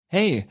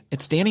Hey,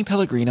 it's Danny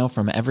Pellegrino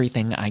from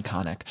Everything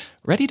Iconic.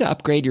 Ready to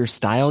upgrade your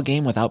style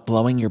game without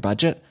blowing your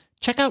budget?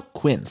 Check out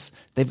Quince.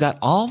 They've got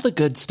all the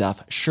good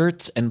stuff,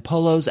 shirts and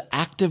polos,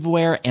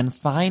 activewear, and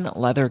fine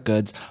leather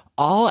goods,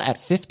 all at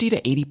 50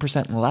 to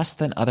 80% less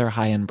than other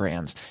high-end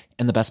brands.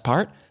 And the best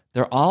part?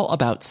 They're all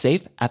about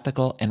safe,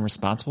 ethical, and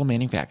responsible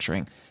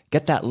manufacturing.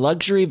 Get that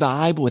luxury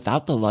vibe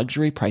without the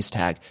luxury price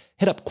tag.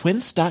 Hit up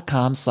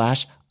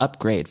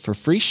quince.com/upgrade for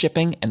free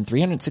shipping and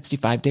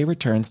 365-day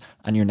returns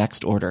on your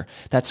next order.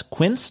 That's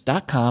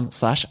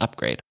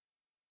quince.com/upgrade.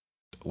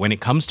 When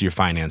it comes to your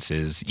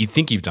finances, you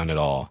think you've done it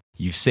all.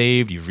 You've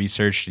saved, you've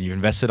researched, and you've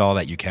invested all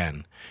that you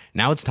can.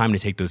 Now it's time to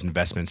take those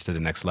investments to the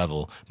next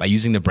level by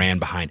using the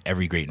brand behind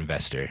every great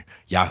investor,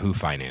 Yahoo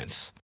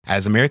Finance.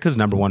 As America's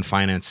 #1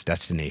 finance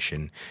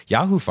destination,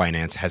 Yahoo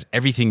Finance has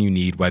everything you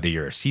need, whether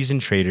you're a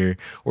seasoned trader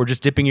or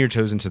just dipping your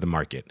toes into the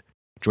market.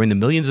 Join the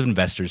millions of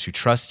investors who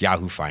trust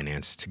Yahoo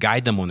Finance to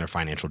guide them on their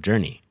financial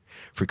journey.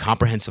 For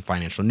comprehensive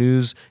financial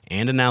news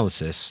and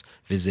analysis,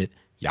 visit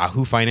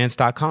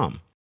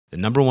yahoofinance.com, the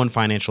 #1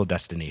 financial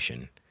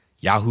destination,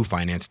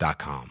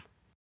 yahoofinance.com.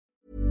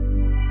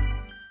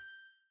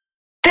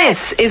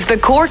 This is the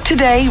Cork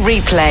Today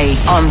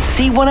replay on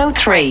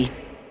C103.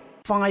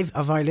 5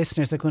 of our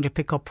listeners are going to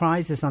pick up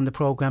prizes on the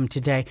programme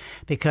today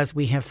because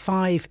we have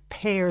 5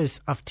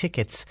 pairs of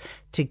tickets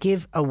to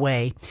give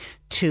away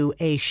to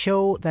a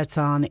show that's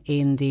on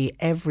in the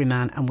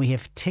Everyman, and we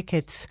have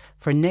tickets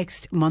for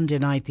next Monday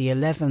night, the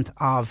 11th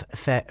of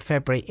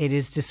February. It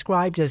is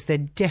described as the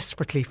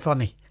desperately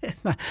funny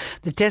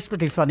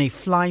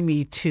Fly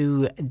Me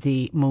to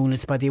the Moon.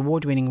 It's by the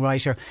award-winning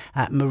writer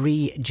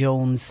Marie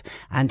Jones,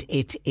 and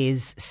it's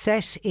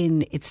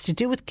to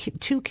do with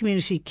 2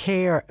 community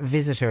care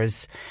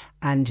visitors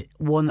and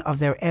one of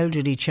their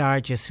elderly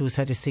charges who's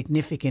had a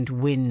significant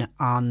win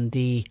on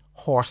the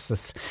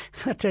horses.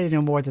 I'll tell you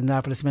no more than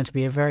that, but it's meant to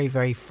be a very,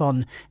 very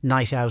fun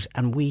night out,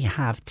 and we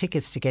have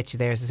tickets to get you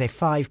there. As I say,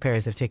 5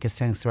 pairs of tickets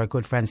thanks to our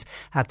good friends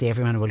at the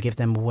Everyman. We'll give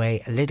them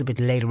away a little bit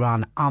later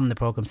on the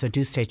programme, so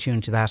do stay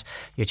tuned to that.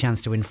 Your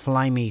chance to win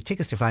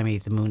tickets to Fly Me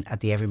to the Moon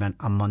at the Everyman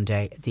on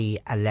Monday the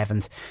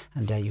 11th,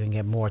 and you can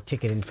get more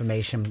ticket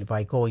information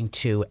by going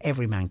to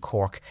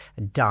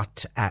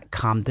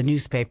everymancork.com. The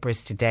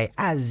newspapers today,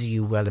 as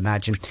you will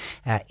imagine,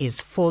 is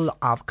full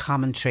of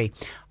commentary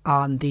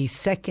on the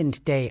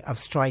second day of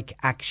strike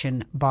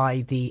action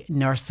by the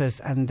nurses,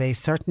 and they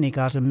certainly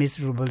got a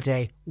miserable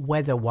day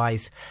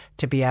weather-wise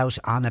to be out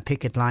on a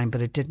picket line,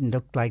 but it didn't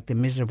look like the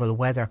miserable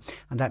weather,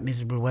 and that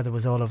miserable weather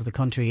was all over the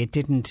country. It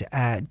didn't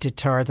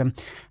deter them,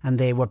 and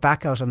they were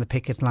back out on the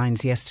picket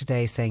lines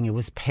yesterday saying it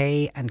was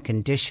pay and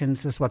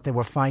conditions is what they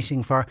were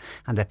fighting for,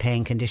 and the pay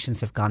and conditions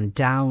have gone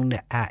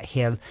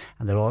downhill,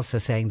 and they're also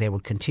saying they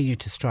will continue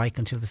to strike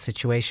until the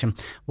situation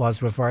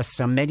was reversed.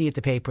 So many of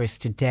the papers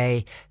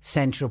today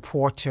sent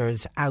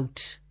reporters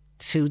out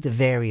to the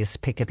various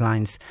picket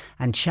lines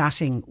and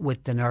chatting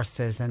with the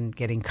nurses and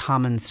getting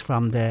comments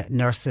from the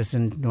nurses.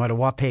 And no matter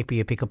what paper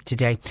you pick up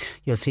today,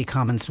 you'll see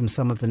comments from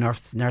some of the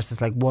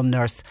nurses, like one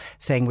nurse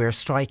saying we're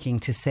striking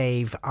to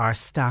save our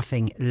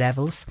staffing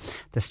levels.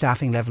 The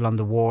staffing level on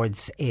the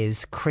wards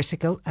is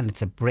critical and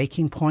it's a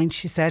breaking point,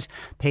 she said.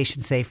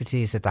 Patient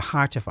safety is at the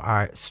heart of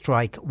our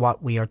strike,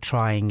 what we are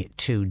trying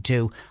to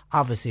do.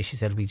 Obviously, she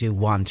said, we do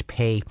want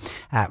pay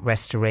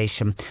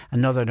restoration.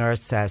 Another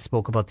nurse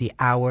spoke about the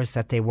hours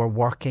that they were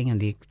working and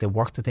the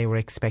work that they were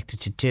expected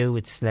to do.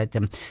 It's led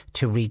them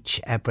to reach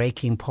a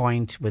breaking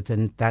point, with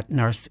that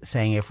nurse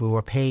saying if we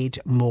were paid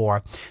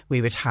more,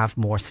 we would have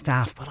more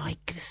staff. But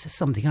this is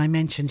something I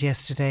mentioned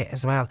yesterday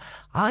as well.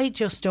 I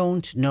just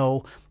don't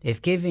know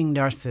if giving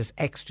nurses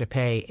extra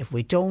pay, if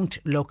we don't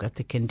look at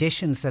the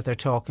conditions that they're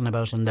talking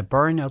about and the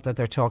burnout that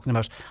they're talking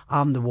about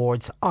on the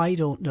wards, I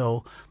don't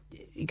know.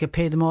 You could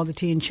pay them all the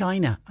tea in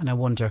China, and I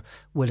wonder,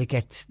 will it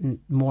get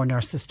more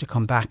nurses to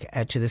come back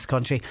to this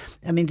country?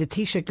 I mean, the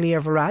Taoiseach Léir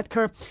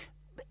Varadkar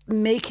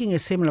making a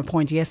similar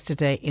point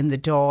yesterday in the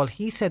Dáil.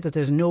 He said that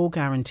there's no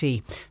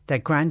guarantee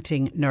that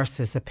granting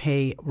nurses a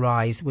pay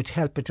rise would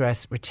help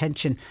address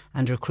retention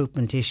and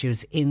recruitment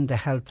issues in the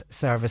health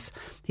service.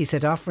 He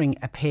said offering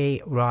a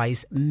pay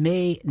rise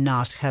may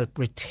not help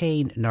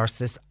retain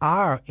nurses,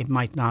 or it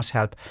might not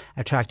help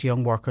attract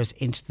young workers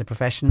into the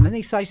profession. And then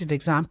he cited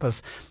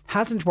examples.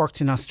 Hasn't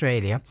worked in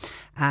Australia,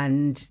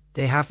 and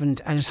it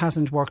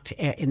hasn't worked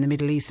in the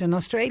Middle East. And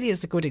Australia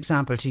is a good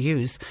example to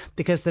use,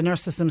 because the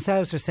nurses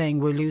themselves are saying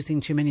we're losing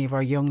too many of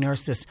our young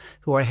nurses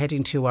who are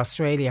heading to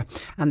Australia.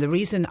 And the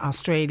reason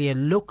Australia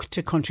look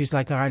to countries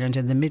like Ireland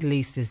and the Middle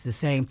East is the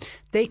same.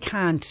 They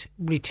can't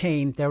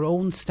retain their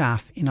own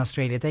staff in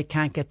Australia. They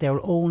can't get their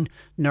own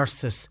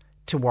nurses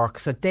to work,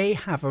 so they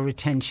have a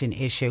retention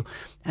issue.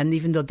 And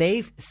even though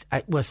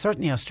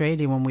certainly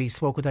Australia, when we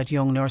spoke with that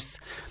young nurse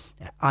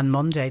on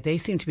Monday, they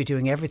seem to be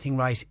doing everything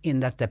right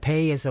in that the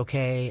pay is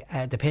okay,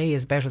 the pay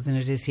is better than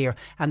it is here,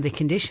 and the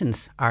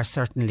conditions are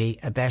certainly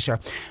better.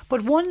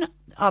 But one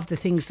of the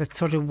things that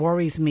sort of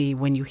worries me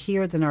when you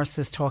hear the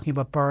nurses talking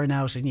about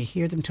burnout and you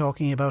hear them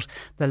talking about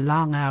the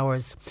long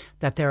hours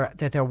that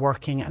they're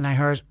working, and I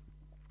heard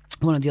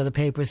One of the other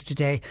papers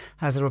today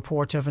has a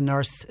report of a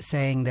nurse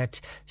saying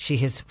that she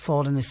has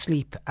fallen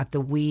asleep at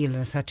the wheel and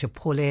has had to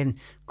pull in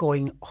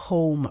going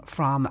home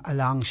from a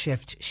long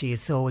shift. She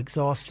is so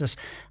exhausted.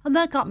 And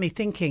that got me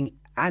thinking,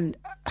 and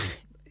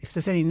if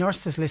there's any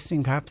nurses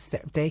listening, perhaps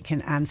they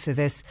can answer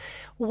this.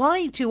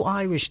 Why do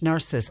Irish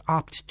nurses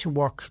opt to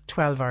work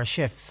 12-hour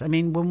shifts? I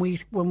mean, when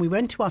we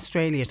went to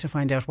Australia to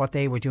find out what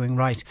they were doing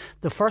right,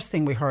 the first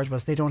thing we heard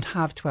was they don't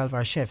have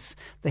 12-hour shifts.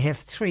 They have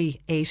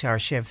 3 8-hour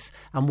shifts,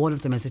 and one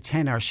of them is a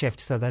 10-hour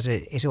shift so that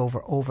it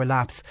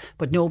overlaps.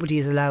 But nobody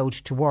is allowed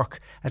to work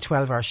a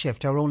 12-hour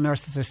shift. Our own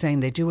nurses are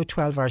saying they do a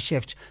 12-hour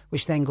shift,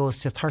 which then goes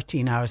to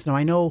 13 hours. Now,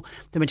 I know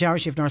the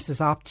majority of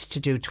nurses opt to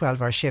do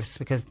 12-hour shifts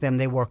because then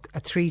they work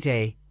a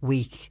 3-day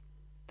week.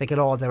 They get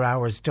all their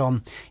hours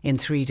done in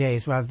 3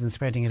 days rather than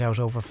spreading it out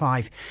over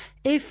 5.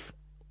 If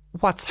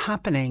what's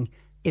happening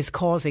is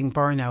causing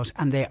burnout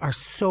and they are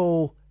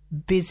so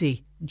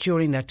busy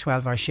during that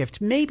 12-hour shift,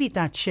 maybe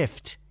that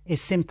shift is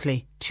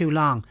simply too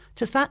long.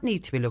 Does that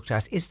need to be looked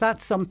at? Is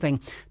that something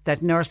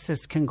that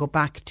nurses can go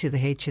back to the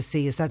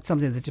HSE? Is that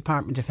something the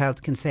Department of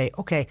Health can say,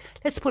 OK,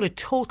 let's put a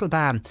total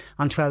ban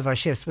on 12-hour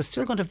shifts. We're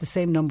still going to have the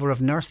same number of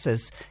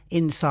nurses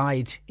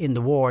inside in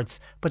the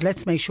wards, but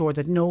let's make sure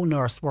that no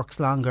nurse works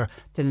longer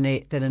than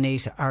an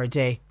 8-hour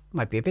day.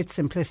 Might be a bit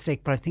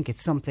simplistic, but I think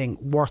it's something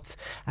worth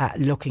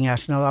looking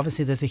at. Now,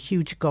 obviously, there's a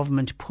huge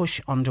government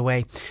push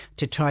underway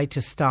to try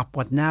to stop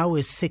what now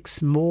is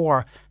 6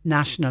 more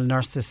national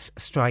nurses'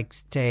 strike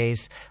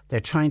days. They're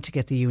trying to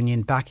get the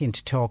union back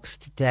into talks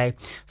today.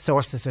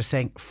 Sources are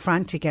saying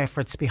frantic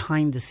efforts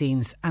behind the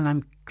scenes, and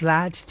I'm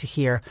glad to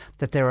hear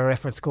that there are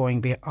efforts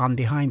going on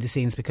behind the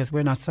scenes, because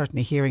we're not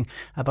certainly hearing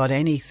about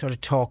any sort of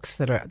talks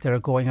that are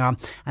going on,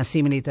 and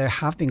seemingly there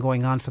have been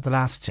going on for the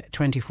last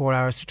 24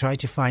 hours to try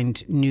to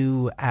find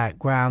new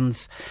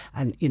grounds.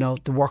 And you know,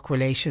 the Work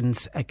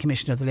Relations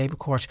Commissioner of the Labour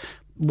Court,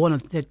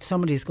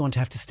 somebody is going to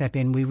have to step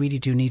in. We really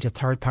do need a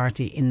third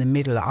party in the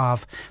middle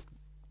of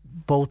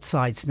both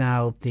sides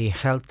now, the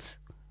health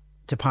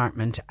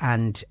department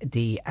and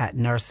the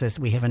nurses.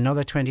 We have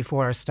another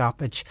 24-hour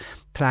stoppage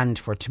planned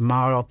for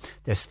tomorrow.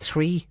 There's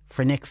 3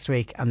 for next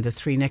week, and the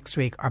 3 next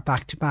week are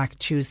back-to-back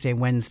Tuesday,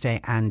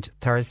 Wednesday and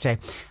Thursday.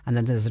 And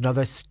then there's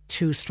another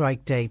 2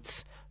 strike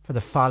dates for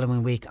the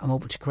following week. I'm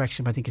open to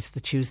correction, but I think it's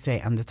the Tuesday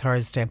and the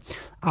Thursday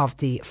of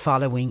the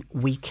following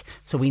week.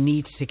 So we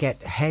need to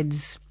get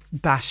heads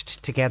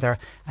bashed together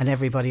and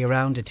everybody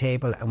around a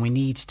table, and we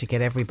need to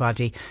get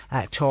everybody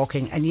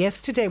talking. And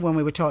yesterday when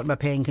we were talking about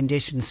paying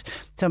conditions,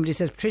 somebody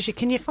says, Patricia,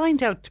 can you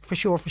find out for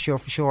sure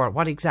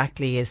what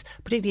exactly is,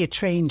 particularly a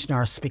trained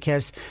nurse?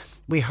 Because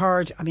I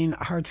heard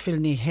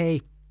Phil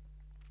Hay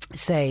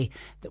say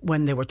that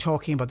when they were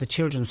talking about the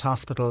Children's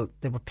Hospital,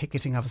 they were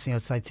picketing obviously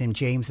outside St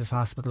James's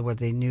Hospital, where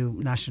the new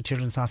National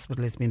Children's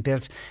Hospital has been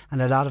built,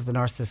 and a lot of the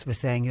nurses were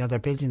saying, you know, they're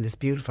building this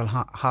beautiful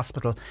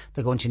hospital,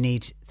 they're going to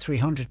need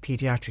 300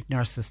 paediatric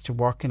nurses to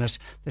work in it.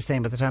 They're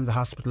saying by the time the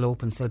hospital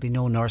opens there'll be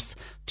no nurse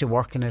to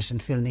work in it.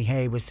 And Phil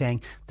Hay was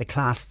saying the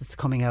class that's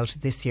coming out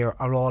this year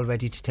are all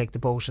ready to take the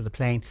boat or the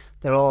plane.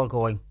 They're all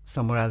going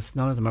somewhere else.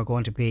 None of them are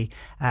going to be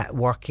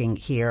working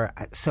here.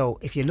 So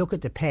if you look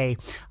at the pay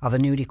of a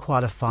newly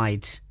qualified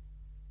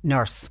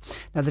nurse.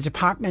 Now, the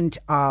Department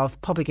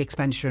of Public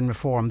Expenditure and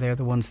Reform, they're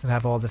the ones that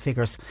have all the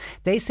figures.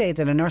 They say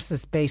that a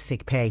nurse's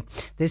basic pay,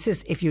 this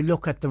is if you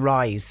look at the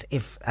rise,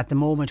 if at the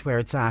moment where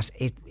it's at,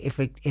 it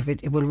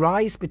will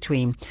rise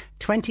between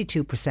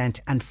 22%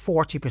 and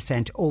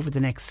 40% over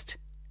the next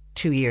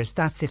 2 years.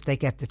 That's if they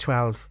get the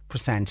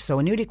 12%. So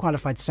a newly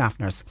qualified staff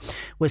nurse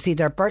will see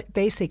their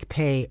basic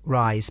pay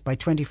rise by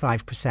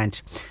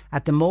 25%.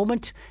 At the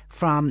moment,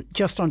 from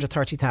just under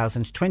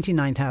 30,000,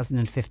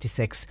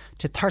 29,056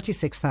 to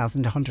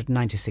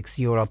 36,196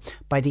 euro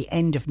by the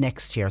end of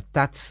next year.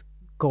 That's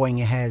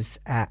going ahead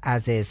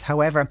as is.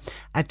 However,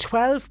 a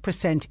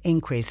 12%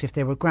 increase, if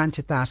they were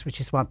granted that, which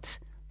is what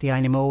the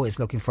INMO is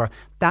looking for,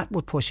 that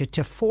would push it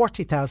to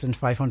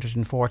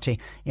 40,540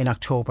 in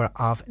October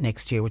of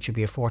next year, which would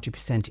be a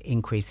 40%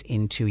 increase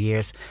in 2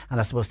 years. And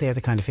I suppose they're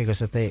the kind of figures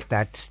that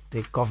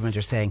the government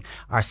are saying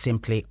are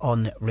simply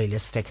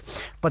unrealistic.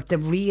 But the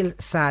real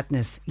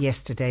sadness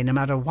yesterday, no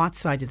matter what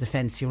side of the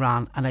fence you're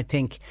on, and I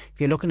think if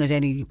you're looking at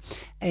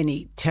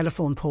any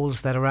telephone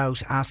polls that are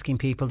out asking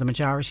people, the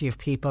majority of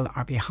people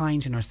are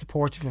behind and are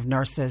supportive of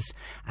nurses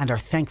and are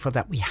thankful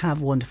that we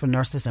have wonderful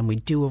nurses, and we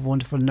do have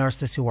wonderful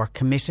nurses who are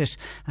committed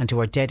and who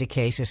are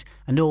dedicated,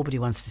 and nobody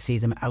wants to see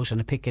them out on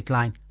a picket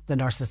line. The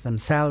nurses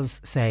themselves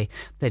say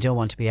they don't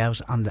want to be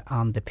out on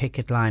the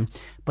picket line.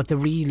 But the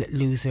real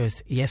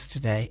losers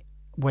yesterday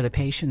were the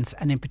patients,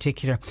 and in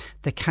particular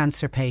the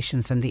cancer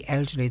patients and the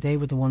elderly. They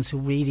were the ones who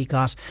really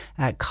got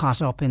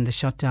caught up in the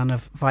shutdown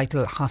of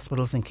vital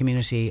hospitals and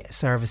community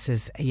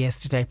services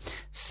yesterday.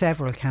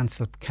 Several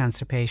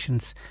cancer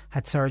patients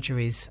had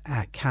surgeries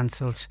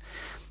cancelled,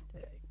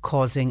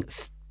 causing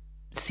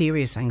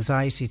serious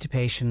anxiety to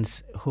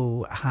patients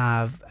who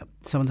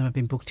some of them have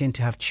been booked in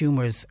to have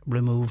tumours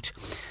removed,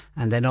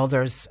 and then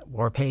others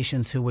were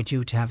patients who were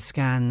due to have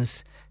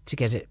scans to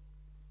get a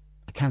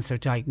cancer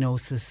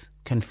diagnosis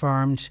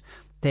confirmed.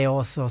 They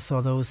also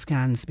saw those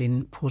scans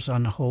being put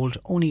on hold.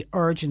 Only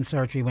urgent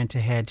surgery went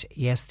ahead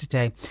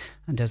yesterday.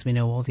 And as we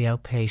know, all the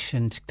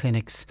outpatient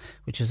clinics,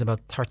 which is about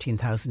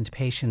 13,000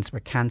 patients,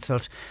 were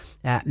cancelled.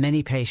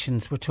 Many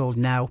patients, we're told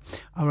now,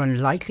 are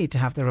unlikely to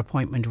have their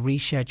appointment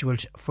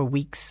rescheduled for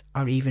weeks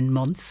or even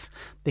months,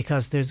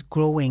 because there's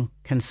growing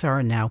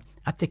concern now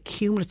at the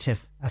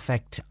cumulative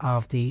effect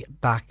of the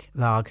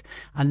backlog.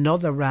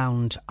 Another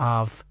round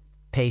of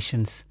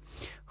patients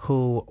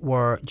who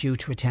were due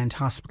to attend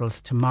hospitals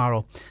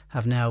tomorrow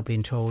have now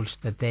been told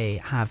that they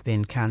have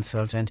been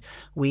cancelled. And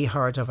we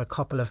heard of a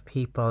couple of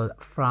people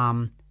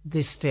from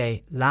this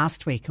day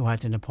last week who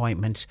had an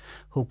appointment,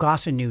 who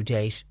got a new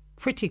date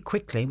pretty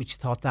quickly, which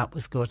thought that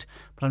was good.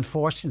 But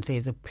unfortunately,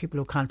 the people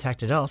who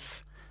contacted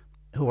us,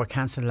 who were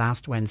cancelled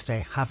last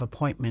Wednesday, have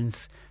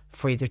appointments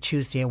for either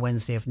Tuesday or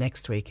Wednesday of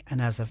next week.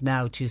 And as of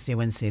now, Tuesday,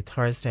 Wednesday,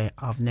 Thursday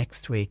of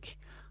next week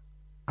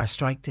are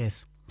strike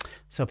days.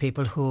 So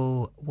people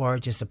who were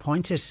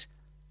disappointed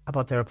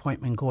about their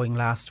appointment going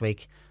last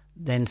week,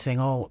 then saying,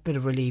 oh, a bit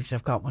of relieved,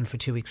 I've got one for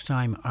 2 weeks'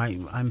 time,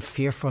 I'm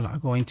fearful are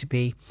going to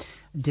be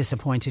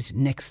disappointed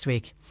next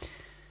week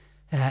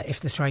if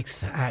the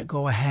strikes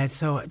go ahead.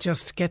 So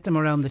just get them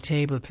around the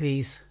table,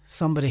 please,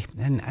 somebody,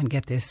 and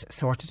get this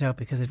sorted out,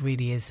 because it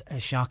really is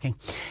shocking.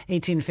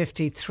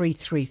 1850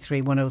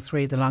 333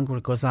 103. The longer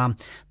it goes on,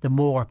 the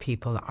more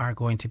people are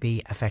going to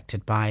be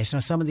affected by it. Now,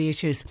 some of the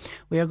issues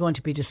we are going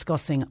to be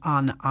discussing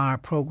on our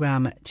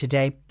programme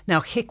today. Now,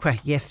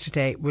 HIQA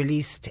yesterday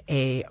released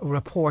a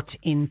report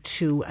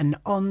into an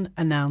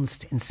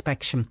unannounced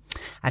inspection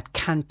at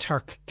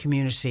Kanturk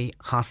Community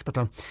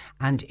Hospital,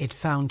 and it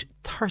found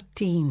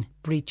 13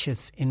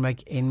 breaches in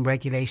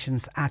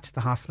regulations at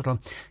the hospital,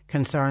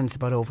 concerns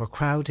about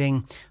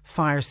overcrowding,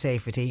 fire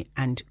safety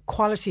and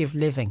quality of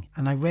living.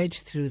 And I read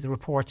through the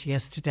report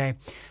yesterday,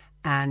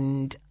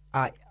 and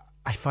I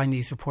find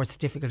these reports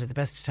difficult at the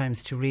best of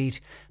times to read,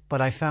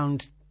 but I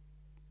found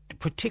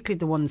particularly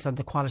the ones on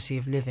the quality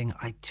of living,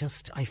 I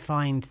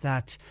find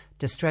that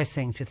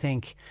distressing, to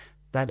think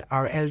that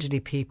our elderly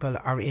people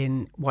are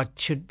in what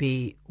should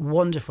be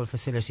wonderful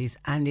facilities,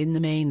 and in the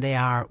main they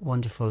are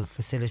wonderful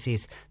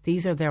facilities.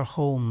 These are their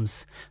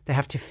homes. They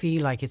have to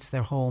feel like it's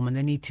their home, and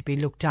they need to be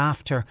looked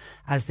after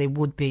as they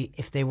would be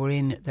if they were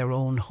in their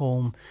own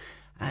home.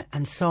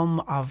 And some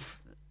of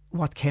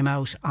what came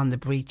out on the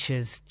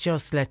breaches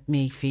just left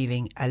me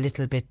feeling a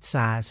little bit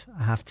sad,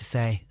 I have to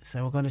say.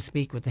 So we're going to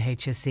speak with the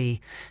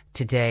HSE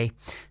today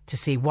to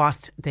see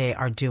what they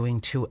are doing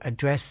to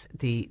address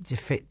the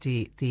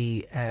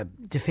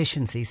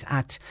deficiencies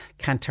at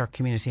Kanturk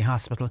Community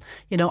Hospital.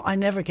 You know, I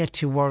never get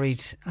too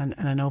worried, and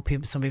I know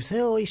some people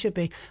say, oh, you should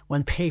be,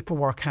 when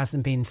paperwork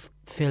hasn't been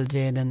filled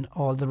in and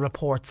all the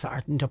reports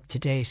aren't up to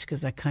date,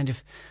 because a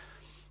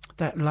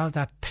lot of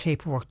that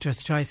paperwork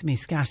just drives me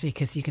scatty,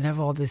 because you can have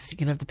all this, you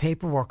can have the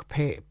paperwork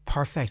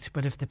perfect,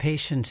 but if the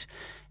patient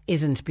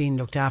isn't being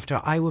looked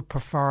after, I would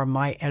prefer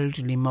my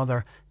elderly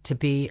mother to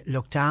be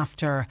looked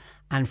after,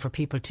 and for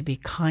people to be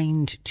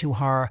kind to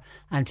her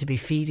and to be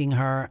feeding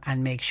her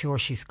and make sure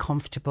she's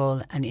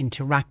comfortable and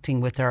interacting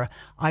with her.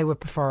 I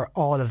would prefer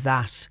all of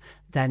that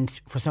than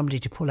for somebody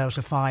to pull out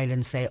a file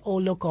and say, oh,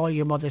 look, all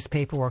your mother's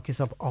paperwork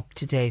is up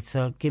to date.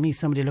 So give me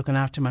somebody looking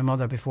after my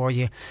mother before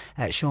you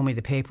show me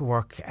the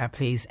paperwork,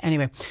 please.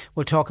 Anyway,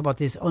 we'll talk about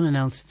this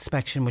unannounced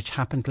inspection which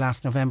happened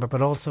last November,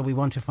 but also we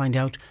want to find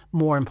out,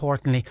 more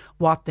importantly,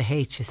 what the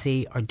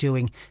HSE are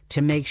doing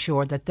to make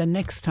sure that the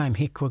next time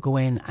HIQA go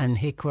in, and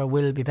HIQA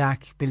will be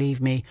back, believe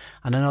me,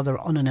 on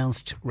another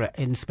unannounced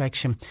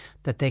inspection,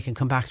 that they can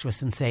come back to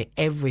us and say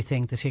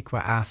everything that HIQA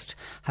asked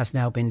has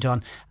now been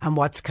done. And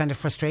what's kind of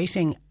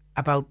frustrating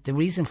about the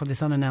reason for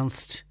this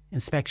unannounced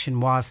inspection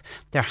was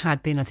there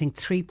had been, I think,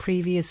 3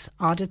 previous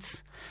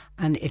audits,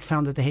 and it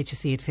found that the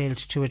HSE had failed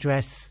to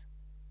address,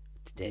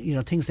 you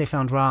know, things they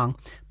found wrong,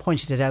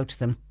 pointed it out to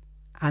them,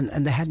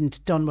 and they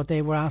hadn't done what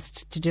they were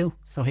asked to do.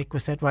 So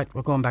HIQA said, right,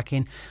 we're going back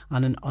in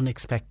on an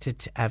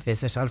unexpected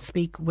visit. I'll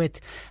speak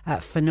with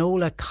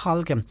Finola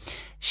Colgan.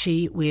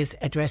 She was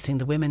addressing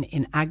the Women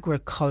in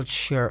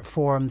Agriculture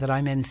Forum that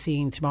I'm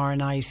emceeing tomorrow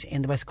night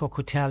in the West Cork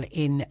Hotel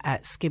in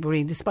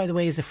Skibbereen. This, by the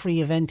way, is a free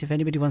event if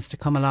anybody wants to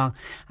come along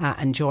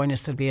and join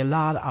us. There'll be a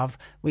lot of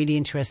really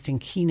interesting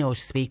keynote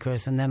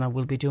speakers, and then I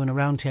will be doing a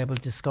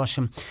roundtable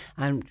discussion.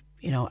 And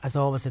you know, as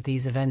always at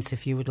these events,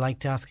 if you would like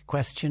to ask a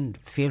question,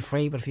 feel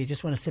free. But if you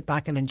just want to sit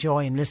back and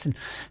enjoy and listen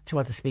to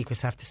what the speakers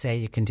have to say,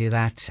 you can do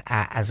that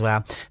as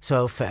well.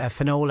 So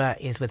Finola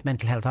is with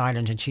Mental Health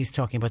Ireland, and she's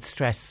talking about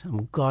stress and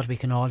what God we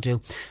can all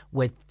do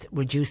with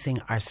reducing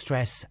our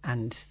stress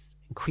and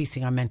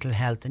increasing our mental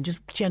health and just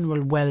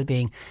general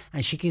well-being.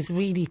 And she gives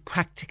really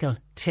practical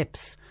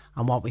tips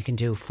on what we can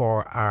do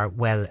for our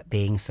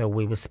well-being. So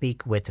we will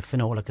speak with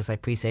Finola, because I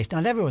appreciate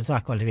not everyone's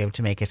not going to be able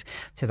to make it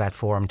to that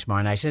forum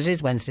tomorrow night. It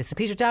is Wednesday, so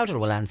Peter Dowdall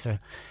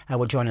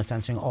will join us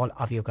answering all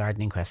of your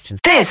gardening questions.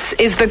 This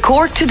is the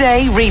Cork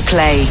Today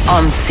replay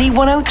on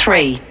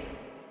C103.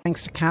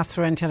 Thanks to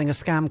Catherine telling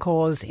us scam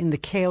calls in the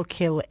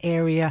Calekill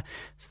area.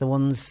 It's the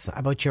ones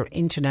about your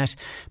internet.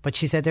 But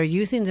she said they're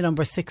using the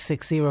number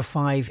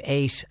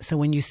 66058. So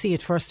when you see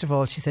it, first of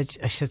all, she said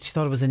she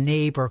thought it was a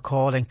neighbour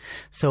calling.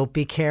 So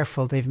be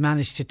careful. They've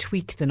managed to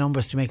tweak the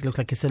numbers to make it look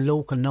like it's a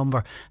local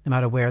number, no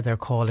matter where they're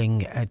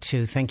calling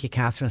to. Thank you,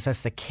 Catherine. So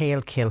that's the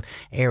Calekill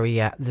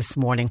area this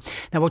morning.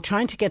 Now, we're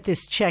trying to get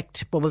this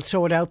checked, but we'll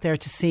throw it out there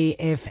to see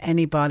if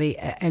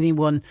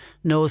anyone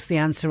knows the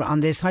answer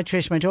on this. Hi,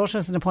 Trish. My daughter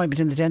has an appointment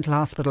in the dental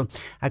hospital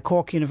at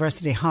Cork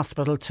University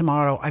Hospital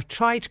tomorrow. I've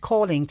tried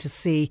calling to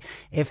see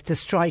if the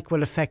strike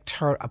will affect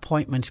her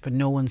appointment, but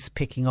no one's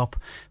picking up.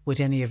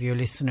 Would any of your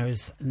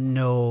listeners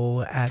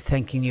know?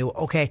 Thanking you.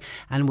 Okay,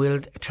 and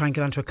we'll try and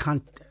get onto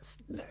a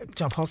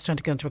John Paul's trying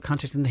to get into a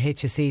contact in the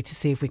HSE to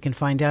see if we can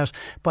find out.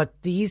 But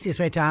the easiest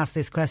way to ask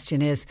this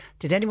question is,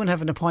 did anyone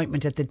have an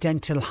appointment at the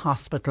dental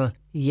hospital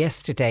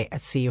yesterday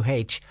at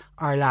CUH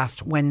or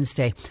last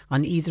Wednesday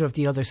on either of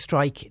the other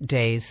strike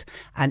days?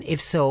 And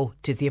if so,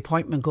 did the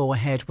appointment go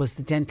ahead? Was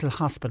the dental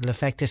hospital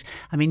affected?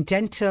 I mean,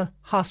 dental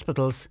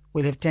hospitals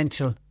will have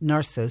dental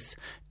nurses.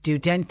 Do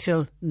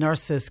dental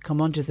nurses come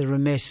under the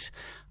remit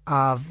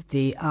of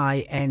the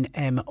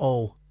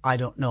INMO? I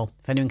don't know.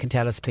 If anyone can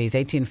tell us, please.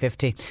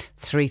 1850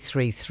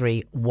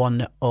 333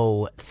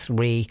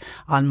 103.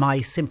 On my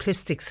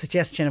simplistic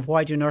suggestion of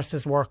why do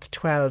nurses work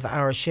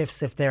 12-hour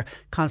shifts if they're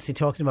constantly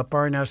talking about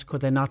burnout, could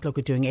they not look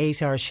at doing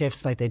 8-hour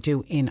shifts like they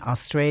do in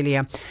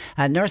Australia?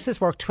 Nurses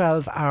work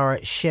 12-hour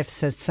shifts,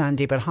 said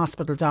Sandy, but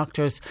hospital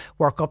doctors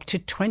work up to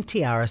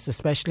 20 hours,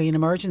 especially in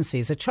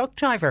emergencies. A truck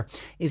driver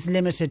is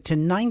limited to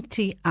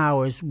 90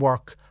 hours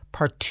work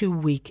per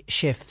 2-week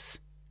shift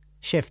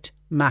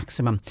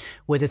maximum.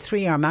 With a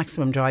 3-hour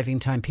maximum driving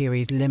time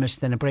period limit,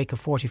 then a break of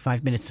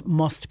 45 minutes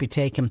must be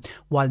taken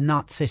while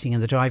not sitting in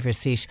the driver's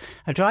seat.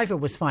 A driver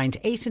was fined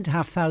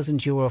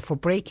 €8,500 for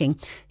breaking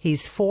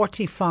his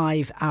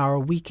 45-hour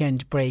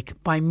weekend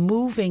break by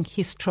moving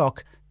his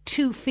truck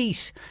 2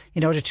 feet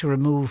in order to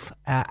remove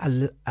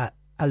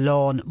a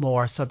lawn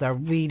mower. So they're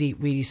really,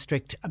 really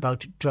strict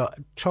about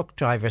truck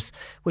drivers.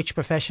 Which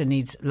profession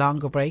needs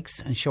longer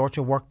breaks and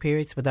shorter work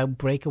periods without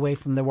break away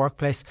from the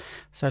workplace?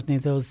 Certainly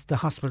the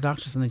hospital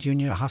doctors and the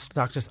junior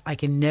hospital doctors. I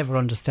can never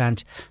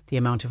understand the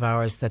amount of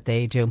hours that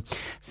they do.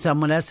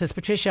 Someone else says,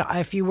 Patricia,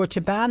 if you were to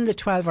ban the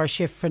 12-hour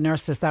shift for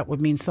nurses, that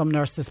would mean some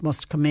nurses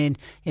must come in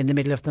the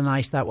middle of the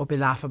night. That would be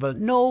laughable.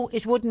 No,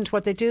 it wouldn't.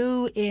 What they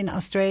do in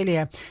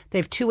Australia, they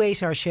have 2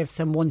 8-hour shifts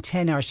and 1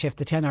 10-hour shift.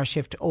 The 10-hour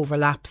shift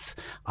overlaps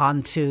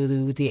onto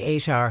the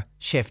 8-hour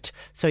shift.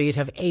 So you'd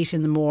have 8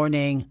 in the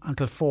morning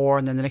until 4,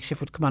 and then the next shift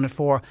would come on at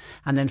 4,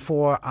 and then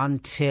 4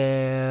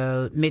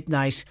 until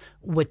midnight,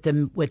 with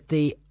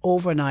the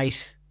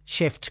overnight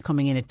shift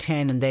coming in at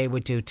 10, and they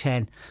would do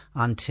 10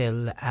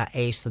 until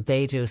 8. So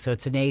they do. So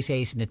it's an 8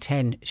 and a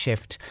 10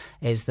 shift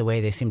is the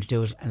way they seem to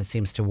do it, and it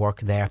seems to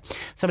work there.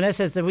 Someone else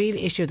says the real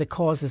issue that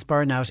causes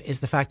burnout is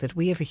the fact that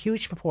we have a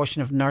huge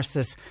proportion of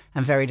nurses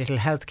and very little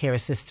healthcare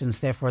assistants.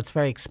 Therefore, it's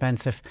very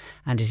expensive,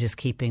 and it is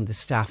keeping the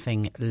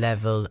staffing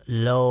level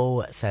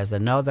low, says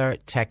another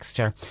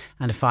texter.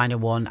 And a final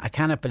one, I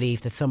cannot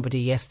believe that somebody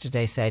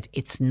yesterday said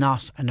it's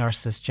not a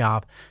nurse's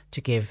job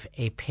to give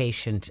a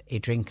patient a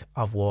drink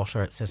of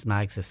water, says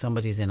Mags. If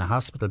somebody's in a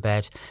hospital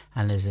bed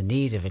and is in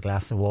need of a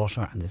glass of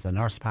water and there's a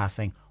nurse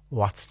passing,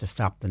 what's to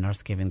stop the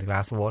nurse giving the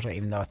glass of water?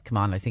 Even though, come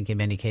on, I think in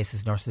many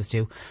cases nurses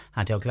do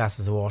hand out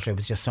glasses of water. It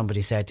was just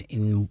somebody said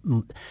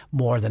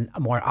more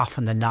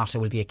often than not it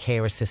will be a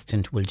care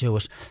assistant will do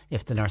it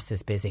if the nurse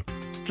is busy.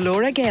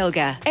 Flora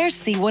Gaelga,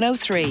 RC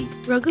 103.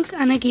 Ruguk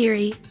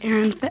Anagiri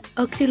an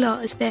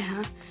Oxula is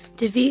beha,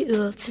 de vi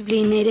ul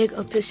Svli Nedig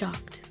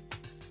Octoshocked.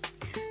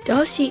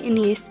 Dal she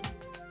Inis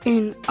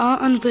in A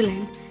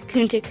Anvulin,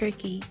 Kunta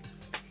Kirky.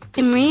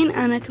 Imreen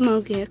Anna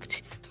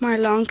Camogiacht, Mar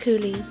Long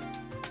Cooley.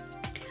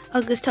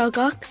 Agus tá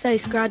gach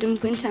sais gradum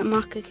winta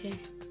makake.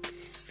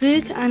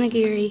 Vug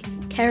Anagiri,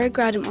 Cara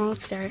gradum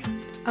All-Star.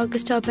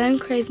 Agus tá ben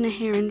crave na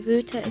heron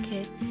vuta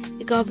ake.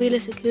 I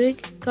gavilas a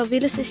cuig,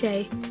 gavilas a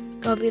she,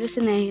 gavilas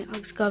a ne,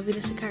 agus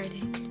gavilas a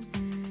cardig.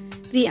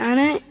 Vi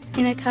Anna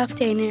in a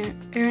captain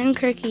Erin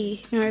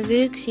Kirky, nor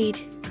vug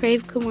sheet,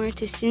 crave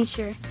comortis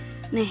sinsure,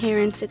 na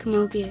heron sa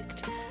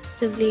camogiacht,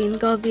 savlin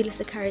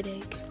gavilas a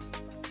cardig.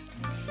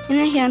 In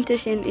a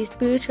hiantishin is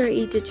booter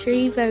I de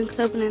tree van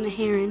clubban na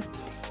heron.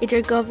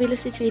 Idir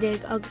govílas a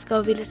trídeg agus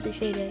govílas a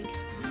sédeg.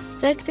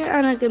 Vector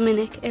Anna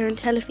Gomininic an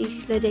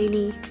telefís le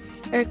déní,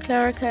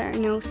 Clerica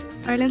nos,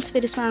 Ireland's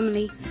Fittest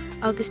Family,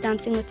 agus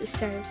Dancing with the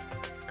Stars.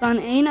 Gan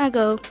ein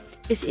ago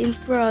is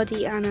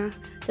Inspiradi Anna,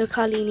 do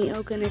Colini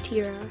o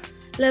Ganatira.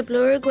 Le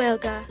Blura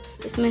Guelga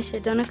is Misha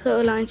Donica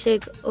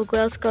Olainchig o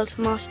Guelscult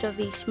Mosta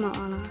Vish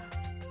Ma'ala.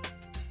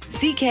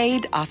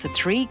 Cicade as a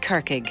 3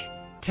 Kirkig.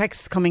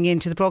 texts coming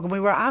into the programme. We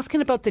were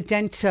asking about the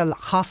dental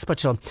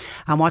hospital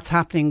and what's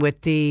happening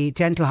with the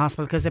dental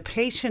hospital, because a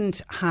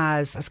patient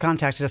has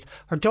contacted us.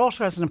 Her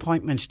daughter has an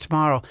appointment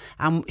tomorrow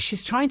and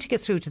she's trying to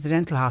get through to the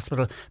dental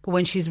hospital, but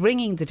when she's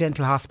ringing the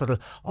dental hospital,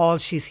 all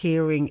she's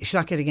hearing, she's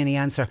not getting any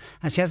answer,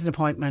 and she has an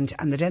appointment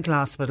and the dental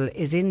hospital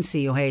is in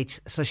COH,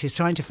 so she's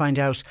trying to find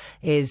out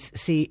is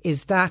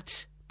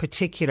that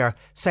particular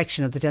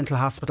section of the dental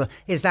hospital,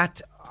 is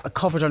that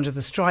covered under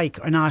the strike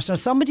or not? Now,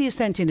 somebody has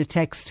sent in a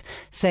text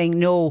saying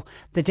no,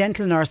 the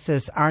dental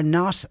nurses are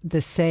not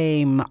the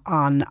same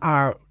on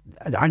our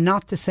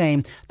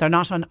they're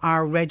not on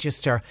our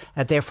register,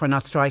 therefore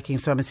not striking.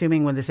 So I'm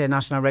assuming when they say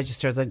not on our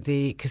register,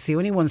 because the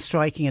only ones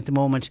striking at the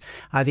moment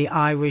are the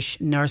Irish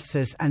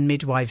Nurses and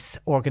Midwives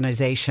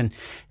Organisation.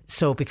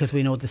 So because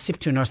we know the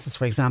SIPTU nurses,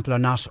 for example, are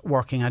not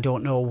working, I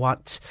don't know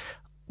what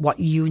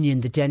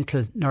union the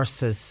dental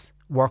nurses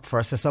work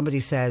for. So somebody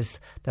says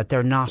that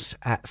they're not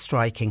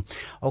striking.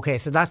 Okay,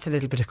 so that's a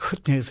little bit of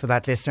good news for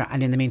that listener.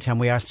 And in the meantime,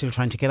 we are still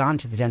trying to get on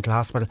to the dental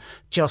hospital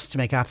just to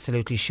make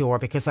absolutely sure,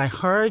 because I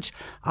heard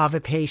of a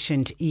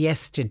patient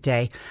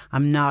yesterday.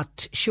 I'm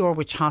not sure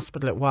which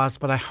hospital it was,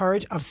 but I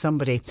heard of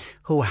somebody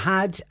who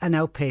had an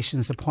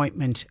outpatient's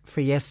appointment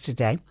for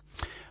yesterday,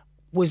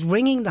 was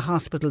ringing the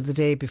hospital the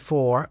day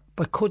before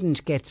but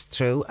couldn't get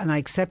through. And I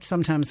accept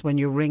sometimes when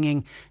you're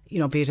ringing, be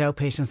it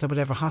outpatients or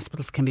whatever,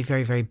 hospitals can be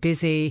very, very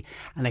busy,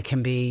 and it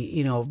can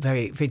be,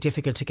 very, very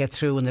difficult to get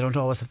through, and they don't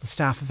always have the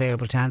staff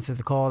available to answer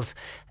the calls.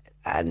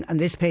 And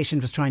this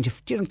patient was trying to,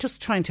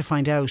 just trying to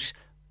find out,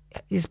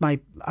 is my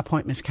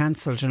appointment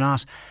cancelled or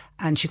not?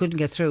 And she couldn't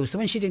get through. So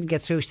when she didn't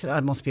get through, she said,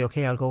 it must be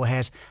okay, I'll go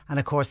ahead. And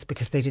of course,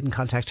 because they didn't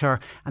contact her.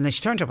 And then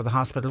she turned up at the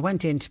hospital,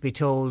 went in to be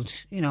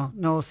told,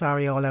 no,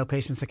 sorry, all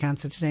outpatients are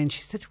cancelled today. And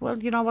she said, well,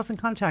 I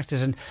wasn't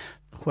contacted. And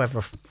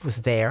whoever was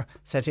there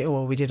said,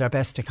 we did our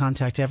best to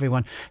contact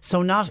everyone.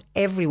 So not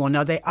everyone.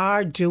 Now, they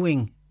are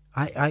doing,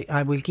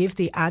 I will give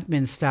the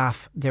admin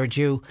staff their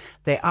due.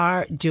 They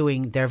are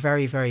doing their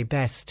very, very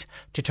best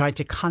to try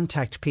to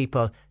contact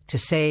people to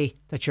say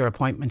that your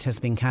appointment has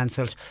been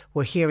cancelled.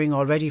 We're hearing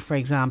already, for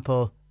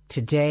example,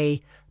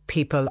 today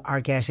people are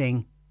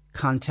getting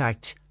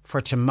contact for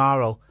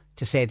tomorrow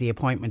to say the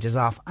appointment is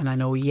off. And I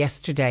know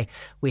yesterday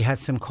we had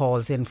some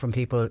calls in from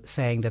people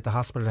saying that the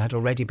hospital had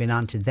already been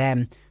on to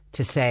them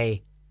to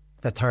say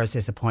that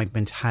Thursday's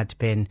appointment had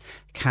been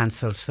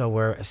cancelled. So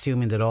we're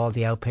assuming that all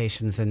the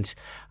outpatients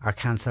are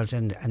cancelled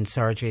and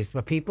surgeries.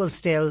 But people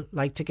still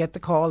like to get the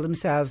call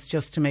themselves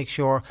just to make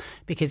sure,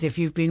 because if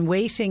you've been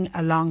waiting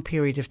a long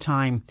period of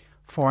time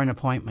for an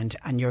appointment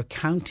and you're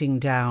counting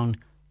down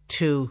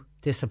to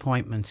this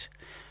appointment,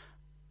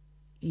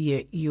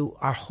 you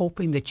are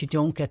hoping that you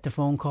don't get the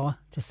phone call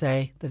to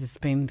say that it's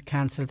been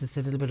cancelled. It's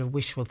a little bit of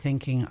wishful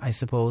thinking, I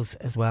suppose,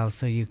 as well.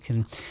 So you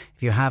can,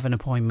 if you have an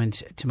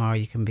appointment tomorrow,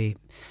 you can be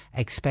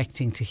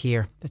expecting to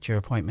hear that your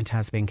appointment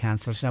has been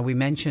cancelled. Now, we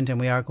mentioned, and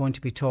we are going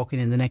to be talking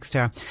in the next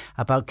hour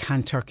about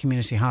Kanturk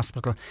Community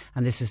Hospital,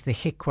 and this is the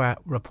HIQA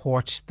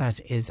report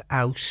that is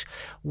out,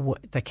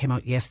 that came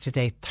out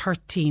yesterday.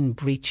 13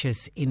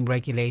 breaches in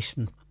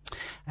regulation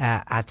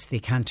at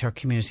the Kanturk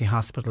Community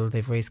Hospital.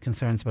 They've raised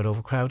concerns about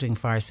overcrowding,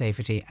 fire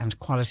safety and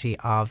quality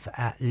of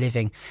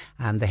living,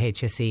 and the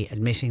HSE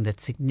admitting that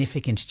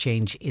significant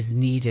change is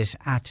needed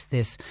at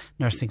this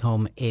nursing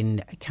home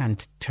in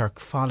Kanturk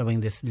following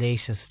this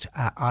latest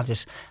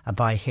audit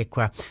by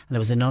HIQA. And there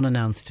was an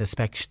unannounced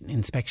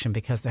inspection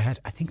because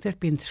I think there'd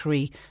been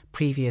 3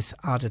 previous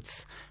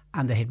audits,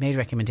 and they had made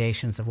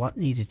recommendations of what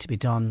needed to be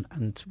done,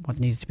 and what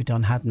needed to be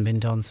done hadn't been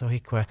done. So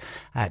HIQA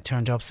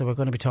turned up. So we're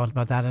going to be talking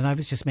about that. And I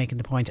was just making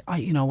the point,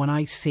 when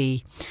I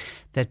see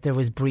that there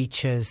was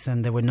breaches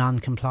and they were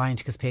non-compliant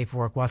because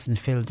paperwork wasn't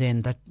filled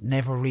in, that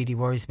never really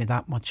worries me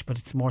that much. But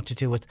it's more to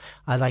do with,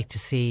 I like to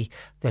see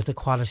that the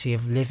quality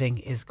of living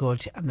is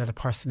good and that a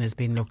person is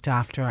being looked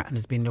after and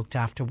is being looked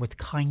after with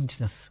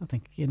kindness. I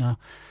think,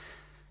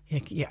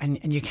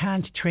 and you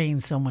can't train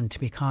someone to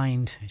be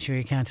kind. Sure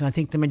you can't. And I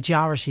think the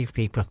majority of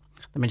people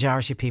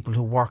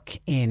who work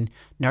in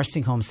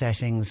nursing home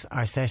settings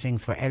or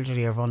settings for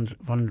elderly or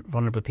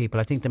vulnerable people,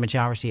 I think the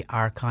majority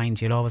are kind.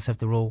 You'll always have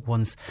the rogue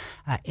ones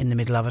in the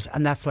middle of it.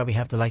 And that's why we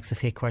have the likes of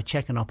HIQA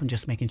checking up and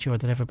just making sure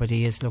that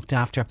everybody is looked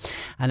after.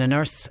 And a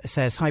nurse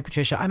says, hi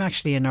Patricia, I'm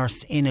actually a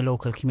nurse in a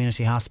local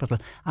community hospital,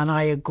 and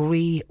I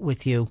agree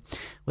with you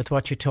with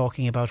what you're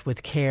talking about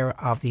with care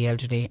of the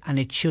elderly, and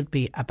it should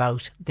be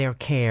about their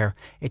care.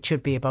 It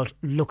should be about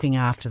looking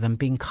after them,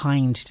 being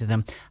kind to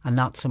them, and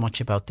not so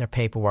much about their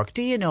paperwork.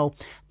 Do you know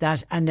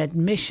that an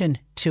admission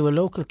to a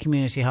local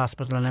community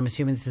hospital, and I'm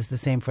assuming this is the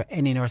same for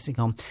any nursing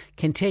home,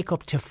 can take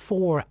up to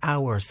 4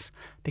 hours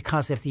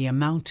because of the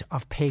amount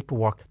of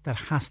paperwork that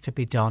has to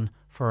be done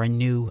for a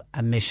new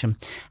admission,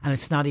 and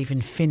it's not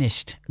even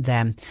finished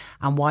then.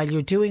 And while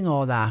you're doing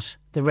all that,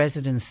 the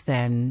residents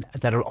then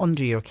that are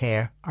under your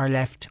care are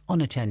left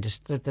unattended.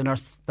 The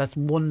nurse, that's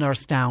one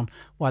nurse down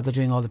while they're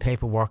doing all the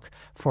paperwork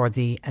for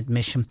the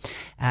admission.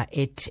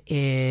 It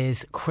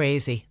is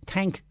crazy.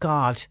 Thank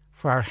God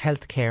for our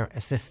healthcare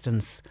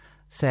assistants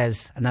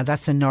says, and now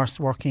that's a nurse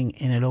working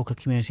in a local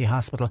community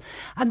hospital.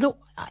 And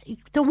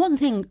the one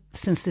thing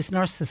since this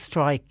nurses'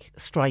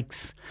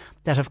 strikes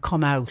that have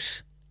come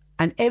out,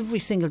 and every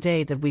single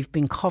day that we've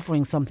been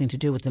covering something to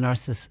do with the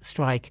nurses'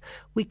 strike,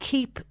 we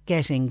keep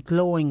getting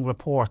glowing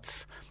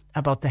reports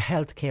about the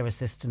healthcare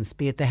assistants,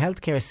 be it the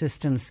healthcare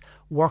assistants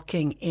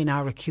working in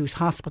our acute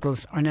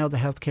hospitals or now the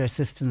healthcare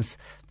assistants.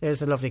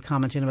 There's a lovely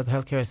comment in about the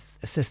healthcare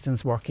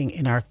assistants working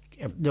in our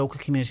local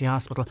community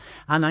hospital.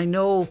 And I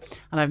know,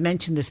 and I've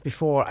mentioned this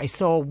before, I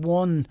saw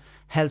one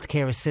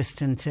healthcare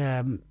assistant,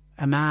 a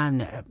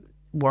man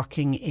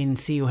working in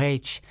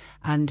CUH,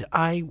 and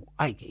I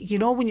you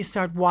know, when you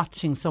start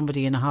watching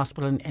somebody in a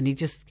hospital and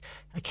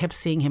I kept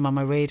seeing him on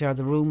my radar,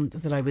 the room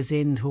that I was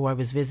in, who I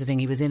was visiting,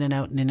 he was in and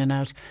out and in and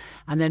out,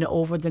 and then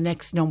over the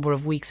next number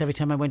of weeks, every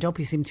time I went up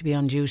he seemed to be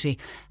on duty,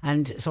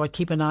 and so I'd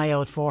keep an eye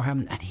out for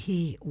him, and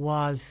he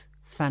was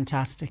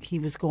fantastic. He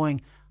was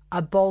going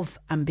above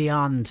and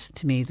beyond,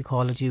 to me, the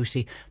call of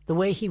duty. The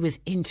way he was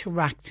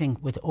interacting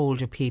with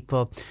older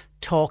people,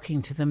 talking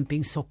to them,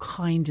 being so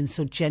kind and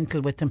so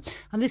gentle with them.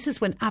 And this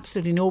is when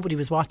absolutely nobody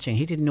was watching.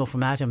 He didn't know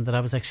from Adam that I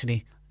was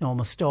actually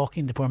almost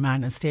stalking the poor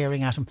man and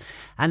staring at him.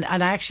 And I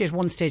actually at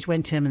one stage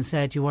went to him and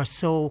said, "You are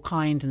so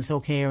kind and so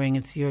caring.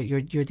 It's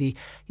you're the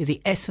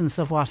essence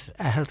of what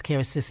a healthcare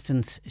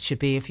assistant should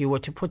be. If you were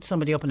to put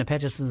somebody up on a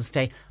pedestal and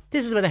say,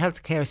 this is what a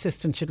healthcare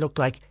assistant should look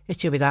like,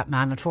 it should be that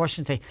man."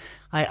 Unfortunately,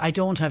 I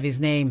don't have his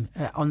name,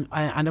 and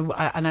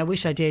I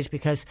wish I did,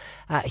 because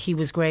he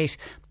was great.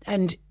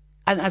 And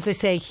as I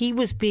say, he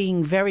was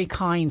being very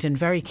kind and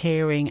very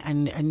caring,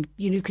 and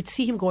you could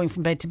see him going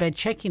from bed to bed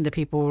checking that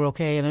people were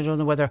okay, and I don't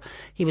know whether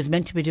he was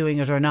meant to be doing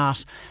it or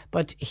not,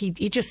 but he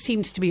just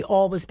seemed to be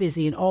always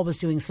busy and always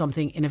doing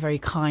something in a very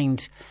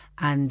kind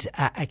and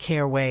a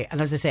care way.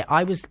 And as I say,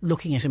 I was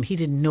looking at him, he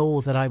didn't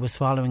know that I was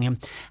following him,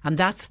 and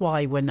that's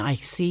why when I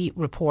see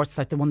reports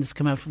like the one that's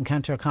come out from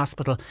Kanturk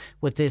Hospital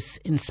with this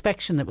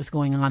inspection that was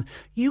going on,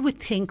 you would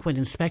think when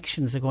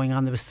inspections are going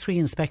on, there was 3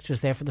 inspectors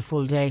there for the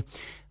full day,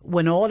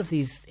 when all of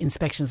these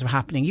inspections were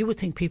happening, you would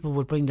think people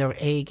would bring their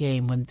A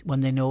game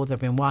when they know they're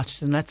being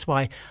watched. And that's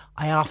why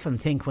I often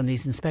think when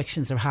these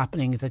inspections are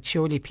happening that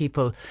surely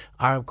people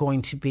are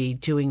going to be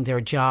doing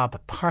their job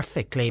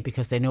perfectly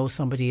because they know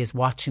somebody is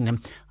watching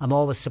them. I'm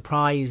always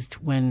surprised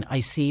when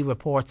I see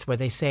reports where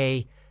they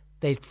say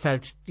they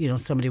felt,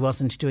 somebody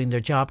wasn't doing their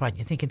job right.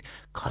 You're thinking,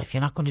 God, if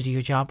you're not going to do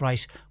your job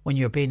right when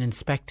you're being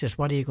inspected,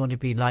 what are you going to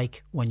be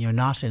like when you're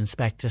not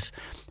inspected?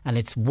 And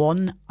it's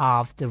one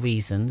of the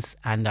reasons,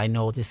 and I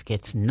know this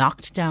gets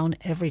knocked down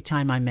every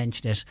time I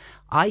mention it,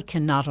 I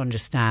cannot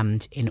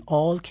understand in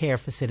all care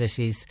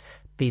facilities,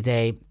 be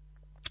they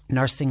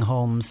nursing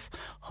homes,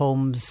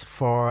 homes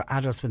for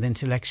adults with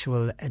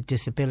intellectual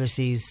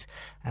disabilities,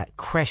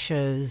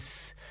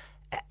 creches,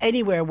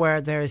 anywhere where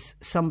there's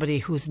somebody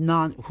who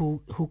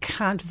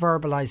can't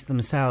verbalise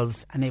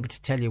themselves and able to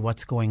tell you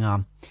what's going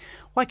on.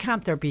 Why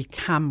can't there be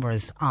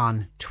cameras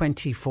on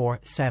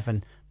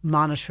 24/7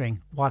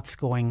 monitoring what's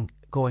going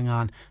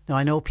on? Now,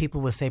 I know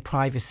people will say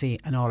privacy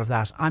and all of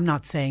that. I'm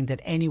not saying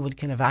that anyone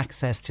can have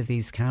access to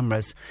these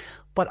cameras,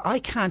 but I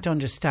can't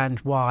understand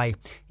why,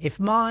 if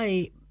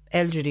my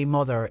elderly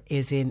mother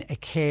is in a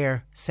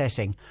care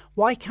setting,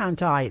 why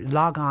can't I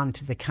log on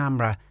to the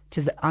camera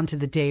onto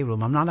the day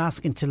room? I'm not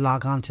asking to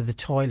log on to the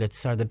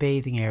toilets or the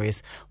bathing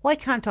areas. Why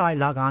can't I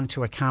log on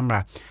to a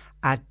camera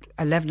at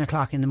 11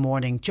 o'clock in the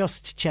morning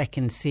just to check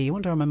and see? I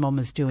wonder how my mum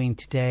is doing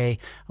today.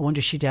 I wonder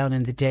is she down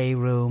in the day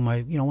room?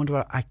 I wonder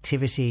what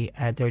activity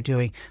they're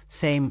doing.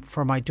 Same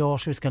for my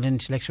daughter who's got an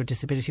intellectual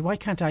disability. Why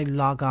can't I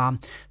log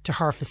on to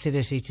her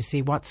facility to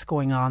see what's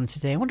going on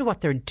today? I wonder what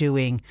they're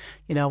doing.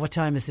 What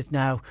time is it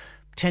now?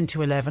 10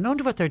 to 11. I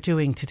wonder what they're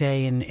doing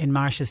today in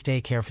Marsha's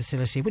daycare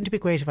facility. Wouldn't it be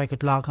great if I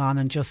could log on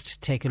and just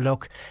take a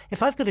look?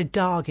 If I've got a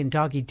dog in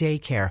doggy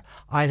daycare,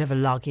 I'd have a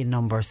login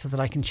number so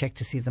that I can check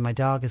to see that my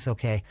dog is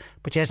okay.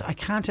 But yet I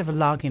can't have a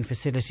login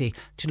facility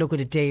to look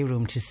at a day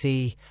room to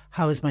see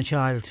how is my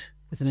child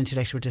with an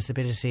intellectual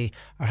disability,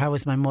 or how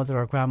is my mother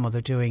or grandmother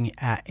doing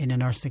in a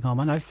nursing home.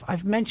 And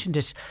I've mentioned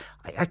it.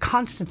 I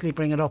constantly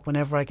bring it up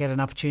whenever I get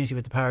an opportunity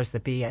with the powers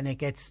that be, and it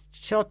gets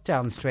shut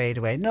down straight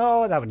away.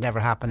 No, that would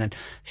never happen, and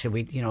should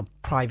we,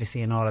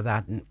 privacy and all of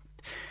that. And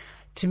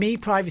to me,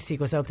 privacy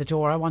goes out the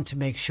door. I want to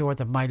make sure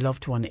that my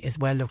loved one is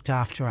well looked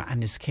after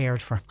and is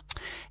cared for.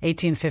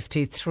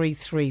 1850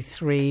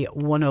 333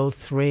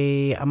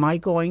 103. Am I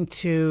going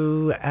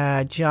to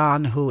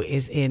John, who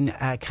is in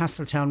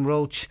Castletown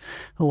Roach,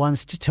 who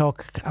wants to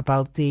talk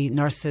about the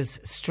nurses'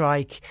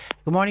 strike?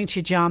 Good morning to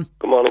you, John.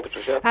 Good morning,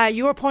 Patricia.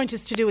 Your point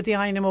is to do with the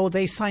INMO.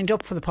 They signed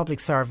up for the public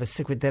service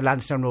with the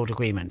Lansdowne Road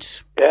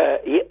Agreement.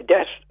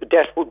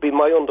 That would be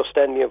my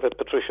understanding of it,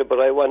 Patricia, but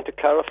I want to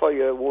clarify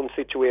one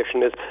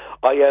situation is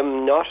I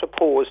am not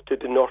opposed to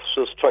the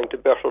nurses trying to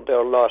better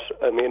their lot.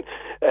 I mean,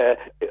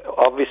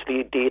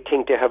 obviously they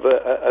think they have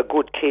a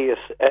good case,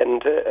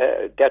 and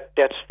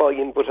that's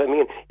fine, but I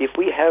mean, if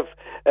we have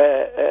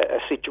a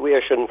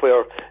situation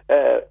where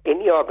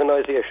any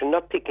organisation,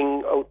 not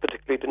picking out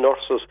particularly the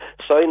nurses,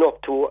 sign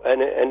up to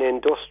an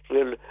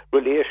industrial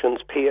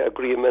relations pay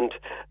agreement,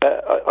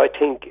 I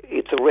think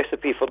it's a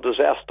recipe for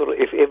disaster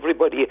if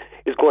everybody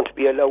is going to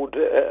be allowed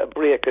a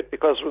break it,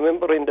 because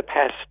remember in the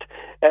past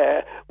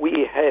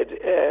we had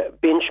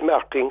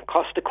benchmarking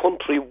cost the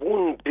country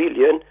 $1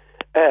 billion.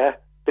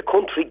 The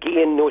country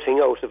gained nothing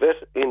out of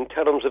it in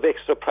terms of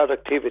extra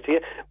productivity,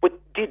 but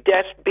did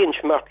that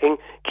benchmarking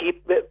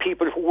keep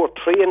people who were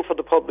trained for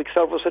the public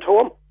service at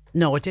home?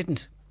 No, it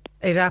didn't.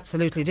 It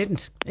absolutely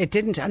didn't. It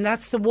didn't. And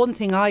that's the one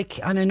thing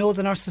and I know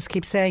the nurses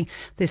keep saying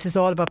this is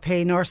all about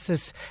paying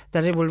nurses,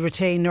 that it will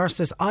retain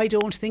nurses. I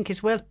don't think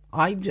it will.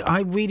 I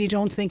really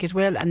don't think it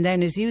will. And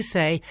then, as you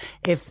say,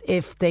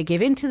 if they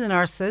give in to the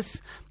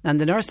nurses and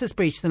the nurses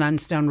breach the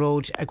Lansdowne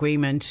Road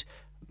agreement,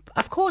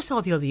 of course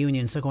all the other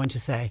unions are going to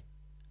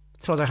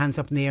throw their hands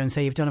up in the air and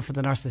say, you've done it for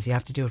the nurses, you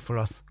have to do it for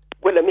us.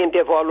 Well, I mean,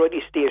 they've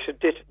already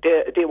stated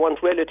that they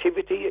want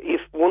relativity.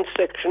 If one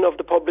section of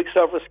the public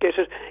service gets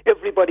it,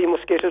 everybody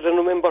must get it. And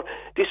remember,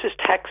 this is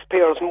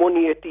taxpayers'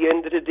 money at the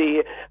end of the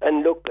day.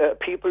 And look,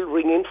 people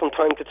ring in from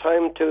time to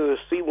time to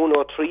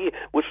C103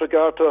 with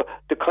regard to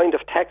the kind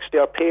of tax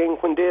they're paying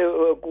when they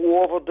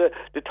go over the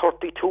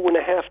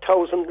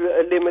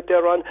 32,500 limit.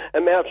 They're on a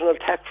marginal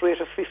tax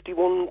rate of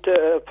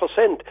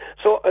 51%.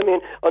 So, I mean,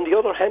 on the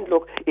other hand,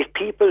 look, if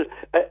people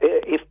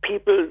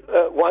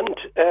want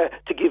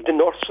to give the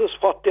nurses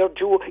what they're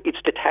due, it's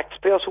the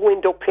taxpayers who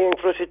end up paying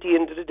for it at the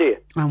end of the day.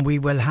 And we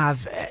will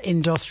have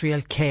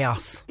industrial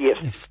chaos.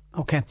 Yes.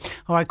 Okay.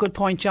 All right, good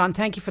point, John.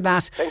 Thank you for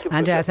that. Thank you,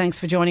 and thanks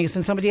for joining us.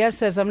 And somebody else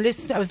says, I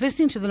was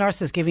listening to the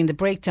nurses giving the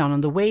breakdown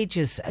on the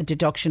wages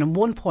deduction, and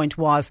one point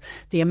was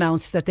the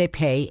amounts that they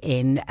pay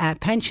in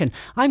pension.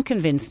 I'm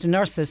convinced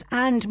nurses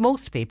and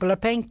most people are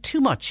paying too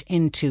much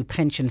into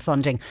pension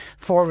funding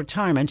for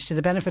retirement to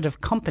the benefit of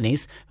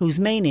companies whose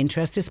main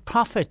interest is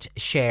profit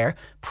share,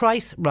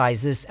 price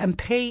rises and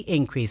pay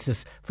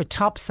increases for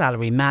top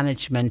salary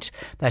management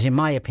that, in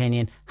my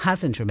opinion,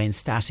 hasn't remained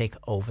static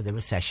over the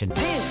recession.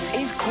 This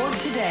is Cork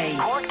Today.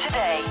 Cork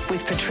Today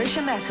with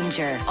Patricia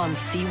Messenger on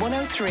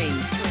C103.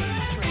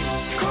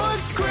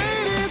 Cork's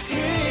greatest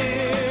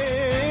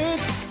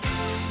hits,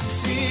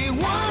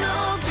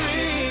 C103.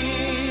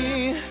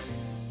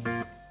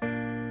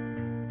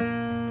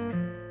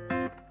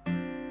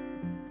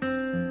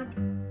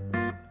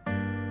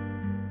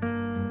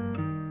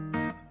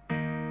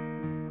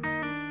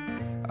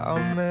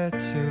 I met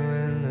you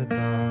in the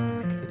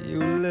dark, you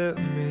lit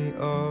me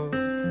up,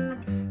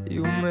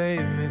 you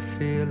made me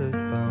feel as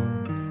though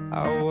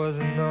I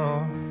wasn't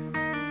off.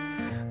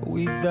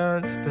 We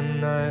danced the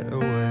night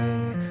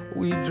away,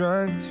 we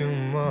drank too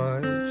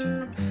much.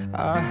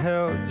 I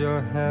held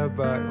your hair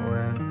back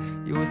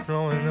when you were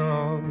throwing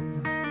up.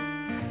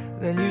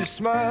 Then you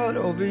smiled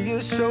over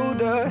your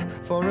shoulder.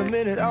 For a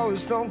minute I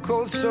was stone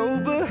cold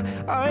sober.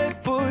 I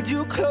pulled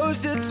you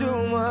closer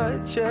to my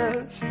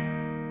chest,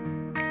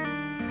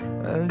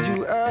 and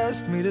you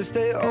asked me to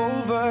stay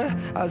over.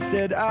 I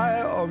said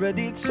I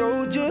already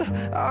told you,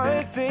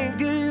 I think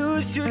that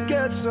you should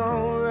get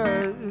some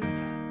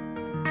rest.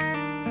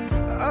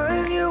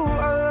 I knew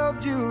I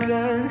loved you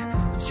then,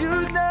 but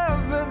you'd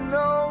never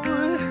know,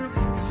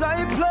 'cause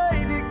I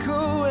played it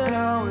cool and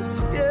I was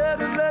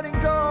scared of letting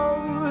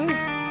go.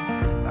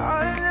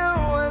 I knew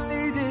I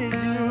needed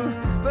you,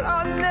 but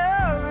I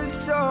never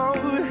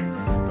showed.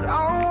 But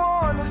I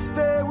wanna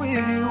stay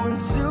with you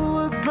until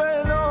we're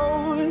growing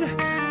old.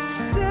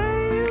 Just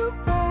say you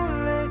won't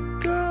let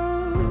go.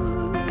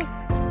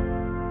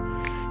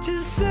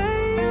 Just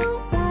say you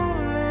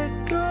won't let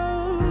go.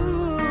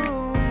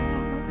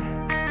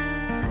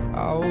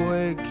 I'll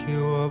wake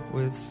you up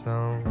with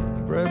some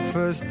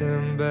breakfast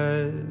in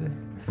bed.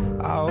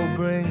 I'll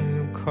bring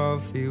you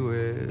coffee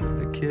with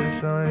a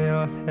kiss on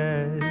your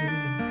head.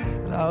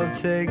 And I'll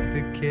take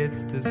the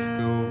kids to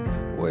school,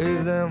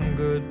 wave them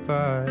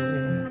goodbye.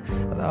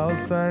 And I'll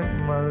thank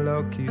my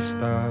lucky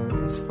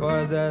stars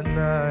for that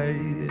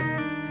night.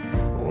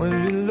 When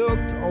you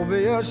looked over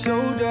your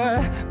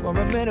shoulder, for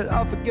a minute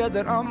I forget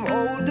that I'm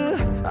older.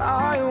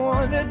 I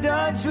wanna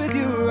dance with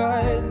you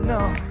right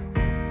now.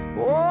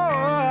 Oh,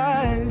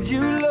 and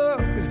you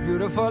look as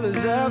beautiful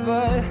as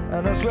ever,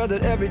 and I swear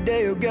that every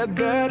day you'll get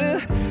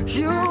better.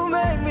 You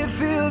make me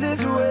feel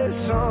this way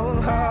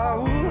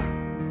somehow.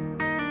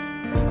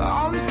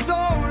 I'm so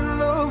in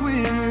love with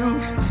you,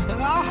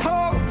 and I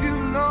hope you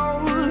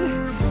know,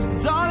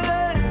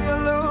 darling, your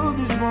love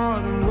is more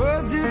than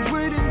worth its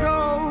weight in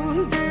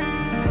gold.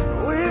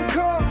 We've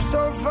come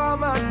so far,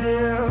 my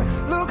dear,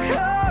 look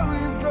how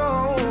we've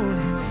grown.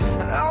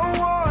 And I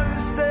wanna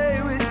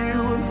stay with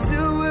you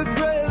until we're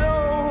great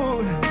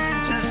old.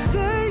 Just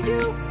say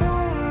you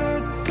won't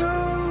let go.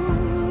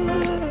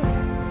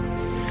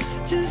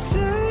 Just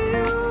say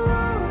you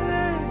won't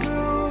let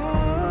go.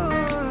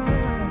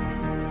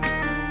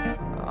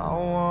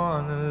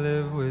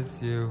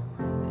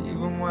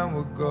 when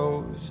we're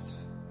ghosts.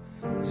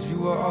 'Cause you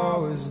were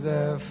always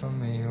there for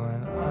me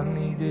when I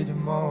needed you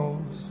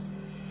most.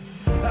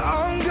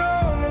 I'm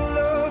gonna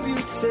love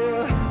you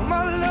till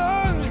my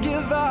lungs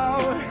give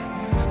out.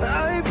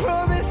 I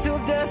promise till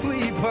death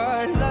we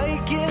part,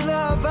 like in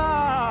our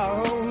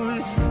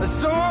vows.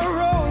 So I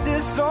wrote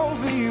this song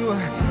for you.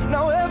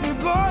 Now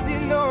everybody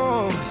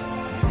knows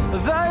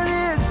that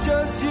it's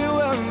just you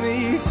and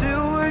me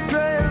till we're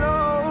growing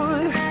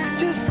old.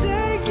 Just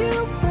say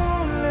you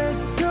won't let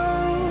go.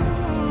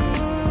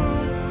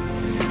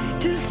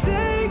 Just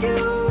say you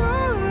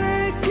won't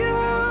let go.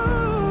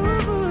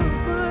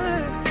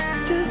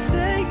 Just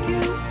say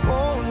you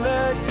won't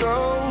let go.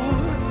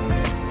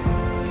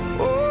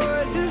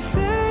 Oh, just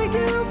say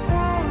you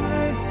won't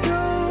let go.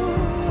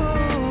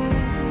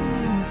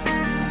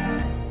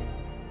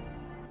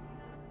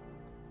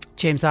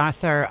 James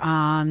Arthur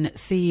on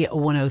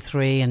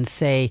C103 and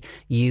Say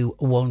You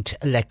Won't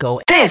Let Go.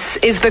 This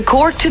is the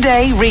Cork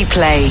Today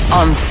replay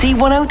on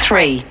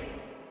C103.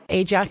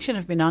 Age Action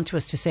have been on to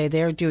us to say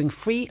they're doing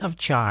free of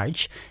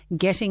charge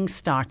Getting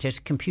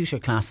Started computer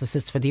classes.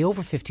 It's for the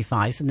over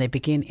 55s and they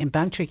begin in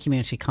Bantry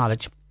Community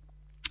College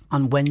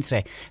on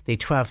Wednesday, the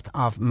 12th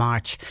of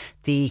March.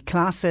 The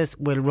classes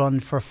will run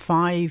for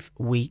 5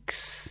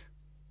 weeks.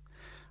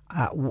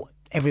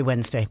 Every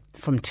Wednesday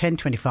from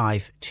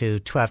 10:25 to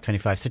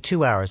 12:25, so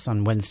 2 hours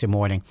on Wednesday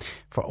morning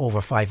for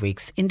over 5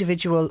 weeks.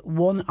 Individual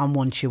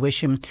one-on-one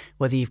tuition,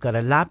 whether you've got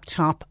a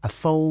laptop, a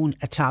phone,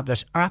 a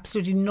tablet, or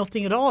absolutely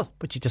nothing at all,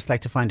 but you'd just like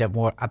to find out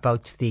more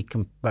about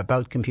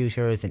about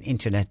computers and the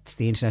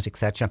internet,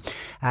 etc.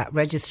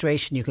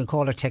 Registration, you can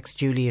call or text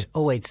Julie at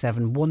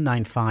 087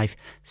 195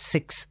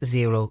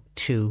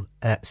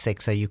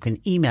 6026, or you can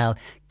email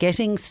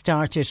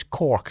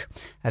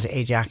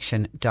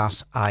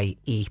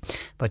gettingstartedcork@ageaction.ie.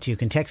 But you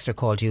can text or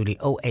call Julie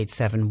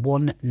 087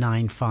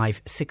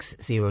 195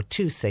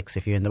 6026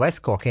 if you're in the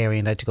West Cork area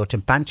and like to go to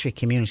Bantry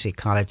Community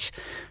College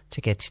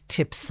to get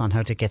tips on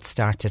how to get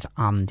started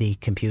on the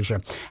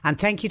computer. And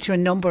thank you to a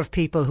number of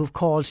people who've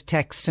called,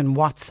 text and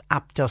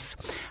WhatsApped us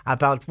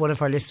about one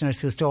of our listeners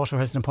whose daughter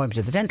has an appointment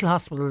at the dental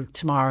hospital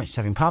tomorrow. She's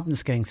having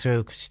problems getting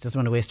through because she doesn't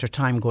want to waste her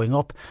time going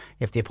up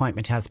if the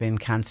appointment has been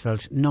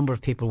cancelled. A number of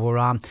people were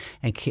on,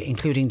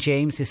 including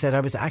James, who said,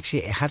 I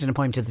had an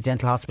appointment at the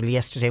dental hospital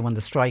yesterday when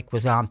the strike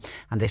was on,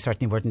 and they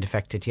certainly weren't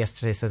affected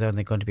yesterday, so they're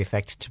only going to be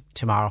affected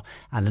tomorrow.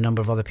 And a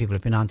number of other people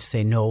have been on to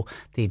say no,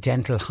 the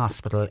dental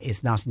hospital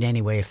is not in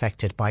any way affected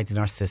by the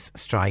nurses'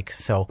 strike,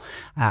 so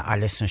our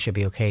listener should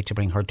be okay to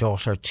bring her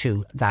daughter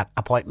to that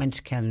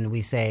appointment. Can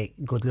we say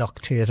good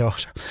luck to your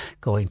daughter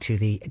going to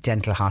the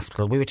dental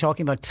hospital? We were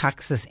talking about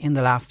taxes in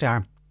the last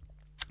hour,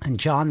 and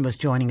John was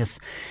joining us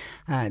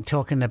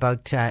talking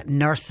about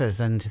nurses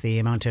and the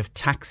amount of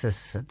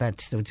taxes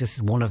that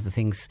just one of the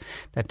things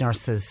that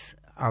nurses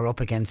are up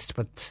against.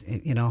 But,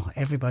 you know,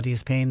 everybody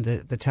is paying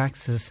the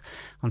taxes.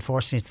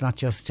 Unfortunately, it's not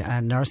just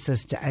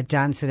nurses.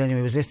 Dan said,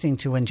 anyway, was listening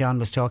to when John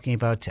was talking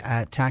about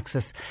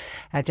taxes.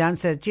 Dan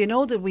said, do you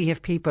know that we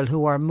have people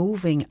who are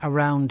moving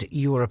around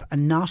Europe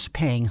and not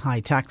paying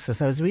high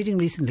taxes? I was reading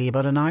recently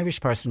about an Irish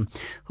person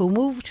who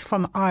moved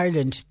from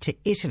Ireland to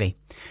Italy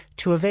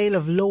to avail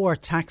of lower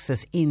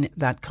taxes in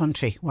that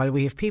country, while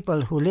we have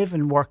people who live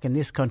and work in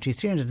this country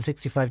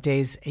 365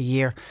 days a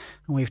year,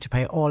 and we have to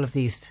pay all of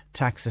these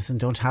taxes and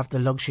don't have the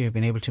luxury of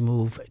being able to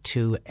move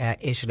to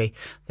Italy.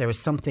 There is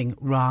something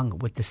wrong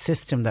with the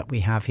system that we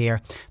have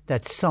here,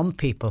 that some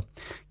people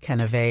can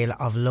avail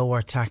of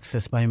lower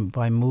taxes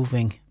by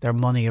moving their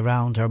money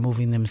around or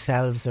moving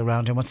themselves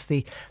around. And what's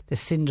the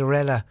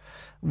Cinderella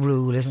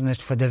rule, isn't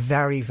it, for the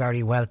very,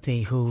 very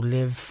wealthy who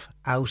live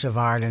out of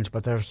Ireland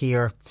but they're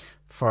here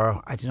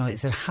for, I don't know,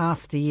 is it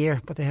half the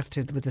year? But they have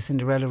to, with the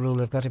Cinderella rule,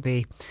 they've got to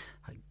be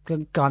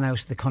gone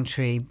out of the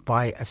country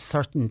by a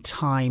certain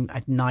time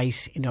at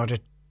night in order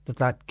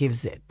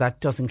that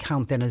doesn't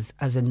count then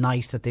as a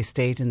night that they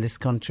stayed in this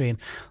country. And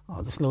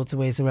there's loads of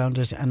ways around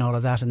it and all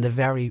of that, and the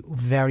very,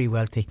 very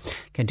wealthy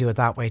can do it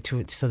that way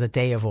too, so that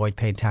they avoid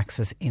paying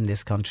taxes in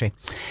this country.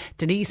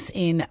 Denise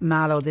in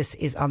Mallow, this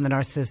is on the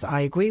nurses.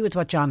 I agree with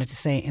what John had to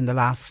say in the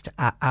last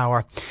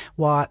hour.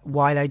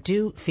 While I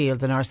do feel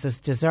the nurses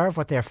deserve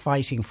what they're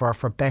fighting for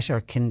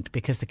better,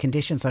 because the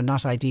conditions are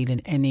not ideal in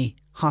any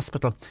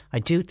hospital, I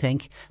do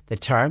think the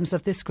terms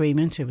of this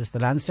agreement, it was the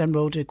Lansdowne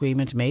Road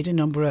Agreement made a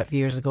number of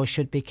years ago,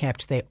 should be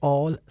kept. They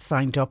all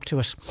signed up to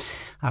it.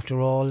 After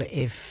all,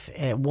 if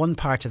one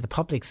part of the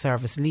public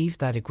service leave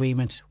that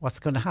agreement, what's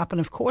going to happen?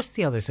 Of course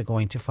the others are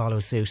going to follow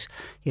suit.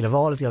 You'll have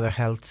all of the other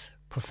health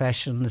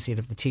professions, you'll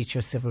have the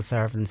teachers, civil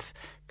servants,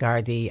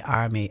 Gardaí,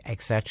 Army,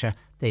 etc.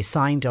 They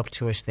signed up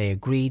to it, they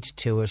agreed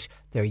to it,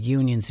 their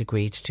unions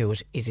agreed to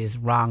it. It is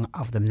wrong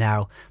of them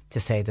now to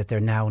say that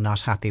they're now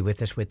not happy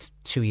with it, with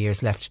 2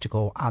 years left to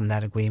go on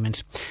that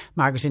agreement.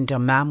 Margaret in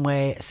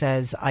Dunmanway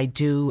says, I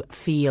do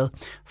feel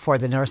for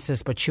the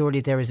nurses, but surely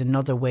there is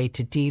another way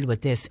to deal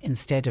with this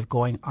instead of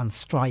going on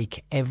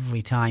strike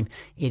every time.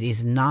 It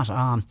is not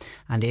on,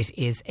 and it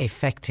is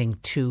affecting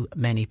too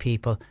many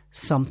people.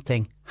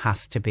 Something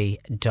has to be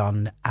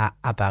done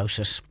about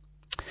it.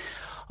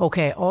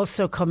 Okay,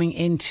 also coming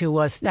into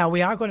us now,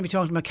 we are going to be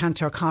talking about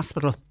Kanturk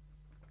Hospital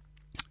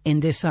in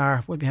this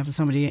hour. We'll be having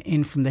somebody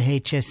in from the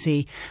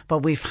HSE,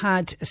 but we've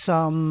had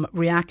some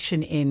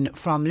reaction in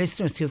from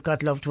listeners who've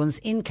got loved ones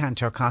in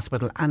Kanturk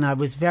Hospital, and I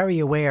was very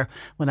aware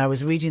when I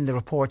was reading the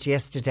report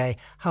yesterday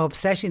how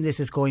upsetting this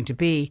is going to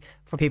be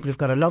for people who've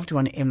got a loved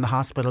one in the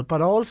hospital.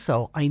 But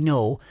also I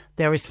know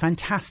there is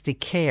fantastic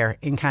care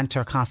in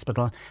Kanturk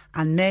Hospital,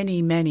 and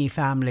many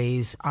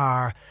families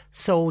are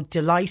so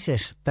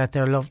delighted that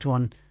their loved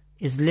one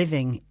is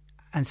living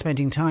and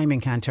spending time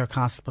in Kanturk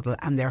Hospital,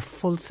 and they're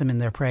fulsome in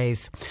their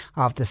praise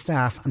of the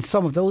staff. And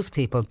some of those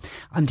people,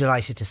 I'm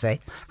delighted to say,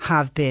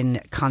 have been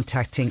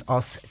contacting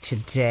us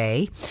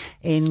today,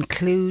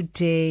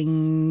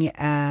 including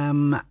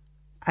an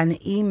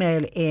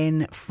email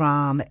in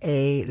from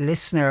a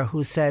listener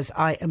who says,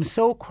 I am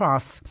so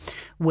cross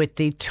with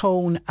the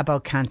tone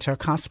about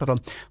Kanturk Hospital.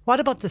 What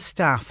about the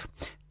staff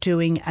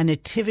doing a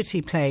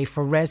nativity play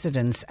for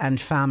residents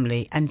and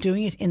family and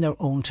doing it in their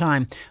own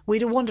time? We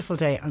had a wonderful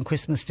day on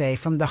Christmas Day.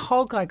 From the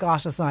hug I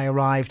got as I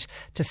arrived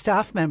to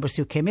staff members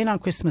who came in on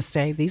Christmas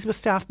Day. These were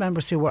staff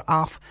members who were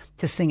off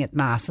to sing at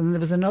Mass, and there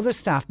was another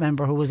staff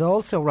member who was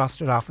also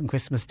rostered off on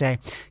Christmas Day,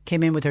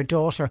 came in with her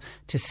daughter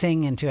to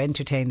sing and to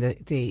entertain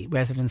the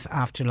residents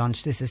after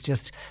lunch. This is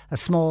just a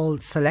small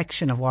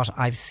selection of what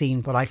I've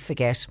seen, but I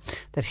forget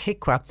that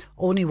HICRA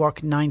only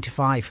work 9 to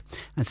 5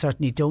 and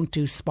certainly don't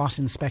do spot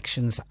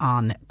inspections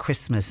on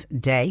Christmas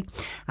Day.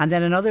 And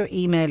then another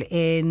email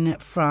in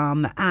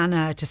from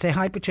Anna to say,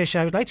 hi Patricia,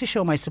 I would like to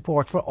show my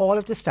support for all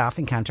of the staff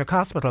in Kanturk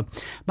Hospital.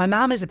 My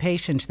mum is a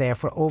patient there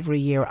for over a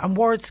year, and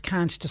words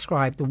can't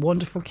describe the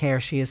wonderful care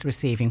she is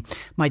receiving.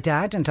 My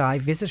dad and I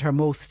visit her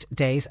most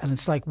days, and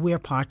it's like we're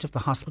part of the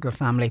hospital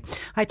family.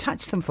 I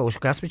attached some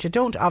photographs, which I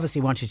don't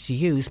obviously want you to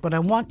use, but I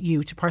want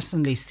you to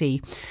personally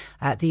see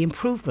the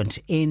improvement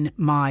in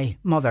my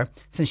mother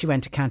since she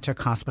went to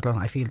Kanturk Hospital.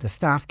 I feel the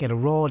staff get a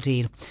raw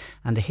deal,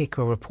 and the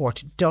HICRA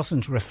report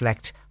doesn't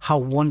reflect how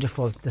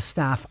wonderful the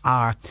staff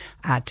are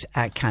at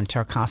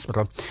Kanturk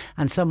Hospital.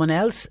 And someone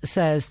else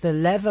says the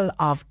level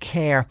of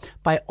care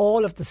by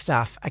all of the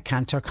staff at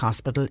Kanturk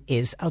Hospital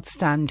is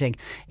outstanding.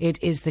 It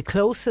is the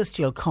closest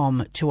you'll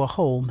come to a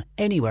home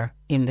anywhere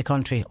in the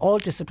country. All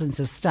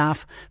disciplines of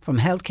staff, from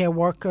healthcare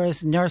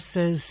workers,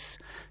 nurses,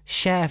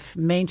 chef,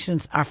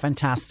 maintenance, are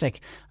fantastic.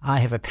 I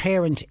have a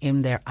parent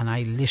in there and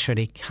I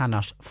literally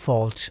cannot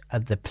fault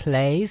the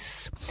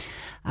place.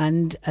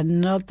 And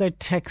another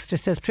texter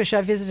says, Patricia,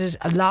 I visited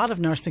a lot of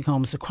nursing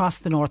homes across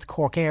the North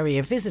Cork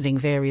area, visiting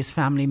various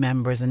family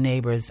members and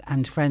neighbours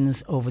and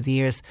friends over the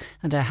years.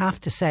 And I have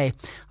to say,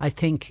 I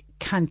think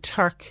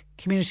Kanturk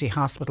Community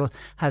Hospital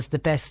has the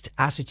best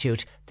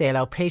attitude. They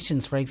allow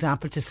patients, for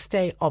example, to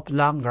stay up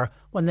longer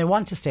when they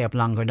want to stay up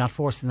longer, not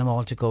forcing them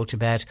all to go to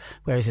bed.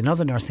 Whereas in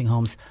other nursing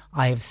homes,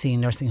 I have seen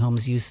nursing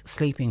homes use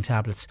sleeping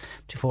tablets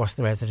to force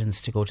the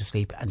residents to go to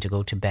sleep and to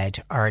go to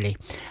bed early.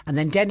 And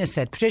then Dennis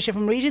said, Patricia,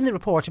 from reading the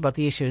report about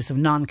the issues of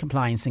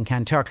non-compliance in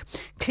Kanturk,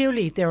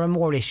 clearly there are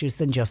more issues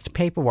than just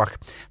paperwork.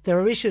 There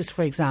are issues,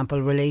 for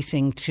example,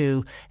 relating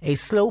to a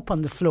slope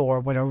on the floor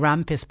when a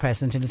ramp is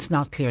present and it's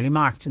not clearly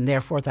marked, and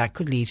therefore that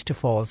could lead to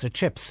falls or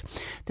trips.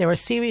 There are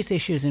serious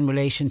issues in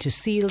relation to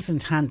seals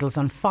and handles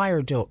on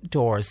fire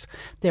doors.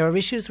 There are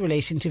issues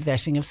relating to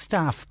vetting of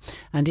staff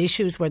and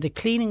issues where the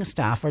cleaning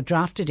staff are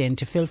drafted in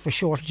to fill for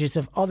shortages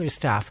of other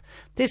staff.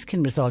 This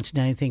can result in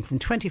anything from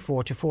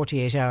 24 to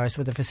 48 hours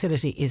where the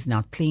facility is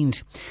not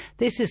cleaned.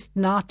 This is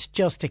not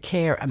just a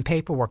care and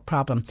paperwork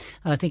problem,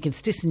 and I think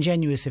it's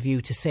disingenuous of you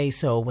to say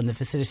so when the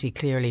facility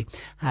clearly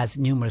has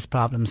numerous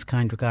problems.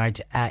 Kind regard,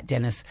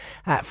 Dennis.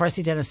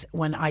 Firstly, Dennis,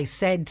 when I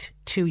said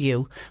to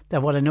you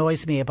that what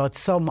annoys me about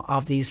some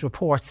of these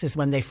reports is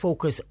when they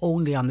focus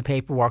only on the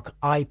paperwork,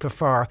 I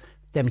prefer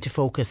them to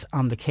focus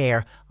on the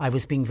care. I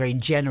was being very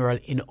general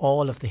in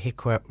all of the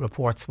HICRA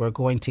reports. We're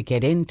going to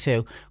get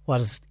into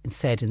what is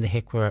said in the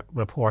HICRA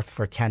report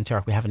for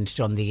Kanturk. We haven't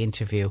done the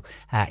interview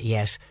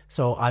yet.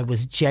 So I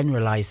was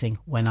generalising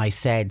when I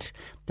said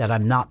that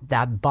I'm not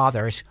that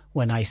bothered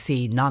when I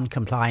see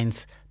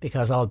non-compliance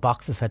because all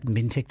boxes hadn't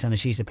been ticked on a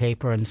sheet of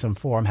paper and some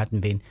form hadn't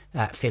been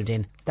filled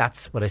in.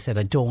 That's what I said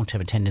I don't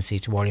have a tendency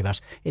to worry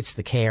about. It's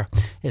the care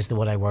is the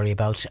one I worry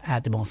about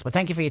the most. But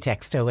thank you for your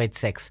text,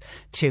 086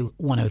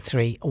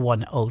 2103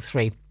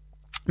 103.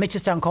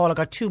 Mitchelstown call. I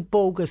got 2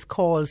 bogus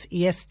calls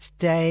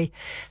yesterday.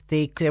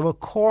 They were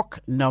Cork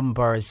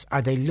numbers,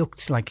 or they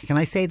looked like, can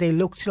I say they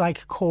looked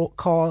like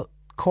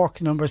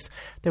Cork numbers?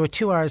 There were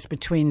 2 hours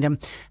between them.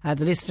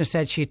 The listener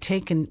said she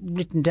had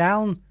written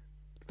down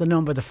the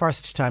number the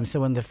first time, so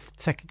when the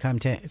second time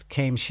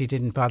came, she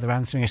didn't bother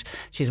answering it.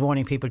 She's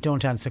warning people,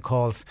 don't answer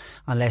calls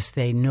unless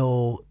they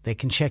know, they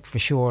can check for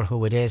sure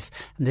who it is.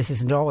 And this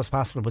isn't always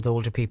possible with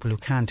older people who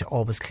can't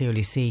always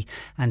clearly see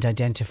and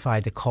identify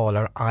the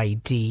caller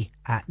ID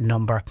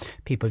number.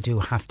 People do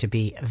have to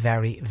be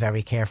very,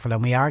 very careful.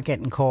 And we are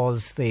getting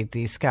calls. The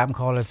scam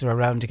callers are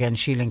around again.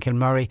 Sheila in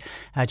Kilmurray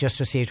just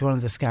received one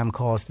of the scam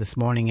calls this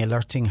morning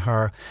alerting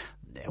her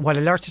what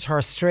alerted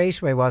her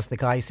straight away was the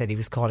guy said he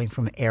was calling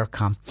from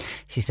Aircom.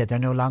 She said they're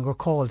no longer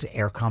called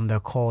Aircom, they're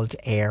called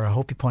Air. I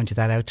hope you pointed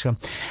that out to him.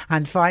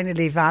 And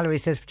finally, Valerie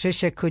says,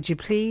 Patricia, could you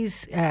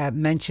please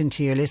mention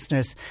to your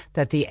listeners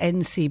that the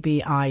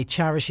NCBI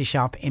charity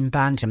shop in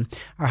Bandon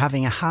are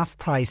having a half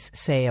price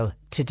sale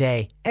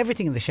today.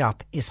 Everything in the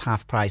shop is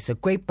half price, so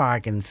great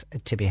bargains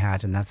to be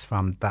had. And that's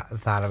from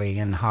Valerie.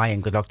 And hi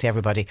and good luck to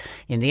everybody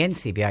in the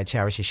NCBI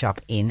charity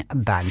shop in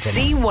Bandon.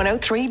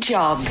 C103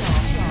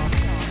 Jobs.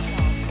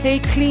 A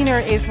cleaner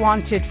is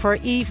wanted for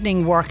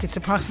evening work. It's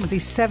approximately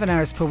 7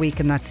 hours per week,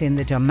 and that's in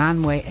the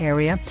Dunmanway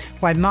area,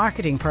 while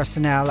marketing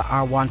personnel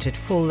are wanted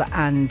full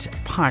and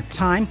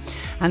part-time.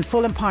 And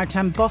full and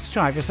part-time bus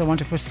drivers are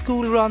wanted for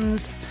school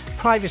runs,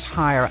 private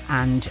hire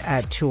and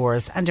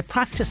tours. And a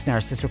practice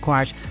nurse is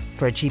required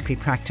for a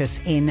GP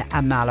practice in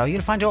Mallow.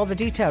 You'll find all the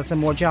details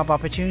and more job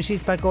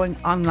opportunities by going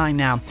online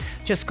now.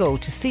 Just go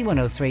to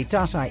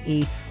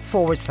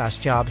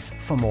c103.ie/jobs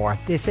for more.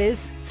 This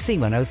is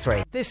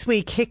C103. This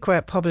week,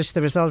 HICWA published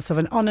the results of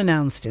an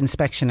unannounced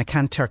inspection at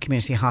Kanturk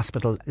Community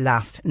Hospital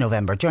last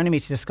November. Joining me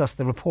to discuss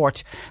the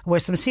report, where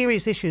some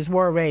serious issues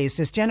were raised,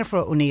 is Jennifer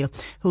O'Neill,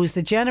 who is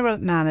the General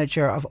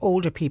Manager of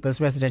Older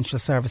People's Residential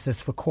Services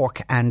for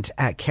Cork and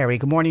Kerry.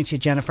 Good morning to you,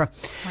 Jennifer.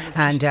 Morning.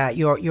 And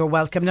you're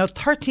welcome. Now,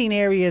 13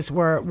 areas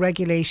where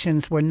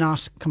regulations were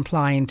not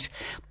compliant.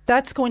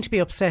 That's going to be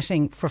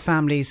upsetting for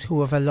families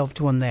who have a loved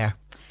one there,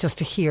 just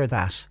to hear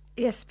that.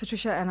 Yes,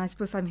 Patricia, and I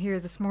suppose I'm here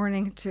this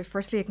morning to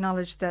firstly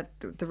acknowledge that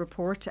the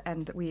report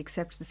and that we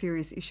accept the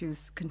serious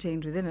issues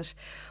contained within it,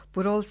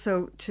 but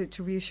also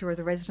to reassure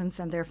the residents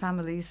and their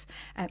families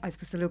and I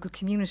suppose the local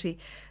community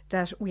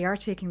that we are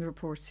taking the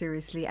report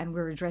seriously and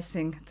we're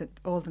addressing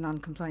all the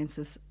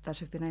non-compliances that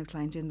have been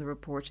outlined in the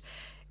report.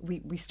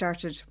 We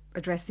started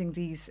addressing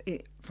these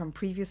from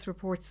previous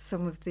reports,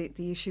 some of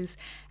the issues,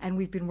 and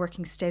we've been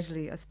working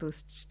steadily, I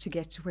suppose, to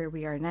get to where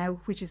we are now,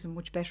 which is a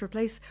much better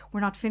place. We're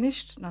not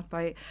finished, not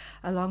by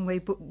a long way,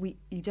 but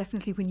you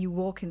definitely, when you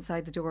walk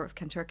inside the door of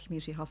Kanturk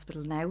Community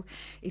Hospital now,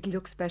 it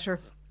looks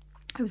better.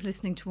 I was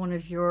listening to one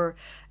of your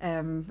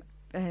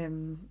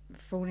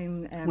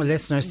phoning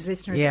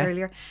listeners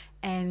earlier,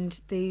 and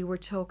they were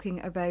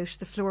talking about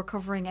the floor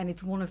covering, and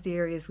it's one of the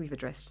areas we've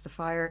addressed. The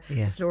fire,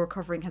 the floor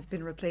covering has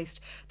been replaced.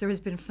 There has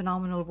been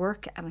phenomenal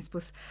work, and I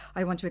suppose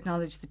I want to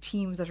acknowledge the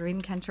team that are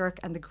in Kanturk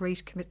and the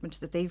great commitment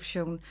that they've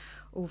shown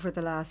over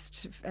the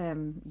last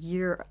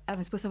year, and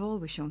I suppose I've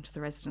always shown to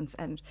the residents.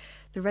 And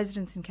the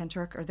residents in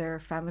Kanturk are their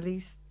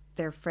families,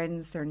 their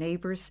friends, their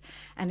neighbours,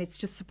 and it's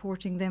just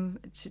supporting them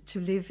to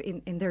live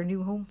in their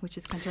new home, which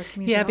is Kanturk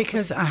Community Hospital.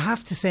 Because I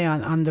have to say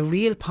on the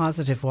real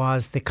positive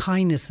was the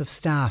kindness of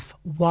staff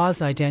was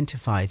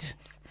identified.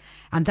 Yes.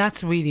 And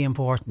that's really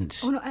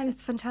important. Oh no, and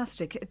it's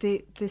fantastic.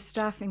 The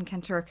staff in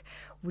Kanturk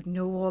would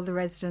know all the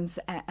residents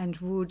and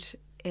would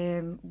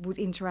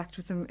interact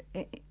with them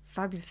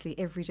fabulously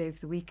every day of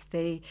the week.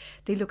 They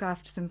look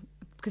after them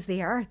because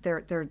they are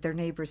their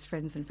neighbours,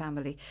 friends and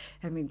family.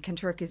 I mean,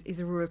 Kanturk is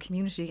a rural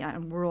community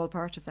and we're all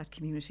part of that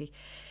community.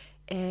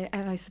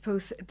 And I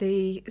suppose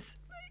the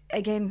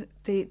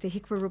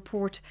HICWA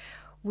report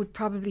would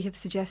probably have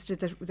suggested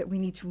that we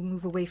need to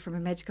move away from a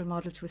medical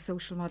model to a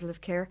social model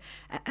of care.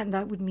 And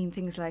that would mean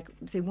things like,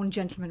 say, one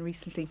gentleman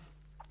recently,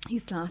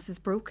 his glasses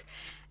broke.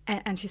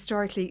 And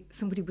historically,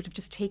 somebody would have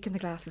just taken the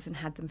glasses and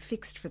had them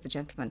fixed for the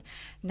gentleman.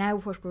 Now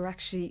what we're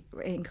actually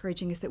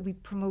encouraging is that we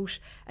promote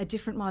a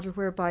different model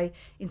whereby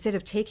instead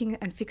of taking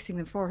and fixing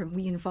them for him,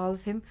 we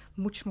involve him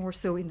much more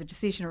so in the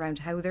decision around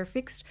how they're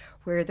fixed,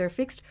 where they're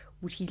fixed.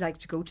 Would he like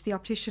to go to the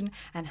optician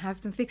and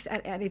have them fixed?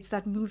 And it's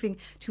that moving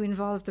to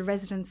involve the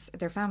residents,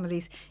 their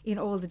families, in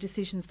all the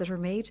decisions that are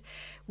made.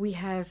 We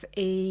have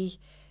in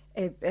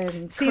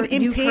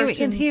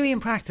theory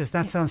and practice,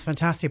 that sounds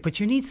fantastic, but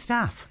you need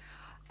staff.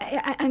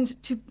 And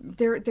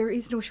there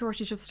is no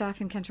shortage of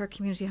staff in Kanturk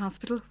Community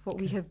Hospital. What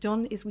we have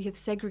done is we have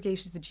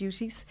segregated the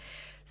duties.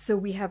 So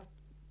we have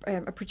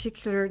a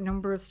particular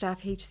number of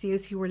staff,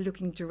 HCAs, who are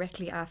looking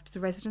directly after the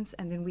residents,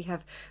 and then we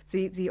have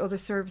the other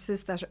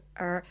services that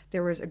are,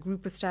 there is a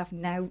group of staff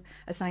now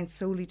assigned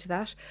solely to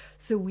that.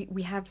 So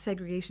we have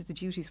segregated the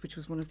duties, which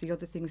was one of the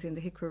other things in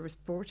the HICWA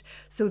report.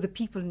 So the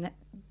people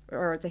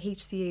or the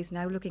HCAs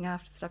now looking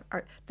after the staff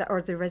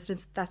or the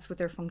residents, that's what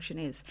their function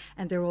is,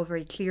 and they're all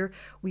very clear.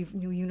 We've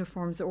new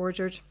uniforms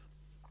ordered.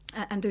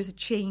 And there's a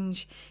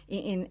change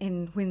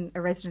in when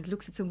a resident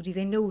looks at somebody,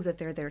 they know that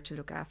they're there to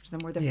look after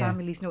them, or their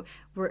families know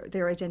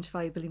they're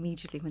identifiable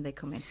immediately when they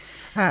come in.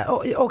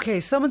 Okay,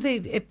 some of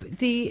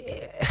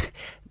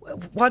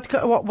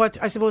what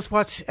I suppose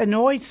what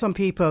annoyed some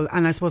people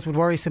and I suppose would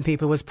worry some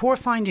people was poor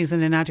findings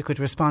and inadequate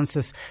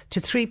responses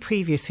to 3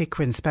 previous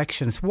HICWA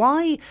inspections.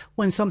 Why,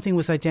 when something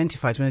was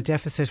identified, when a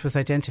deficit was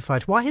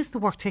identified, why has the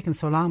work taken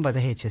so long by the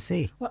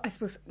HSE? Well, I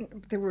suppose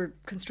there were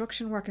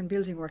construction work and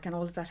building work, and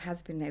all of that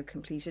has been now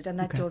completed, and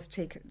that does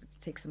take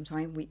some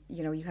time.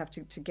 You have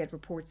to get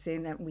reports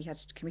in, and we had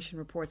to commission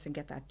reports and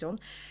get that done.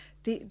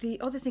 The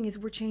other thing is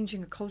we're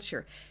changing a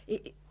culture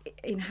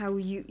in how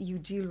you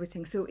deal with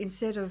things. So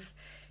instead of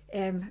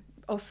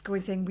us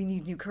going saying we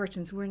need new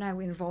curtains. We're now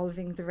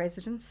involving the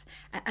residents,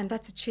 and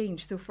that's a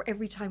change. So for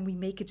every time we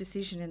make a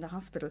decision in the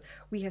hospital,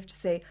 we have to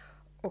say,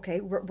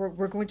 okay,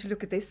 we're going to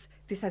look at this.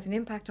 This has an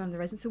impact on the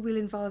residents, so we'll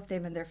involve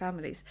them and their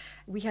families.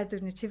 We had the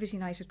nativity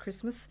night at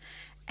Christmas,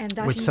 and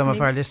that which evening, some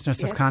of our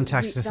listeners have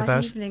contacted us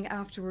about. That evening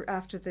after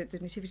the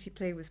nativity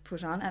play was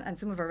put on, and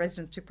some of our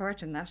residents took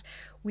part in that,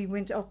 we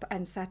went up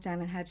and sat down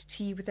and had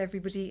tea with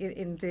everybody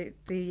in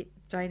the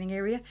dining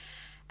area.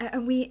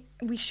 And we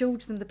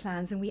showed them the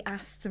plans, and we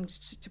asked them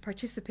to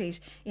participate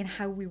in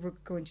how we were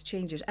going to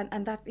change it.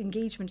 And that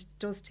engagement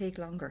does take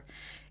longer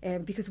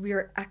because we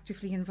are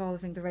actively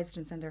involving the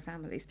residents and their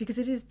families. Because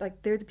it is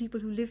like they're the people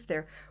who live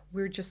there.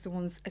 We're just the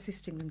ones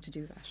assisting them to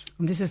do that.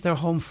 And this is their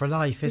home for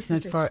life,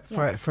 isn't it? For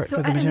the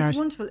majority. And it's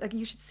wonderful. Like,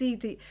 you should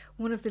see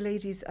one of the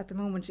ladies at the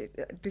moment,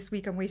 this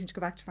week I'm waiting to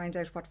go back to find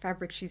out what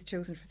fabric she's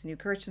chosen for the new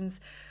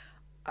curtains.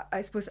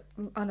 I suppose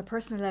on a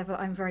personal level,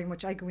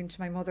 I go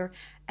into my mother,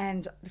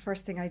 and the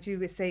first thing I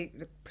do is say,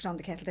 put on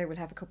the kettle there, we'll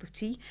have a cup of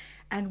tea.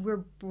 And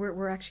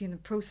we're actually in the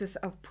process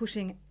of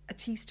putting a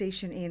tea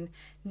station in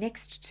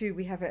next to,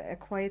 we have a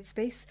quiet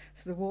space,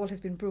 so the wall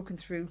has been broken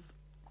through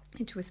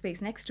into a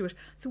space next to it,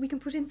 so we can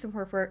put in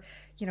somewhere where,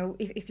 you know,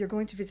 if you're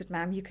going to visit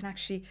Mam, you can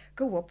actually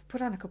go up,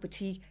 put on a cup of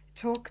tea,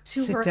 talk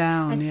to her, sit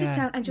down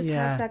and just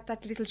have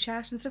that little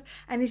chat and stuff.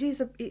 And it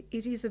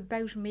is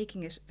about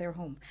making it their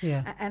home.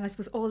 And I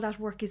suppose all that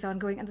work is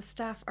ongoing, and the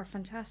staff are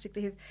fantastic.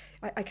 They have,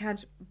 I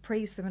can't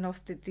praise them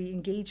enough, the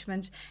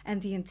engagement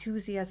and the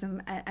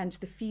enthusiasm and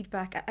the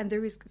feedback, and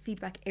there is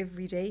feedback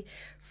every day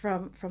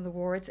from the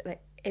wards.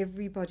 Like,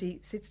 everybody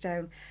sits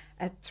down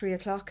at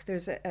 3:00.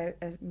 There's a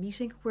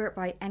meeting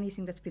whereby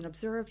anything that's been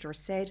observed or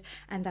said,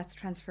 and that's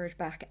transferred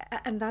back.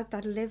 And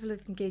that level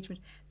of engagement,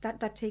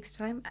 that takes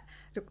time.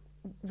 Look,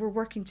 we're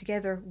working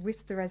together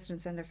with the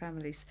residents and their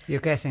families.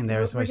 You're getting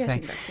there, is what you're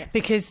saying. There, yes.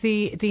 Because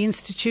the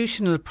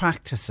institutional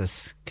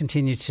practices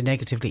continue to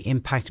negatively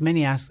impact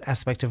many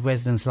aspects of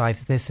residents'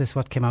 lives. This is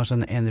what came out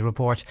in the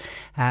report.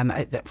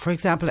 For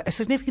example, a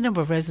significant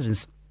number of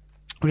residents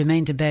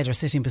remained in bed or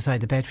sitting beside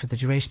the bed for the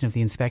duration of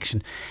the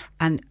inspection.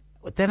 And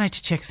then I had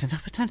to check and said,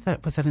 what time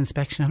was that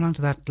inspection? How long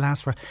did that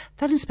last for?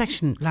 That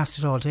inspection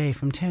lasted all day,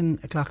 from 10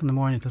 o'clock in the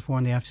morning till 4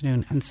 in the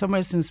afternoon. And some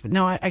residents,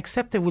 now I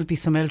accept there will be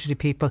some elderly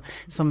people,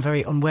 some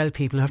very unwell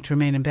people who have to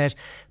remain in bed.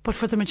 But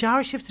for the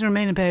majority of them to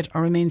remain in bed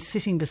or remain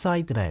sitting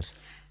beside the bed.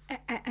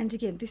 And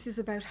again, this is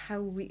about how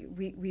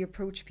we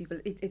approach people.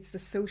 It's the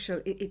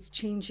social, it's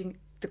changing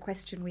the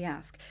question we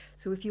ask.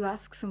 So if you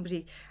ask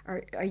somebody,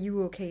 are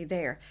you okay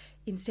there?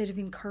 Instead of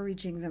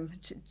encouraging them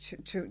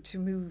to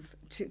move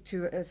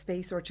to a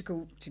space or to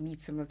go to meet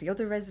some of the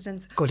other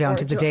residents. Go down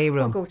to the day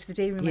room. Or go to the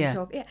day room and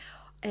talk. Yeah.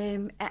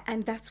 And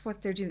that's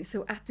what they're doing.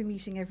 So at the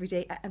meeting every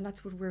day, and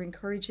that's what we're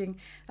encouraging.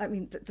 I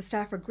mean, the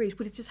staff are great,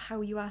 but it's just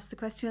how you ask the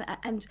question.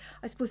 And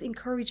I suppose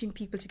encouraging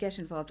people to get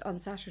involved. On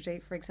Saturday,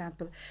 for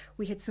example,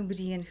 we had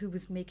somebody in who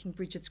was making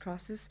Bridget's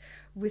crosses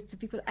with the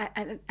people.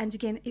 And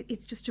again,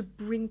 it's just to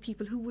bring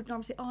people who would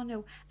normally say, oh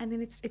no. And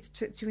then it's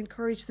to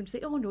encourage them to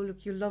say, oh no,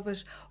 look, you'll love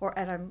it.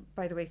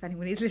 By the way, if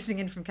anyone is listening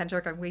in from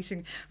Kanturk, I'm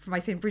waiting for my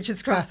St.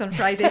 Bridget's cross on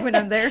Friday when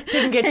I'm there.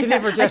 Didn't get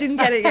delivered yet. I didn't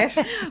get it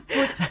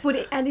yet. But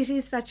it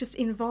is that just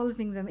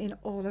involving them in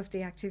all of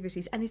the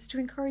activities, and it's to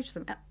encourage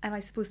them. And I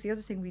suppose the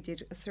other thing, we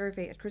did a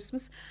survey at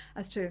Christmas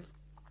as to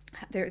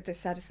their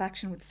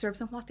satisfaction with the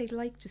service and what they'd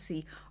like to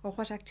see or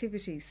what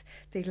activities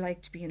they'd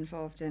like to be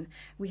involved in.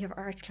 We have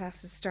art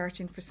classes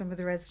starting for some of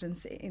the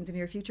residents in the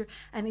near future,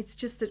 and it's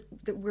just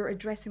that we're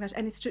addressing that,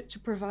 and it's to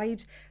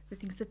provide the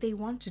things that they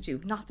want to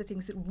do, not the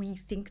things that we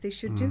think they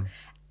should do.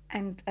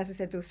 And as I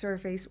said, those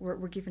surveys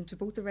were given to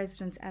both the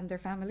residents and their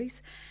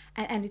families.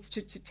 And it's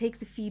to take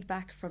the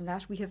feedback from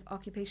that. We have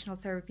occupational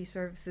therapy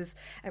services.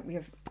 We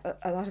have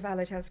a lot of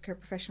allied healthcare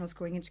professionals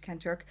going into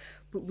Kanturk,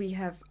 but we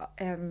have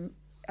an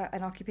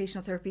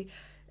occupational therapy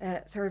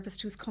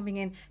therapist who's coming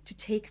in to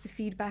take the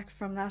feedback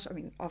from that. I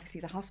mean, obviously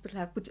the hospital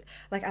have, but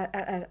like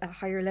at a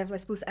higher level, I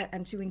suppose,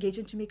 and to engage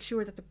and to make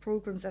sure that the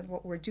programmes and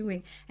what we're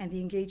doing and the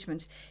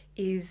engagement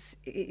is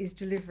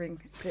delivering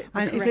the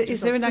and correct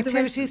is there an results.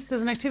 activities?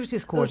 There's an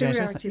activities coordinator.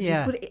 There are activities,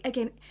 yeah. But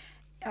again,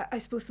 I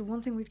suppose the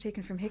one thing we've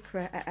taken from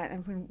HICRA,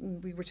 and when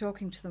we were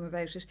talking to them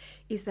about it,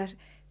 is that,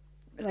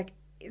 like,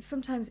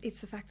 sometimes it's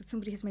the fact that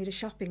somebody has made a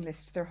shopping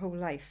list their whole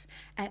life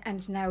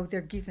and now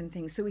they're given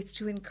things. So it's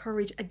to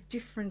encourage a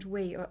different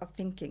way of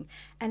thinking.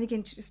 And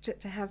again, just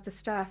to have the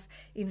staff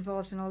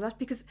involved in all that,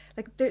 because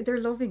like they're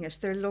loving it.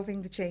 They're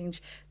loving the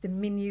change, the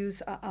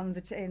menus on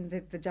in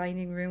the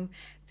dining room,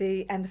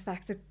 and the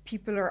fact that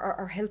people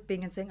are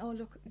helping and saying, oh,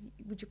 look,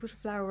 would you put a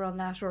flower on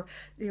that? Or,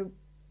 you know,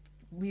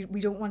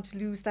 we don't want to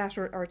lose that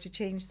or to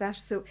change that.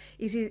 So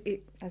it is,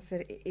 as I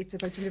said, it's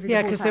about delivering.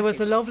 Yeah, because there was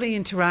a lovely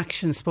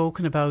interaction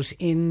spoken about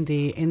in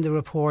the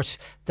report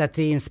that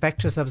the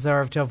inspectors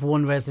observed of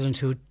one resident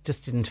who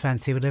just didn't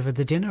fancy whatever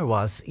the dinner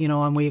was, you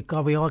know, and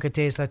we all get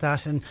days like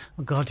that, and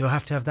oh God, do I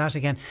have to have that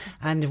again?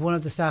 And one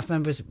of the staff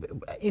members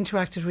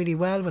interacted really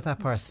well with that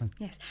person.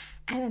 Yes,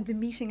 and the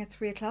meeting at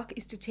 3:00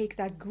 is to take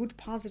that good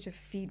positive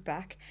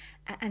feedback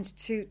and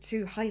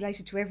to highlight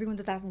it to everyone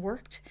that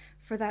worked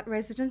for that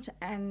resident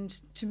and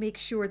to make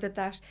sure that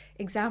that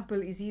example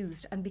is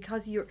used. And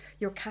because you're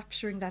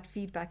capturing that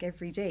feedback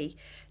every day,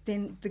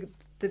 then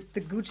the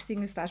good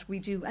things that we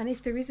do, and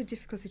if there is a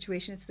difficult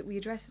situation, it's that we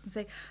address it and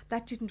say,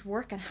 that didn't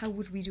work, and how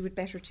would we do it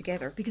better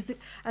together? Because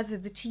as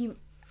the team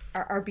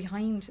are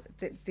behind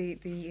the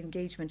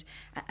engagement,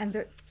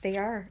 and they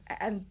are.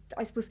 And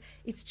I suppose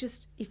it's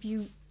just, if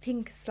you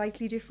think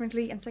slightly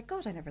differently, and it's like,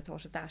 God, I never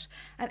thought of that,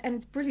 and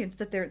it's brilliant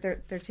that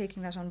they're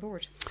taking that on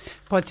board.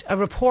 But a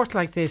report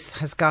like this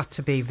has got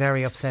to be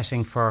very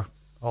upsetting for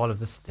all of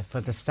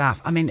for the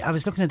staff. I mean, I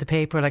was looking at the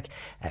paper, like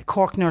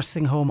Cork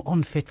nursing home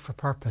unfit for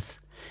purpose,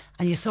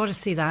 and you sort of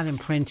see that in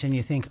print, and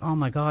you think, oh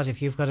my God,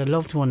 if you've got a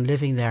loved one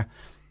living there,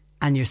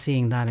 and you're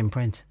seeing that in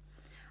print.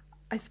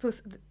 I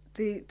suppose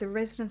the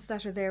residents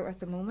that are there at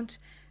the moment,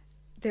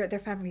 their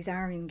families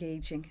are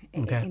engaging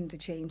in the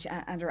change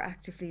and are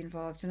actively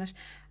involved in it.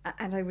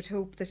 And I would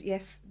hope that,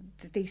 yes,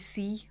 that they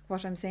see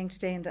what I'm saying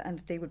today, and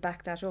that they would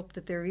back that up,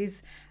 that there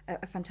is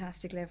a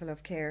fantastic level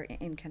of care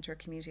in Kanturk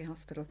Community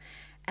Hospital,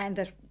 and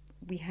that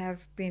we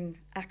have been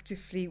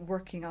actively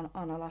working on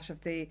a lot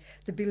of the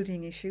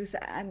building issues.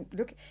 And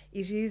look,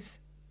 it's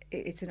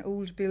an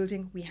old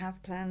building. We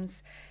have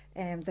plans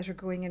that are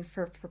going in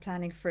for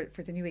planning for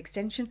the new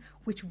extension,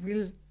 which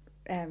will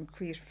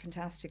create a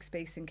fantastic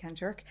space in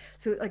Kanturk.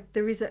 So, like,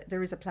 there is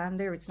a plan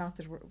there. It's not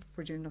that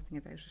we're doing nothing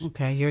about it.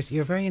 Okay,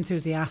 you're very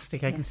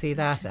enthusiastic. I can see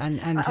that.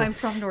 And I'm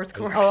from North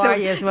Cork. Oh, so are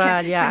you as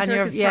well? Yeah, and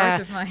you're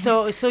part of mine.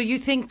 So you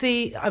think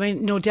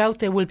no doubt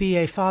there will be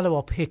a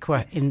follow-up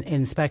HICWA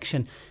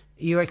inspection.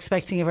 You're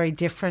expecting a very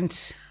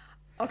different.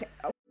 Okay.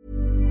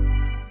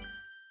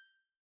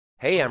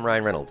 Hey, I'm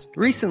Ryan Reynolds.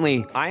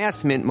 Recently, I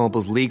asked Mint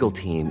Mobile's legal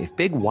team if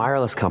big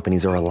wireless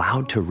companies are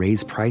allowed to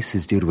raise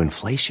prices due to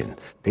inflation.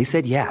 They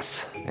said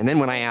yes. And then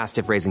when I asked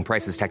if raising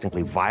prices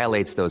technically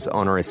violates those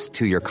onerous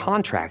 2-year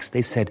contracts,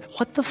 they said,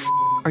 "What the f***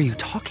 are you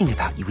talking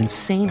about, you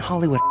insane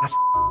Hollywood ass?"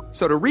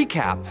 So to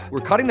recap,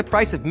 we're cutting the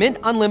price of Mint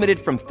Unlimited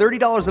from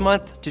 $30 a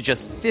month to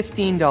just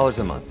 $15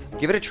 a month.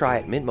 Give it a try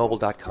at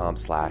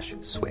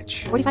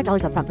mintmobile.com/switch.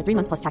 $45 up front for 3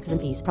 months plus taxes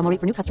and fees. Promo rate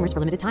for new customers for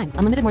limited time.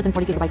 Unlimited more than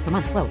 40 gigabytes per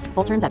month. Slows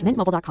full terms at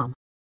mintmobile.com.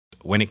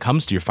 When it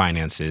comes to your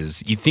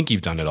finances, you think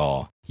you've done it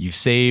all. You've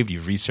saved,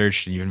 you've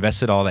researched, and you've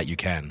invested all that you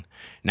can.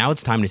 Now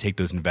it's time to take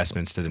those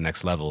investments to the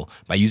next level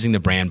by using the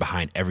brand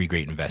behind every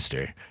great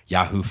investor,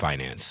 Yahoo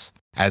Finance.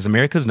 As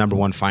America's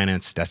 #1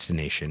 finance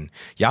destination,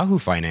 Yahoo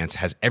Finance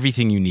has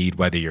everything you need,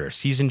 whether you're a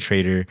seasoned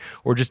trader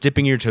or just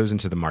dipping your toes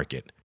into the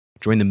market.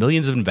 Join the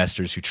millions of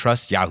investors who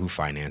trust Yahoo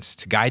Finance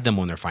to guide them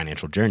on their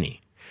financial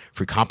journey.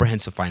 For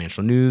comprehensive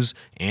financial news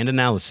and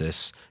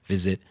analysis,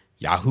 visit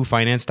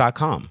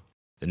yahoofinance.com,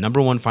 the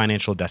 #1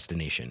 financial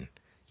destination,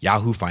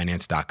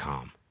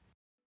 yahoofinance.com.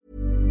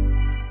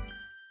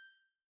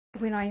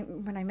 When I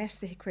met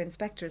the HICWA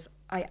inspectors,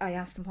 I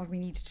asked them what we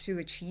needed to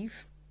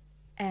achieve,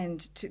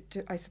 and to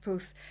I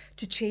suppose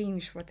to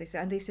change what they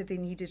said, and they said they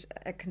needed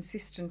a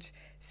consistent,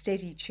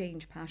 steady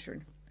change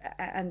pattern,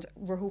 and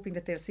we're hoping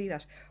that they'll see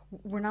that.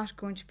 We're not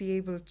going to be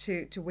able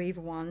to wave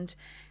a wand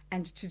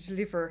and to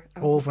deliver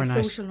a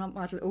social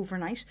model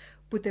overnight,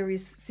 but there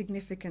is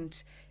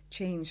significant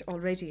change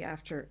already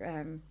after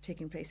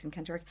taking place in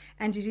Kanturk,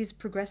 and it is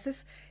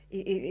progressive.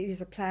 It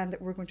is a plan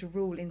that we're going to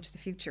roll into the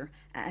future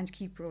and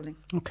keep rolling.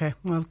 Okay,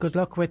 well, good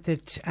luck with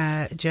it,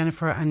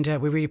 Jennifer, and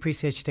we really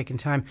appreciate you taking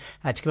time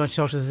to come on to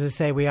talk to us. As I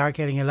say, we are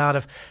getting a lot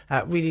of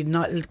really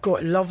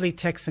lovely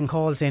texts and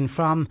calls in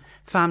from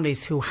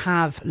families who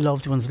have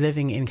loved ones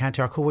living in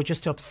Kanturk who were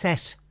just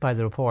upset by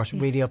the report,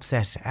 really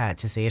upset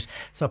to see it.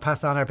 So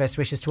pass on our best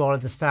wishes to all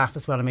of the staff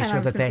as well, and make sure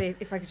that they...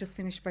 If I could just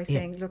finish by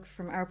saying, look,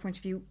 from our point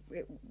of view,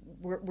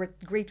 we're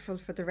grateful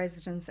for the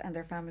residents and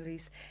their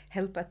families'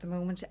 help at the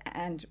moment,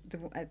 and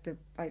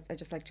I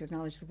just like to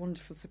acknowledge the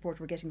wonderful support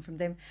we're getting from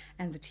them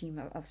and the team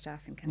of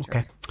staff in Kanturk.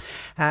 Okay.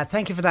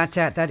 Thank you for that.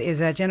 That is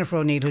Jennifer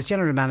O'Neill, who's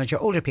General Manager,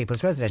 Older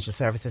People's Residential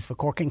Services for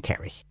Cork and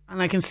Kerry.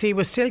 And I can see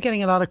we're still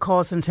getting a lot of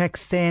calls and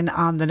texts in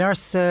on the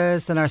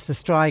nurses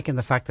strike, and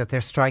the fact that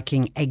they're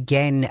striking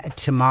again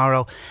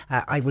tomorrow.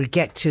 I will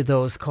get to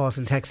those calls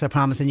and texts, I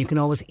promise, and you can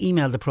always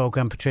email the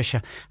programme,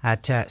 Patricia,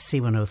 at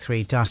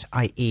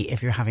c103.ie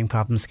if you're having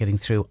problems getting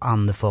through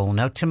on the phone.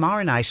 Now,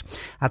 tomorrow night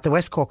at the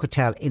West Cork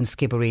Hotel in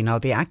Skibbereen, I'll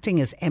be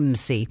acting as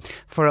MC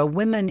for a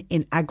Women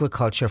in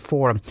Agriculture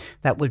forum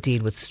that will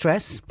deal with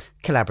stress,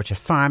 collaborative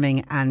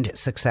farming and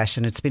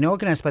succession. It's been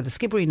organised by the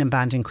Skibbereen and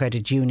Bandon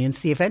Credit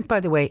Unions. The event, by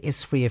the way,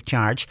 is free of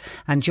charge,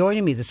 and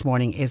joining me this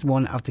morning is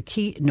one of the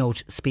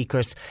keynote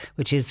speakers,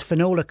 which is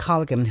Finola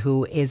Colgan,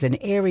 who is an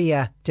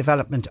Area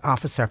Development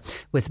Officer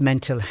with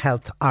Mental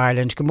Health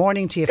Ireland. Good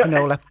morning to you,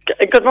 Finola.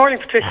 Good morning,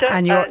 Patricia.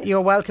 And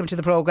you're welcome to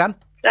the programme.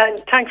 And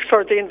thanks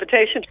for the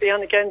invitation to be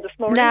on again this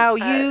morning. Now,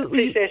 you're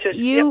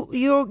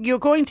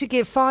going to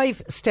give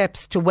 5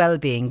 steps to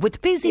well-being.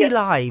 With busy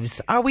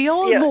lives, are we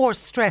all more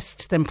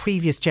stressed than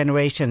previous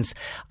generations?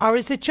 Or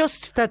is it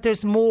just that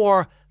there's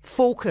more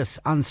focus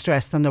on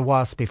stress than there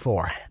was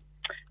before?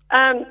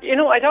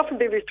 I'd often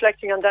be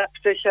reflecting on that,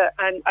 Patricia,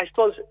 and I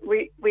suppose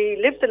we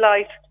live the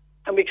life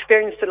and we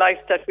experience the life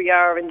that we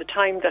are, in the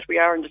time that we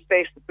are, in the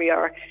space that we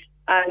are.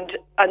 And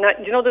that,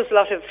 there's a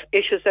lot of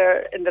issues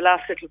there in the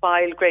last little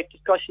while, great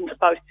discussion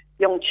about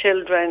young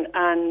children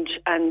and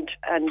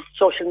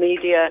social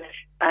media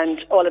and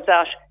all of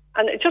that.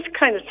 And just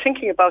kind of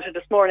thinking about it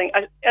this morning,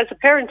 as a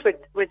parent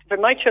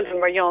when my children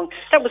were young,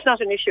 that was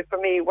not an issue for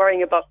me,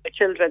 worrying about my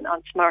children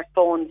on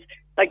smartphones.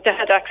 Like, they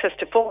had access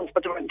to phones,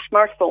 but they weren't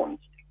smartphones.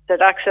 They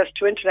had access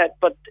to internet,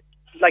 but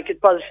like it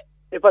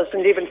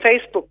wasn't even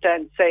Facebook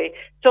then, say.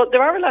 So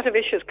there are a lot of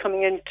issues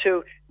coming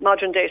into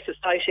modern day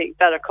society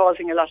that are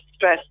causing a lot of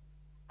stress.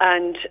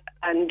 And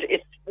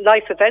it's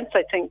life events,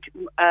 I think,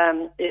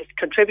 is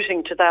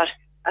contributing to that,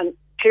 and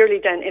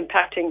clearly then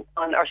impacting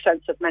on our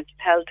sense of mental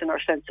health and our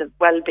sense of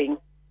well-being.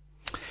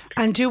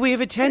 And do we have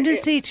a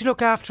tendency to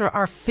look after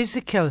our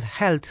physical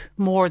health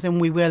more than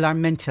we will our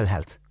mental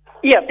health?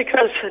 Yeah,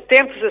 because the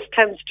emphasis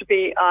tends to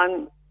be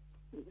on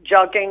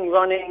jogging,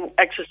 running,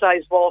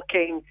 exercise,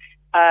 walking,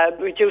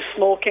 reduce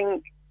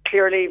smoking,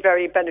 clearly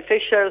very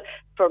beneficial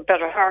for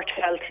better heart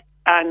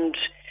health.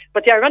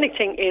 But the ironic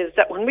thing is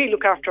that when we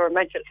look after our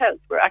mental health,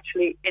 we're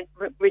actually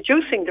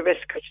reducing the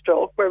risk of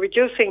stroke, we're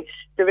reducing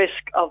the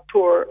risk of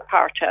poor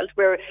heart health,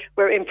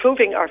 we're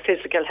improving our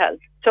physical health.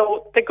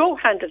 So they go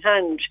hand in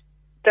hand.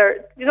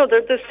 They're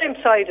the same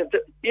side of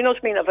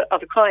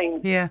of a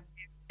coin. Yeah.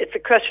 It's a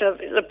question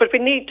of, but we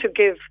need to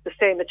give the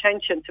same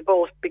attention to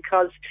both,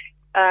 because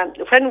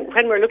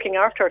when we're looking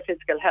after our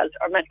physical health,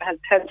 our mental health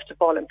tends to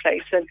fall in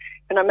place. And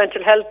when our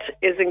mental health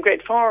is in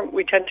great form,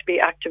 we tend to be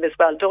active as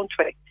well, don't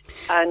we?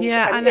 And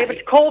able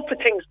to cope with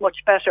things much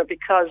better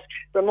because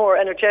we're more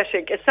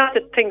energetic. It's not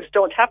that things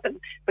don't happen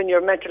when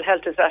your mental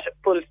health is at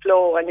full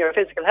flow and your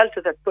physical health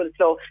is at full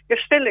flow. You're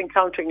still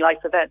encountering life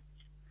events.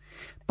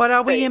 But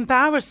are we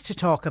embarrassed to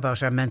talk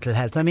about our mental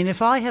health? I mean,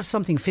 if I have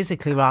something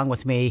physically wrong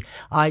with me,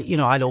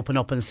 I'll open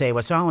up and say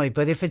what's wrong with me.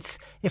 But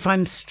if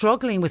I'm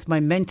struggling with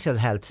my mental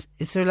health,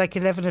 is there like a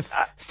level of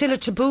still a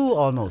taboo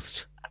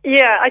almost?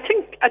 Yeah, I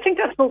think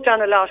that's moved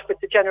on a lot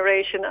with the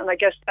generation, and I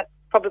guess that's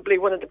probably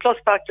one of the plus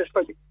factors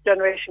for the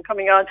generation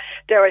coming on,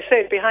 dare I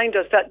say, behind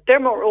us, that they're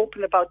more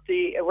open about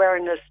the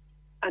awareness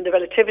and the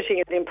relativity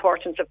and the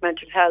importance of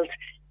mental health.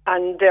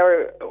 And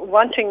they're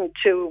wanting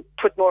to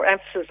put more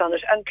emphasis on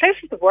it. And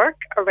places of work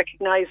are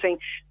recognising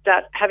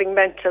that having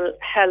mental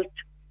health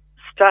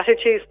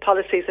strategies,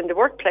 policies in the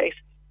workplace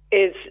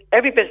is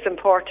every bit as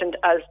important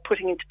as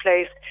putting into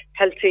place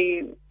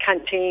healthy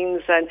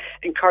canteens and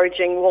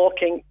encouraging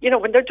walking.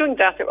 When they're doing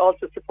that, they're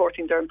also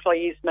supporting their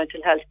employees'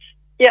 mental health.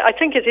 Yeah, I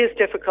think it is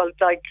difficult.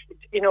 Like,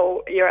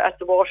 you're at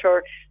the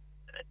water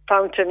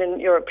fountain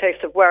in your place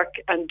of work,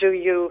 and do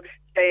you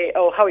say,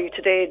 "Oh, how are you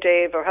today,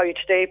 Dave?" or "How are you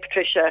today,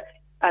 Patricia?"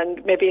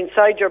 And maybe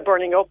inside you're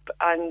burning up,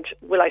 and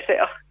will I say,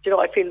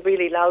 I feel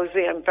really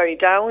lousy, I'm very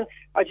down?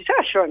 Or do you say,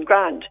 sure, I'm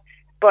grand?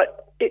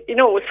 But,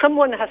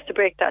 someone has to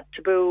break that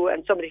taboo,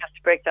 and somebody has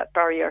to break that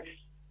barrier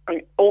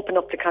and open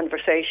up the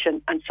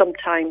conversation. And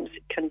sometimes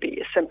it can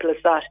be as simple as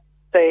that.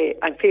 Say,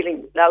 I'm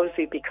feeling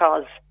lousy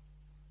because...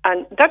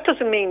 And that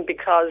doesn't mean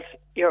because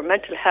your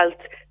mental health,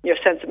 your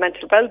sense of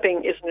mental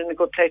well-being isn't in a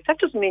good place. That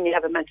doesn't mean you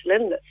have a mental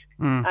illness.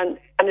 And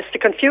it's the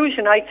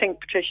confusion, I think,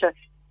 Patricia,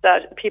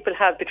 that people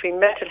have between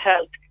mental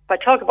health. If I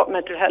talk about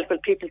mental health,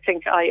 people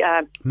think I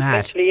am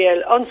mentally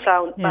ill,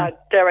 unsound, mad,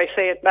 dare I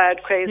say it,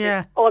 mad,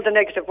 crazy, all the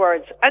negative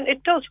words. And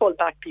it does hold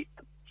back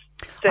people.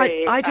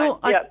 I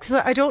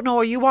don't know,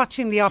 are you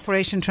watching the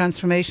Operation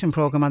Transformation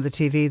programme on the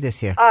TV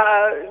this year?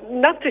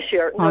 Not this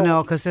year. No. Oh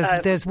no, because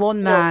there's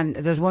one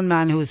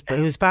man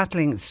who's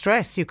battling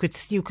stress. You could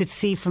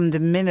see from the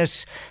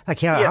minute,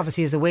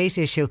 obviously it's a weight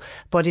issue,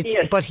 but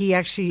he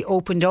actually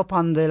opened up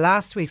on the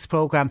last week's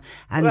programme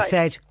and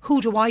said,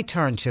 "Who do I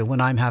turn to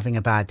when I'm having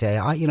a bad day?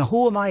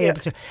 Who am I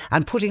able to?"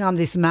 And putting on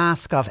this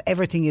mask of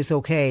everything is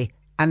okay,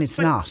 and it's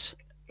not.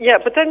 Yeah,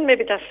 but then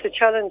maybe that's the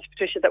challenge,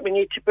 Patricia, that we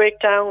need to break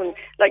down.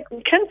 Like,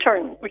 we can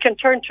turn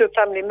to a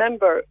family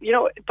member,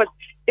 but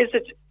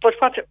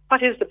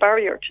what is the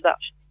barrier to that?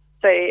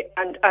 Say,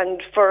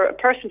 and for a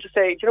person to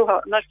say,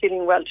 I'm not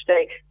feeling well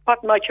today,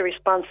 what might your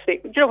response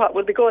be?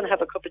 Will we go and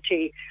have a cup of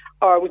tea,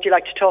 or would you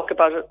like to talk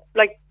about it?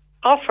 Like,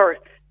 offer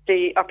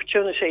the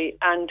opportunity,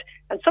 and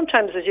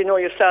sometimes, as you know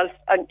yourself,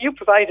 and you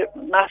provide a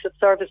massive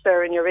service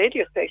there in your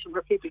radio station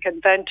where people can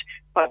vent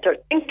what they're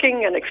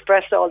thinking and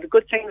express all the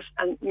good things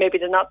and maybe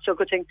the not so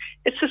good things.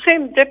 It's the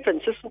same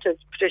difference, isn't it,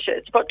 Patricia?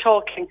 It's about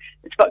talking,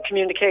 it's about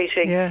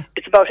communicating,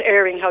 it's about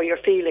airing how you're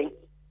feeling.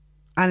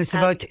 And it's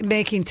about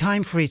making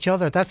time for each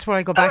other. That's where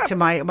I go back to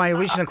my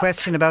original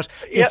question about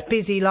this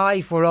busy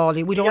life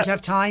we don't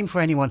have time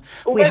for anyone.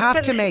 We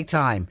have to make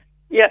time.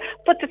 Yeah,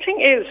 but the thing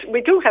is,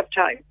 we do have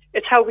time.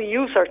 It's how we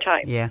use our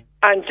time. Yeah.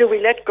 And do we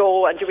let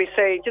go, and do we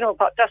say,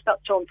 what, that's not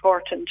so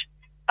important?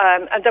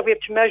 And that we have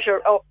to measure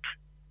up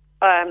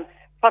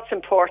what's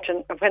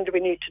important, and when do we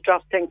need to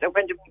drop things, and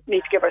when do we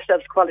need to give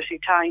ourselves quality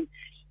time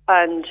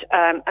and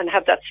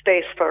have that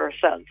space for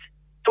ourselves.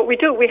 But we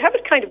have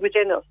it kind of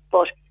within us,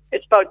 but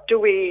it's about, do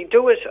we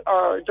do it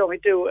or don't we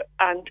do it?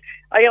 And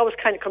I always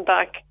kind of come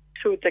back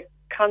to the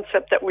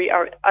concept that we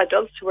are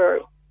adults,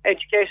 we're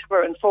educated,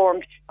 we're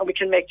informed, and we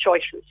can make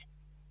choices.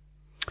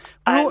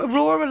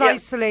 Rural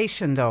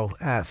isolation, though,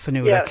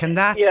 Fionnuala, can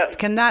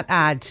that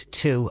add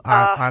to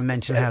our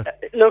mental health?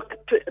 Look,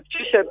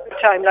 Patricia,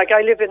 time, like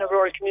I live in a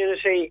rural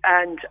community,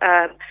 and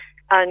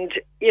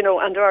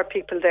there are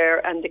people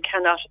there, and they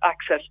cannot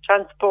access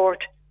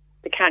transport.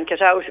 They can't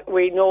get out.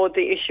 We know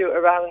the issue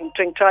around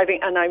drink driving,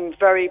 and I'm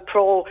very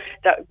pro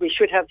that we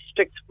should have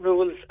strict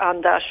rules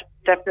on that,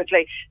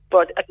 definitely.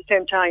 But at the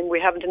same time, we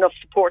haven't enough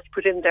support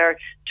put in there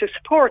to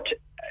support,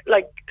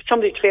 like,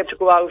 somebody to be able to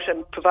go out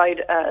and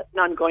provide an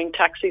ongoing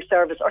taxi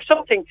service or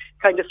something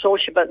kind of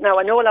sociable. Now,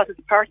 I know a lot of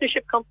the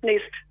partnership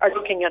companies are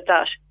looking at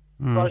that,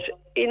 but,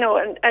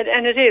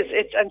 and it is.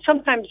 And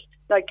sometimes,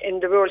 like in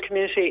the rural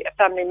community, a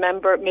family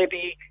member may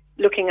be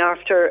looking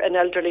after an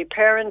elderly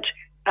parent,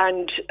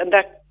 and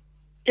that,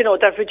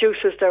 that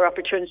reduces their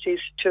opportunities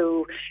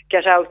to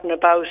get out and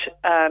about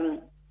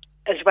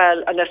as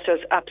well, unless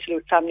there's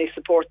absolute family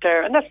support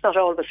there. And that's not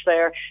always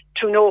there,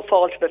 to no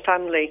fault of the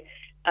family.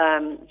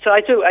 So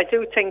I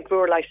do think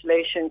rural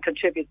isolation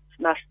contributes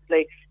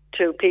massively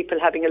to people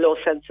having a low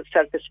sense of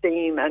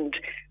self-esteem and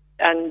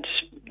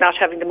not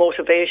having the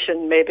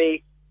motivation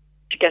maybe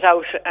to get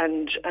out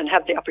and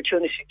have the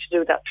opportunity to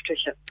do that,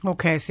 Patricia.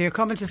 Okay, so you're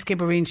coming to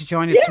Skibbereen to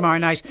join us tomorrow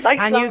night.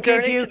 Nice and long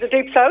journey to the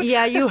deep south.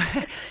 Yeah,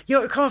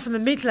 you're coming from the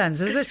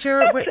Midlands, is it? That's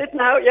it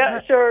now, yeah.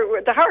 Sure,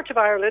 the heart of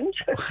Ireland,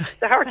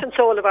 the heart and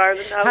soul of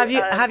Ireland now. Have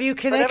you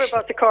connections? Whatever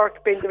about the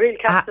Cork being the real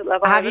capital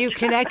of Ireland. Have you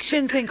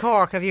connections in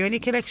Cork? Have you any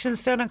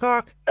connections down in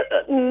Cork?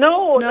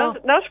 No.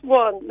 Not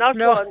one.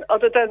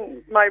 Other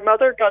than my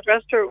mother, God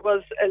rest her,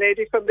 was a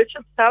lady from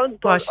Mitchelstown.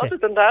 But other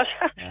than that,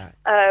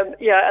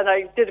 and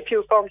I did a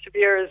few formative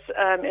years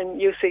in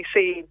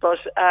UCC, but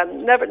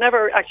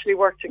never actually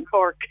worked in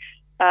Cork.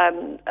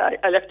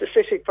 I left the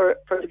city for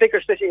the bigger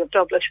city of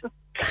Dublin,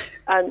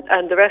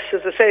 and the rest,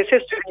 as I say, is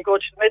history. When you go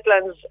to the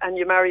Midlands and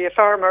you marry a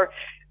farmer,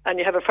 and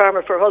you have a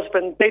farmer for a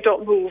husband, they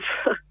don't move.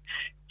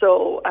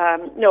 So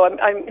no,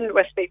 I'm in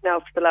Westmeath now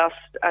for the last,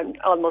 I'm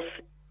almost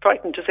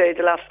frightened to say,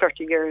 the last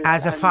 30 years.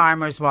 As a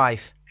farmer's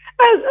wife?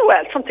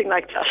 Well, something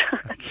like that.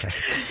 Okay.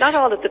 Not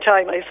all of the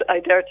time,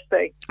 I dare to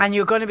say. And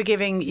you're going to be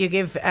giving, you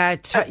do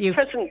 5 tips,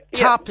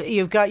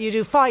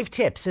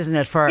 isn't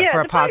it, for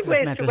a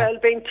positive mental health?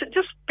 Well-being.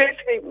 Just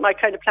basically, my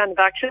kind of plan of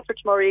action for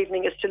tomorrow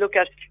evening is to look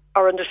at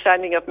our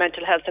understanding of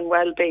mental health and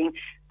well-being,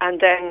 and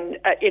then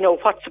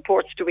what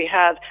supports do we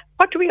have,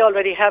 what do we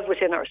already have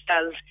within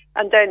ourselves,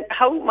 and then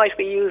how might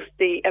we use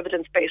the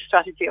evidence-based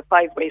strategy of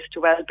 5 ways to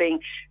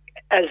well-being,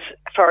 as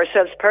for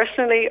ourselves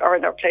personally, or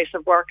in our place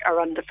of work,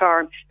 or on the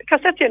farm. Because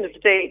at the end of the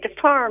day, the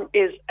farm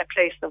is a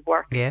place of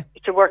work. Yeah.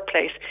 It's a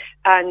workplace,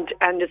 and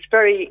it's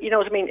very,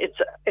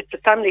 it's a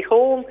family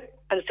home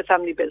and it's a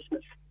family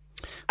business.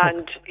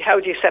 And how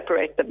do you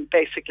separate them,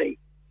 basically?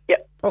 Yeah.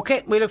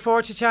 Okay, we look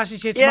forward to chatting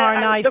to you tomorrow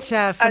night,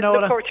 Fionnuala. I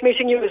look forward to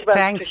meeting you as well.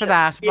 Thanks Patricia. for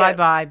that. Yeah.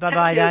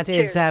 Bye-bye. That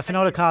is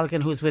Fionnuala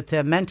Colgan, who's with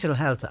Mental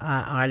Health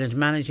Ireland,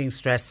 managing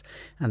stress,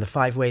 and the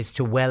 5 ways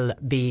to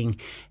well-being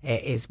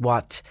is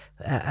what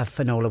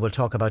Fionnuala will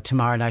talk about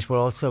tomorrow night. We're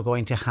also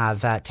going to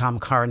have Tom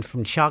Curran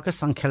from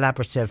Teagasc on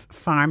collaborative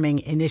farming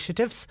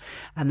initiatives,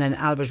 and then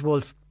Albert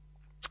Wolfe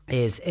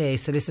is a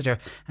solicitor,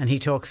 and he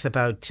talks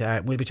about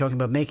we'll be talking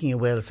about making a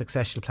will,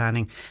 succession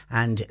planning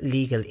and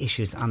legal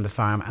issues on the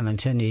farm. And I'm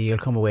telling you, you'll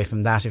come away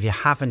from that, if you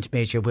haven't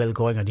made your will,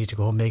 going, I need to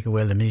go home and make a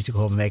will, I need to go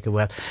home and make a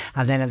will.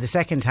 And then in the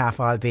second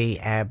half, I'll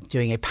be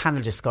doing a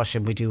panel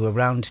discussion. We do a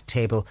round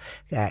table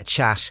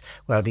chat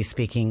where I'll be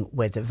speaking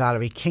with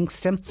Valerie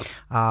Kingston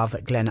of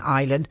Glen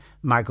Island,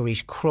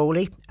 Marguerite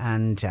Crowley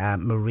and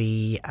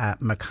Marie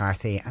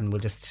McCarthy, and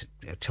we'll just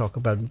talk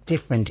about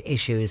different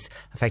issues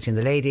affecting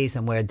the ladies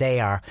and where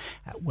they are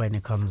when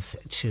it comes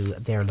to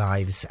their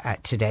lives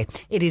today.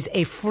 It is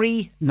a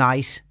free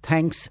night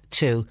thanks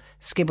to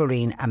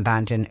Skibbereen and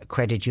Bandon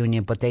Credit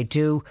Union, but they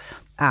do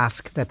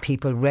ask that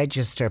people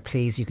register,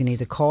 please. You can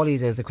either call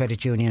either of the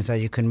credit unions or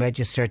you can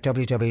register at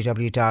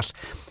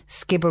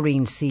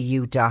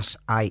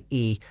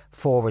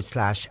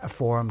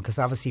www.skibbereencu.ie/forum, because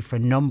obviously for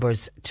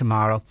numbers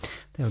tomorrow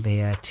there'll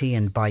be tea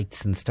and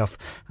bites and stuff,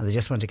 and they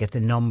just want to get the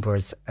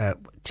numbers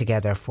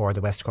together for the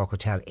West Cork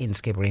Hotel in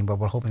Skibbereen, where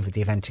we're hoping for the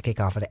event to kick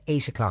off at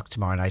 8 o'clock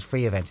tomorrow night.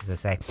 Free event, as I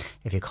say.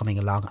 If you're coming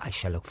along, I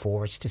shall look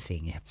forward to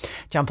seeing you.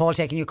 John Paul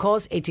taking your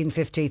calls,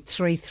 1850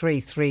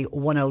 333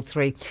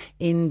 103.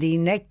 In the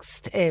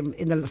next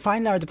in the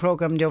final hour of the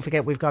programme, don't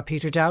forget we've got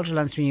Peter Dowdall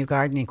answering your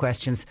gardening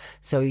questions,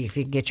 so if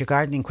you can get your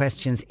gardening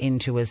questions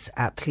into us,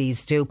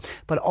 please do.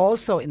 But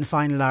also in the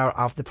final hour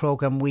of the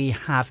programme, we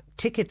have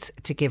tickets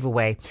to give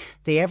away.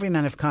 The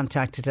Everyman have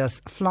contacted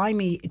us. Fly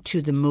Me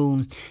to the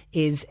Moon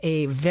is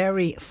a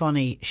very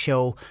funny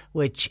show,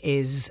 which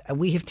is,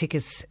 we have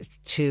tickets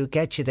to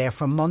get you there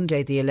for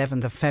Monday the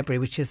 11th of February,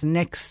 which is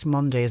next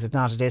Monday, is it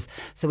not? It is.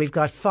 So we've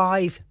got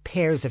 5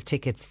 pairs of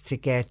tickets to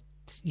get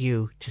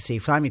you to see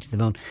Fly Me to the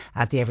Moon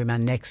at the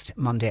Everyman next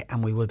Monday,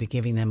 and we will be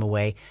giving them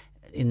away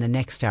in the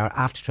next hour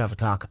after 12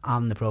 o'clock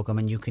on the programme,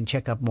 and you can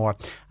check out more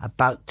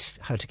about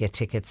how to get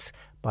tickets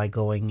by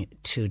going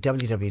to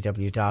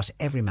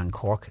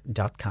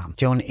www.everymancork.com.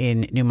 Joan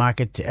in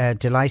Newmarket,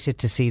 delighted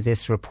to see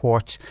this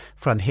report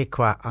from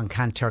HIQA on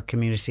Kanturk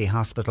Community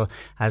Hospital.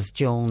 As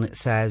Joan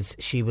says,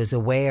 she was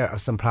aware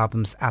of some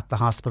problems at the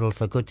hospital,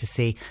 so good to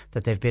see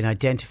that they've been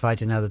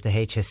identified and now that the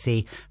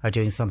HSE are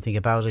doing something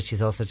about it.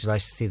 She's also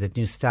delighted to see that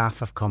new staff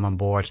have come on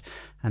board,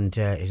 and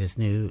it is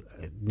new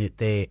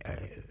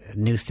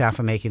staff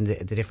are making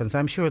the difference.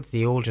 I'm sure that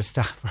the older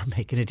staff are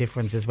making a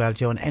difference as well,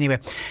 Joan. Anyway,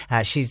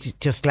 she's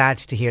just glad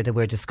to hear that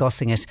we're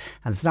discussing it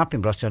and it's not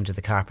been brushed under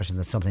the carpet and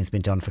that something's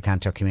been done for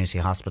Kanturk Community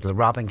Hospital.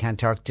 Robin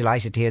Kanturk,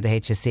 delighted to hear the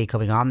HSE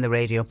coming on the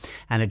radio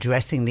and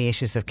addressing the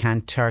issues of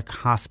Kanturk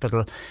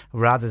Hospital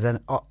rather than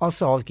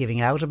us all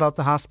giving out about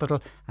the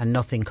hospital and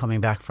nothing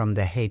coming back from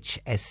the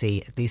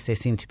HSE. At least they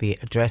seem to be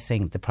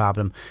addressing the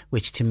problem,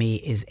 which to me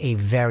is a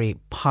very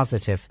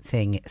positive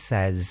thing,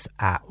 says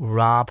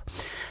Rob.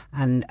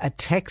 And a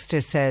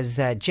texter says,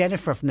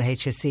 Jennifer from the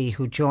HSE,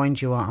 who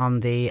joined you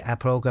on the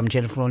programme,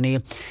 Jennifer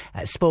O'Neill,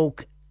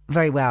 spoke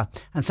very well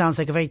and sounds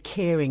like a very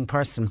caring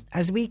person.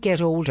 As we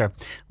get older,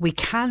 we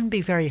can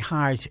be very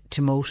hard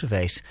to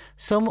motivate.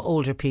 Some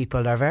older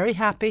people are very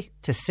happy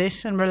to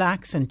sit and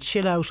relax and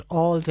chill out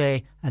all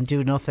day and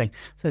do nothing,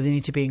 so they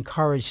need to be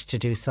encouraged to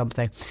do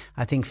something.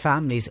 I think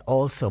families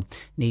also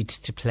need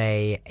to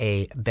play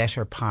a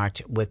better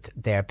part with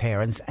their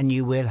parents, and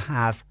you will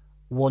have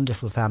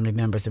wonderful family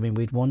members. I mean,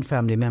 we had one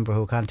family member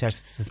who contacted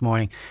us this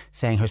morning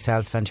saying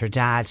herself and her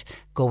dad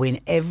go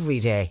in every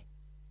day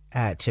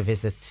to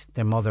visit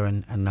their mother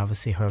and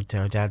obviously her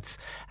dad's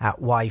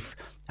wife,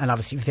 and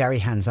obviously very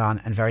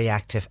hands-on and very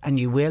active. And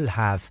you will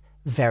have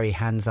very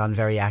hands-on,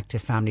 very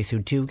active families who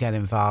do get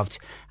involved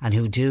and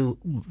who do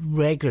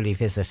regularly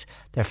visit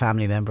their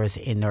family members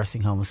in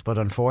nursing homes. But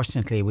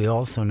unfortunately, we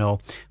also know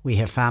we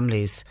have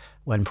families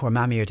when poor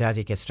mammy or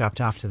daddy gets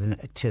dropped off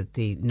to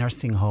the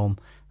nursing home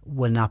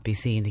will not be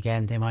seen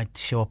again. They might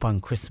show up on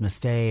Christmas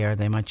Day, or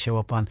they might show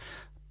up on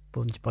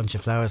bunch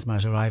of flowers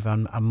might arrive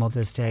on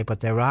Mother's Day,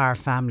 but there are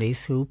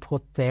families who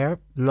put their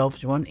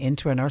loved one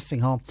into a nursing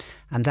home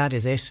and that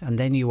is it. And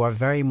then you are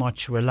very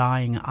much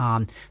relying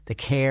on the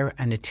care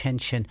and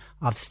attention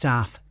of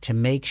staff to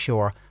make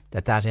sure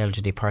that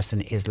elderly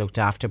person is looked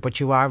after. But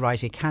you are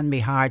right, it can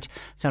be hard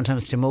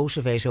sometimes to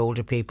motivate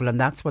older people,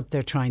 and that's what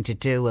they're trying to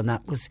do. And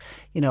that was,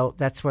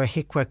 that's where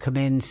HIQA come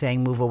in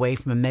saying move away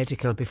from a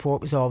medical. Before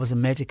it was always a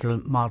medical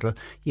model.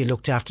 You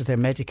looked after their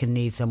medical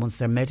needs, and once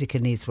their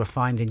medical needs were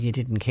fine, then you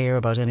didn't care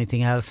about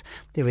anything else.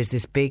 There is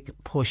this big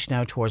push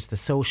now towards the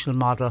social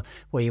model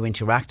where you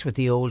interact with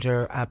the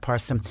older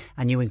person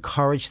and you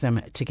encourage them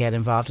to get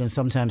involved. And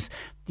sometimes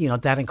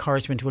that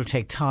encouragement will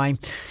take time,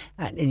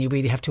 and you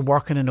really have to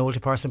work on an older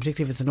person,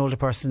 particularly if it's an older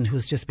person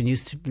who's just been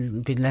used to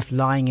being left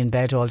lying in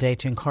bed all day,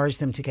 to encourage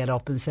them to get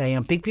up and say,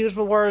 big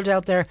beautiful world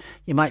out there,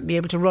 you might be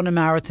able to run a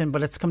marathon, but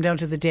let's come down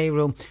to the day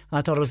room. And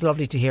I thought it was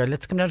lovely to hear,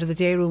 let's come down to the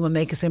day room and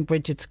make a St.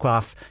 Bridget's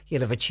cross.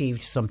 You'll have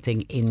achieved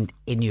something in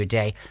your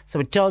day. So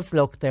it does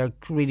look they're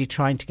really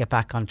trying to get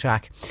back on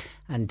track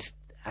and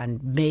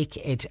make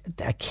it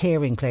a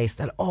caring place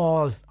that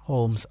all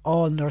homes,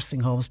 all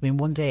nursing homes,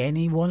 one day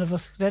any one of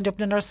us could end up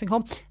in a nursing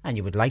home, and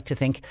you would like to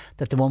think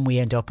that the one we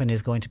end up in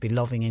is going to be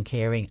loving and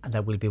caring and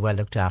that we'll be well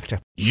looked after.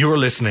 You're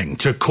listening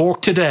to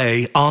Cork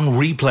Today on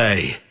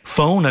replay.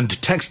 Phone and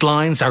text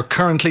lines are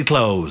currently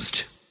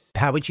closed.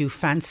 How would you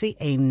fancy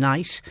a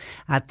night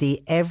at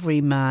the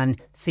Everyman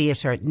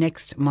Theatre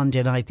next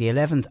Monday night, the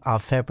 11th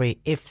of February?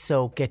 If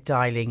so, get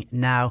dialing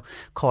now.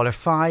 Caller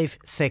 5,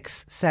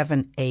 6,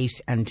 7,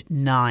 8 and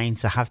 9.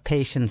 So have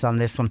patience on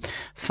this one.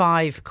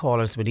 5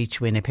 callers will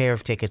each win a pair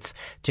of tickets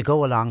to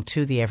go along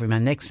to the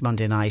Everyman next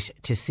Monday night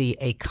to see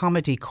a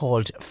comedy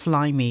called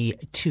Fly Me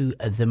to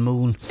the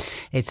Moon.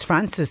 It's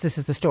Francis, this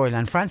is the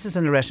storyline. Francis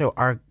and Loretto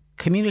are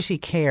community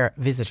care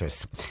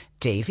visitors.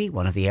 Davy,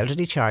 one of the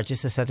elderly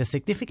charges, has had a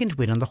significant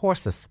win on the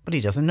horses, but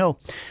he doesn't know.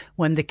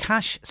 When the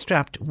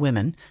cash-strapped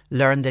women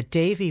learn that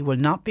Davy will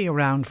not be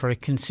around for a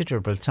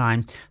considerable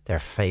time, they're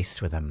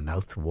faced with a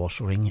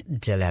mouth-watering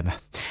dilemma.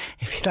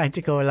 If you'd like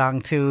to go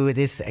along to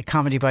this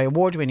comedy by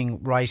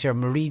award-winning writer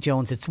Marie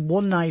Jones, it's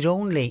one night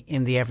only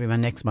in the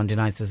Everyman next Monday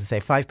night. As I say,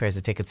 5 pairs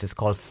of tickets. It's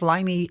called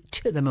Fly Me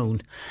to the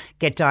Moon.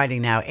 Get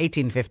dialing now,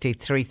 1850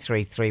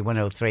 333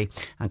 103,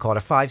 and call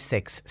 5,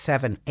 6,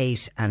 7,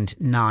 8 and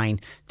 9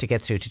 to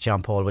get through to John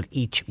Paul. Will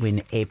each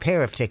win a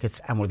pair of tickets,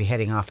 and we'll be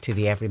heading off to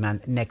the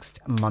Everyman next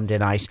Monday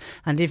night.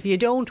 And if you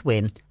don't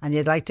win and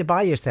you'd like to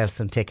buy yourself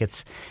some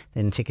tickets,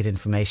 then ticket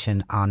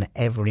information on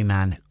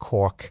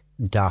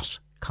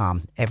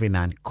everymancork.com.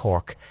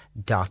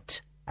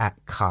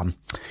 everymancork.com.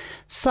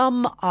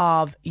 Some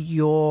of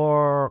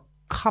your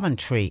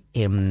commentary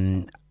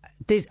in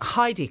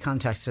Heidi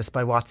contacted us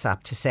by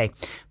WhatsApp to say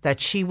that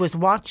she was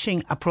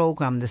watching a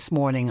programme this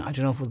morning, I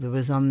don't know if it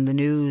was on the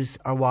news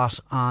or what,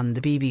 on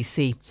the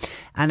BBC,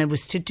 and it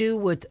was to do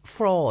with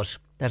fraud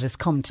that has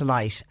come to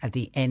light at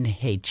the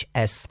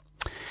NHS.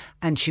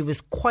 And she was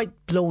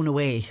quite blown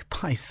away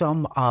by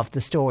some of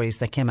the stories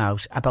that came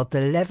out about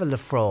the level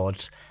of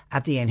fraud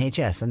at the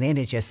NHS. And the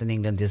NHS in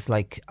England is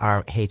like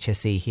our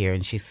HSE here.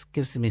 And she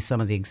gives me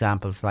some of the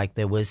examples, like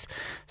there was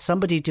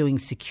somebody doing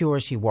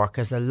security work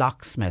as a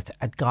locksmith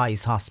at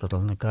Guy's Hospital.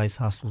 And Guy's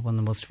Hospital, one of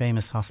the most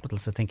famous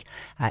hospitals, I think,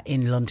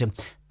 in London.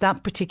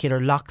 That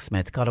particular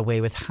locksmith got away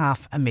with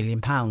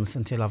 £500,000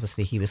 until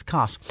obviously he was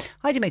caught.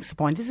 Heidi makes the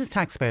point, this is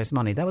taxpayers'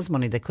 money. That was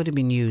money that could have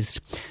been used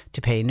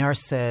to pay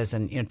nurses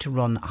and, you know, to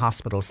run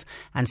hospitals.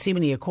 And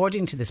seemingly,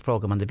 according to this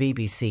programme on the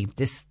BBC,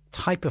 this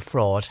type of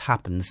fraud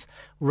happens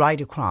right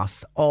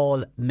across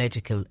all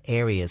medical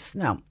areas.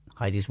 Now,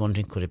 Heidi's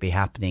wondering, could it be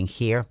happening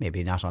here?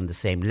 Maybe not on the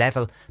same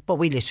level, but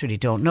we literally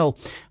don't know.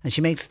 And she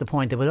makes the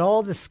point that with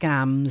all the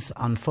scams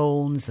on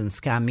phones and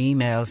scam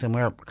emails, and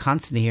we're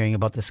constantly hearing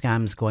about the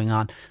scams going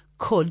on,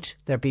 could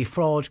there be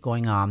fraud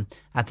going on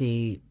at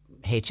the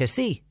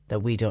HSE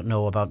that we don't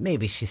know about?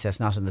 Maybe, she says,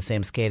 not on the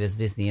same scale as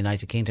it is in the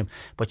United Kingdom,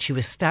 but she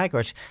was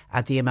staggered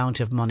at the amount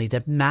of money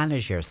that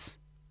managers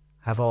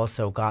have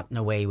also gotten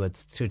away with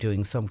through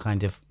doing some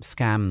kind of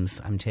scams.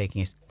 I'm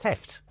taking it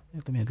theft. I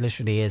mean, it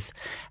literally is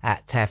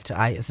theft.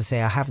 As I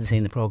say, I haven't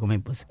seen the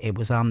programme. It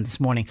was on this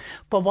morning.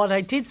 But what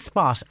I did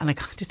spot, and I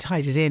kind of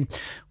tied it in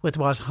with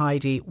what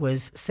Heidi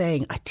was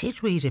saying, I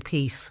did read a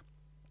piece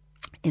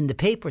in the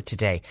paper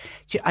today.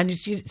 And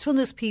it's one of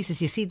those pieces,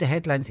 you see the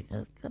headline, think,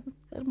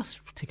 I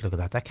must take a look at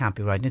that. That can't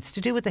be right. And it's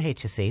to do with the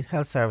HSE,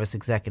 Health Service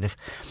Executive,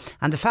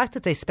 and the fact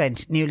that they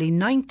spent nearly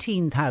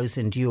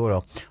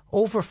 €19,000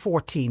 over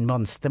 14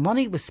 months. The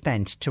money was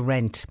spent to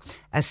rent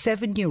a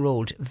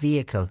 7-year-old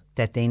vehicle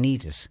that they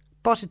needed.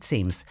 But it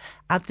seems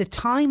at the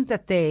time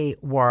that they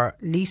were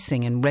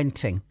leasing and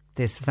renting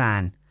this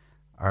van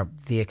or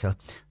vehicle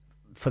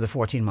for the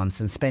 14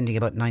 months and spending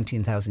about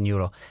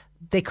 €19,000,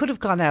 they could have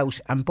gone out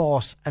and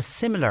bought a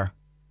similar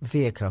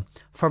vehicle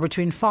for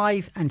between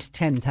 5 and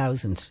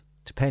 10,000,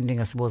 depending,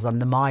 I suppose, on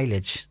the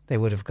mileage they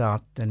would have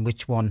got and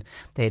which one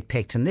they had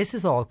picked. And this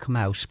has all come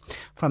out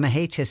from a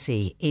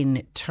HSE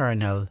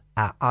internal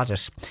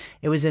audit.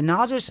 It was an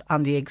audit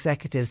on the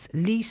executive's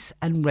lease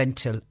and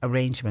rental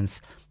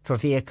arrangements for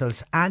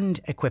vehicles and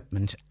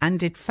equipment,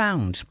 and it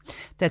found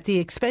that the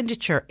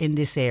expenditure in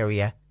this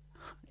area,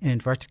 in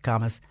inverted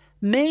commas,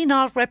 may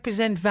not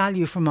represent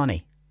value for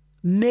money.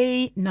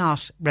 May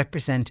not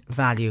represent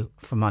value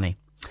for money.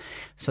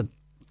 So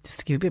just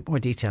to give a bit more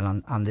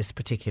detail on this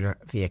particular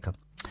vehicle.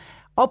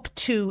 Up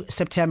to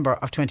September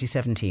of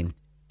 2017,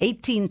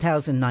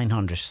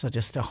 18,900, so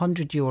just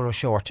 €100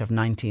 short of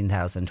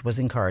 19,000, was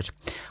incurred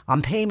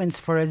on payments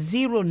for a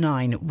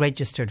 09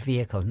 registered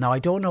vehicle. Now, I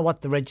don't know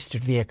what the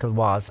registered vehicle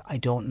was. I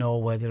don't know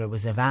whether it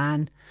was a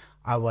van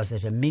or was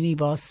it a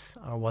minibus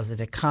or was it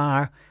a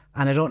car,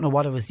 and I don't know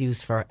what it was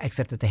used for,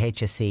 except that the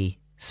HSE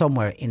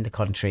somewhere in the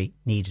country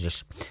needed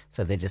it.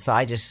 So they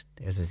decided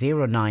there's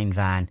a 09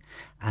 van,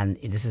 and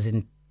this is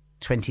in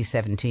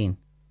 2017.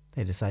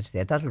 They decided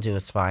that'll do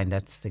us fine.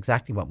 That's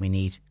exactly what we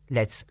need.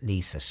 Let's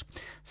lease it.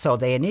 So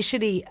they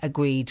initially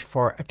agreed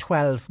for a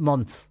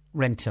 12-month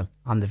rental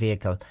on the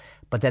vehicle,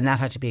 but then that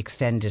had to be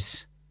extended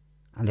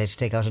and they had to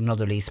take out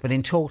another lease. But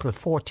in total,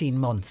 14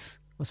 months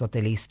was what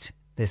they leased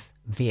this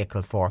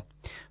vehicle for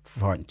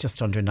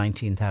just under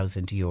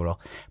 €19,000.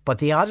 But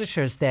the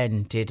auditors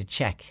then did a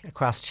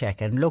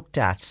cross-check and looked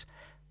at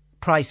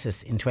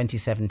prices in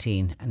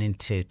 2017 and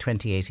into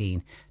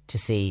 2018 to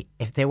see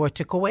if they were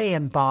to go away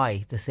and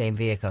buy the same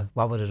vehicle,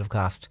 what would it have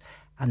cost?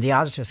 And the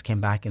auditors came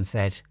back and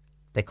said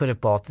they could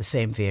have bought the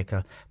same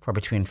vehicle for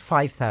between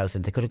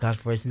 5,000. They could have got it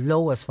for as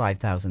low as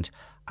 5,000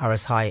 or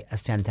as high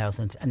as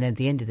 10,000. And then at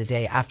the end of the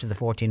day, after the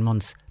 14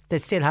 months,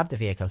 they'd still have the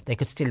vehicle. They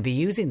could still be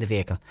using the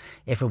vehicle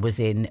if it was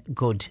in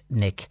good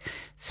nick.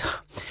 So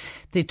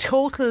the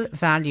total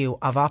value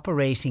of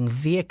operating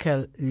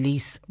vehicle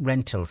lease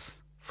rentals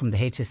from the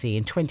HSE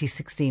in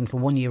 2016 for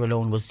 1 year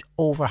alone was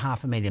over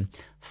 €500,000,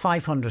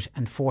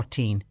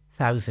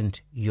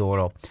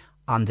 €514,000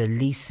 on the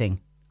leasing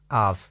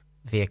of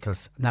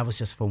vehicles. And that was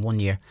just for 1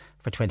 year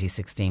for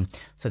 2016.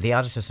 So the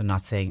auditors are now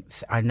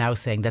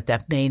saying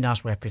that may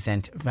not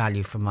represent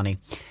value for money.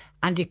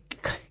 And it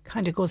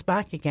kind of goes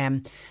back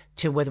again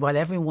to while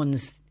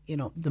everyone's,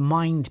 the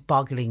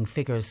mind-boggling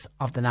figures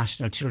of the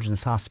National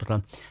Children's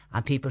Hospital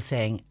and people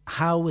saying,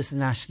 how is the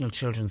National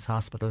Children's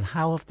Hospital,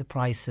 how have the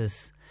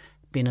prices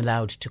been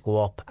allowed to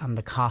go up and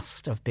the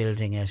cost of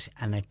building it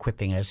and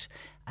equipping it?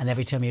 And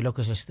every time you look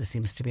at it, there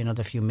seems to be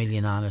another few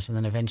million on it, and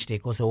then eventually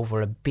it goes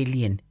over $1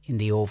 billion in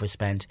the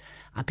overspend,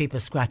 and people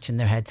scratching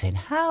their heads saying,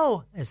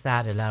 how is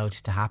that allowed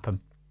to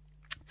happen?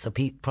 So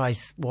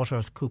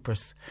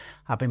PricewaterhouseCoopers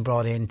have been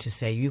brought in to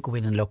say, you go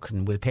in and look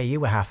and we'll pay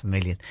you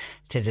 $500,000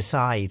 to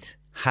decide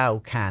how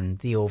can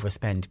the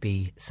overspend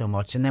be so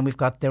much. And then we've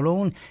got their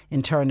own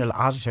internal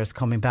auditors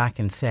coming back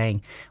and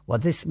saying, well,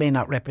 this may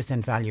not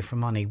represent value for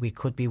money. We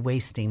could be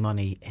wasting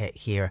money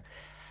here.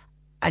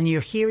 And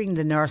you're hearing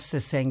the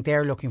nurses saying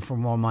they're looking for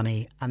more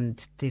money,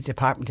 and the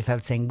Department of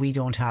Health saying we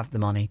don't have the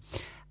money.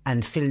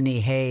 And Phil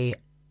Hay,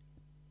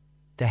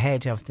 the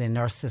head of the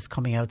nurses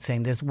coming out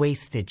saying there's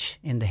wastage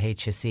in the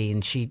HSE,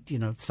 and she,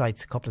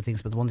 cites a couple of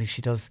things, but the one thing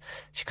she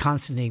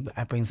constantly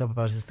brings up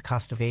about is the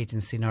cost of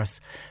agency nurse.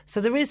 So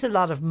there is a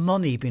lot of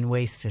money being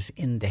wasted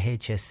in the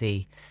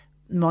HSE,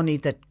 money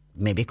that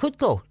maybe could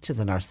go to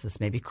the nurses,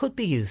 maybe could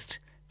be used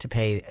to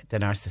pay the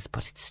nurses,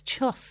 but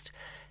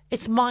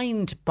it's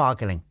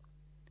mind-boggling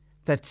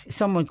that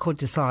someone could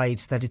decide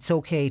that it's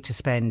okay to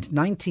spend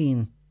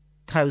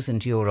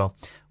 €19,000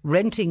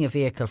 renting a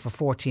vehicle for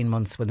 14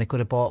 months when they could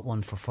have bought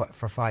one for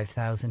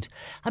 5,000.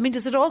 I mean,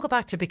 does it all go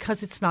back to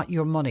because it's not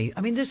your money?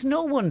 I mean, there's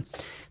no one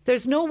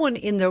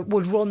in there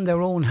would run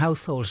their own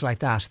household like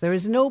that. There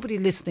is nobody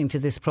listening to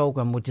this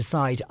programme would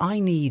decide, I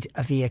need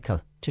a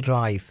vehicle to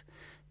drive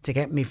to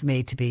get me from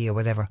A to B or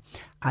whatever.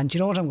 And you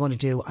know what I'm going to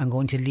do? I'm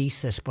going to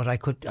lease it, but I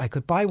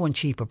could buy one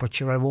cheaper, but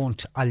sure I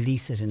won't. I'll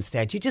lease it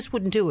instead. You just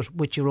wouldn't do it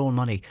with your own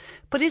money.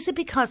 But is it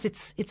because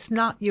it's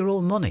not your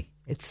own money?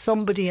 It's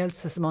somebody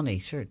else's money.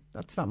 Sure,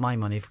 that's not my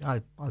money.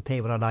 I'll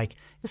pay what I like.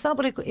 Is that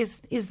what is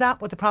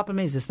that what the problem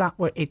is? Is that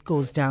what it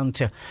goes down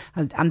to?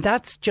 And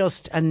that's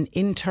just an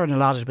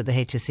internal audit with the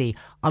HSE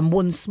on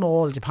one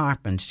small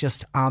department,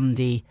 just on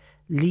the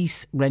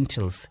lease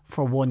rentals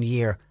for 1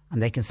 year.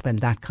 And they can spend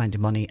that kind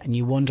of money. And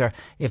you wonder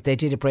if they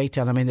did a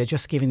breakdown. I mean, they're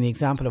just giving the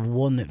example of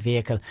one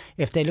vehicle.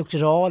 If they looked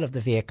at all of the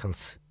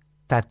vehicles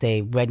that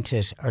they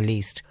rented or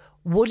leased,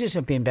 would it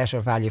have been better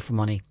value for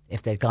money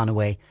if they'd gone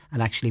away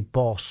and actually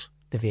bought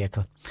the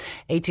vehicle?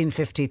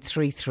 1850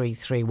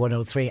 333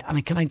 103.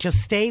 And can I just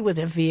stay with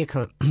a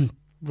vehicle,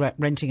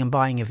 renting and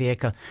buying a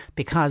vehicle,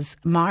 because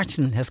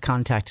Martin has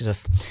contacted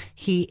us.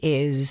 He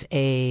is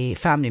a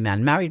family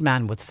man, married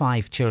man with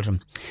 5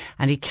 children,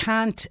 and he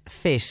can't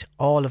fit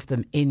all of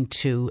them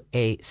into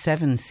a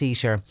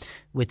 7-seater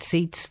with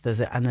seats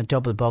and a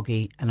double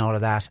buggy and all of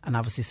that. And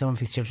obviously some of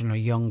his children are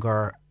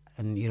younger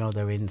and,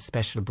 they're in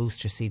special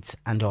booster seats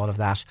and all of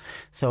that.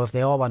 So if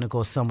they all want to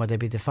go somewhere, there'd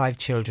be the 5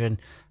 children,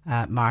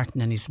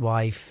 Martin and his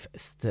wife,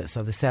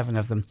 so the 7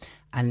 of them.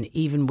 And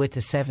even with the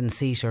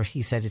 7-seater,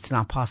 he said it's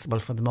not possible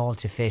for them all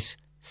to fit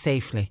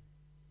safely.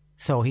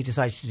 So he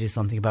decided to do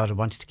something about it,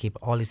 wanted to keep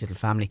all his little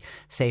family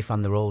safe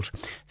on the road.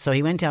 So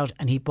he went out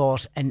and he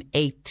bought an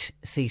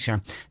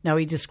 8-seater. Now,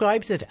 he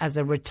describes it as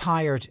a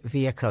retired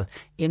vehicle,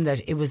 in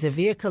that it was a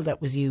vehicle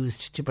that was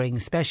used to bring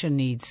special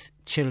needs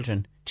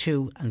children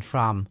to and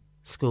from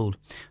school.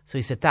 So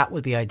he said that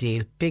would be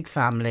ideal. Big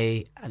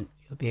family, and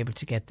you'll be able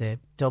to get the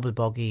double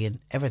buggy and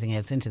everything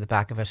else into the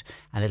back of it,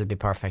 and it'll be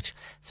perfect.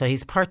 So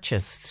he's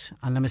purchased,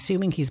 and I'm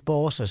assuming he's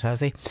bought it,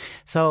 has he?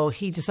 So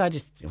he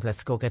decided,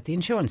 let's go get the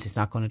insurance. He's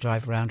not going to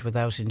drive around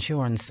without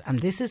insurance. And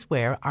this is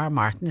where our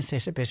Martin has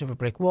hit a bit of a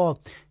brick wall.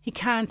 He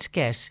can't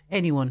get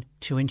anyone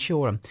to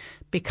insure him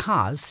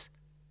because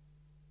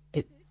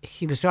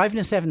he was driving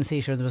a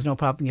 7-seater. There was no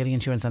problem getting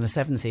insurance on a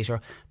 7-seater.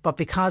 But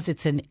because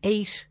it's an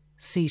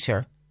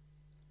 8-seater,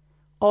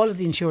 all of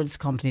the insurance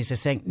companies are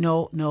saying,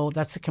 no,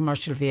 that's a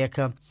commercial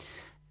vehicle.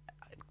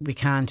 We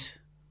can't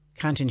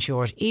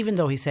insure it. Even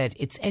though he said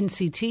it's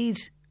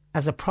NCT'd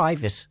as a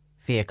private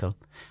vehicle.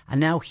 And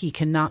now he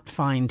cannot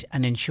find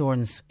an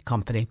insurance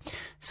company.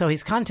 So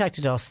he's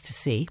contacted us to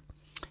see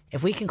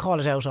if we can call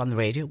it out on the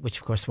radio, which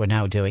of course we're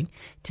now doing,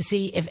 to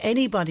see if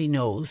anybody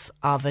knows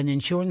of an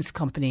insurance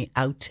company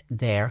out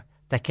there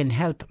that can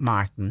help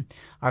Martin,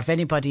 or if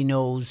anybody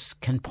knows,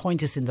 can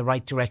point us in the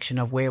right direction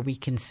of where we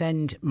can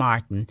send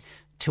Martin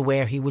to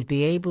where he would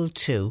be able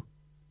to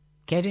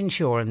get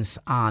insurance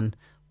on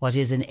what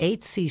is an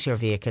 8-seater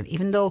vehicle,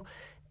 even though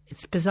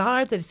it's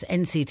bizarre that it's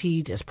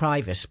NCT'd as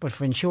private, but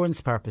for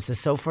insurance purposes.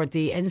 So for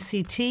the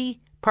NCT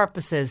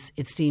purposes,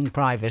 it's deemed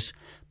private,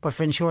 but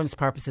for insurance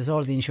purposes,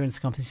 all the insurance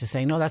companies are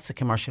saying, no, that's a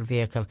commercial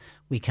vehicle,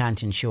 we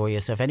can't insure you.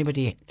 So if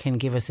anybody can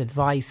give us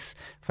advice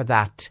for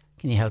that,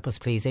 can you help us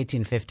please?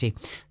 1850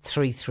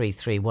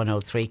 333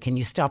 103. Can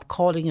you stop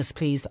calling us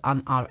please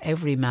on our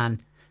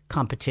Everyman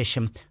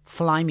competition,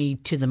 Fly Me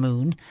to the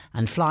Moon,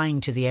 and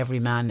flying to the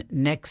Everyman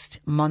next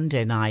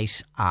Monday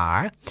night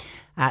are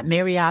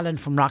Mary Allen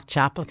from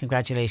Rockchapel.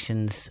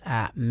 Congratulations,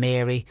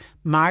 Mary.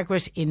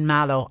 Margaret in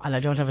Mallow, and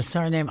I don't have a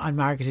surname on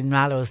Margaret in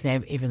Mallow's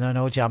name, even though I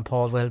know John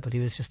Paul will, but he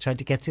was just trying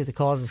to get through the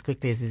calls as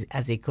quickly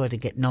as he could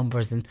and get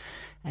numbers and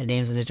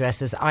names and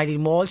addresses.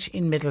 Eileen Walsh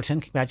in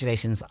Middleton.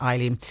 Congratulations,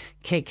 Eileen.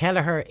 Kay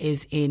Kelleher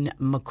is in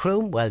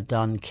Macroom. Well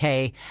done,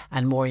 Kay.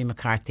 And Maureen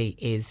McCarthy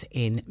is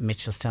in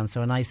Mitchelstown.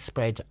 So a nice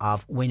spread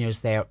of winners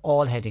there,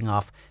 all heading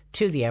off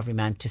to the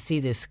Everyman to see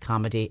this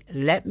comedy.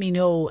 Let me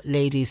know,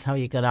 ladies, how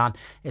you got on.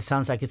 It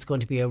sounds like it's going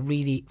to be a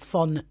really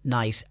fun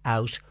night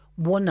out.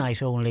 One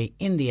night only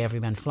in the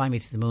Everyman, Fly Me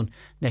to the Moon,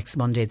 next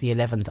Monday the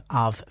 11th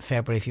of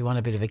February. If you want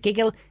a bit of a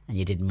giggle and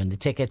you didn't win the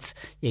tickets,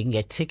 you can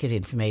get ticket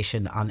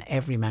information on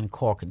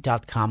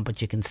everymancork.com,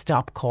 but you can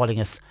stop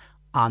calling us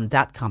on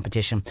that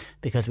competition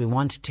because we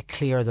want to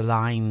clear the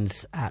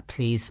lines,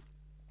 please,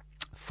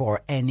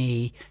 for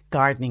any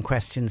gardening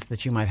questions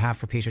that you might have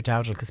for Peter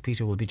Dowdall, because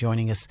Peter will be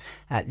joining us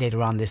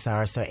later on this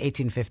hour. So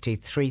 1850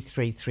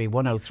 333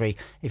 103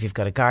 if you've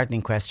got a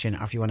gardening question,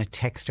 or if you want to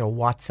text or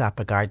WhatsApp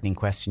a gardening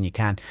question, you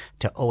can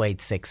to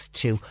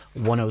 0862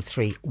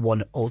 103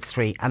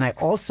 103. And I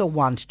also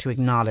want to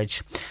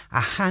acknowledge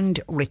a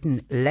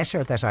handwritten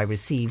letter that I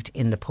received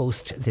in the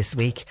post this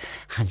week.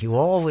 And you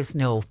always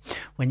know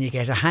when you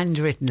get a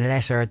handwritten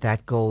letter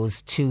that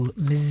goes to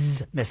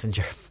Ms.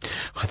 Messenger,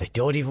 well, they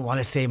don't even want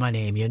to say my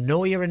name, you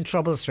know you're in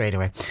trouble straight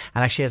away.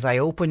 And actually, as I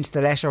opened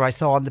the letter, I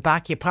saw on the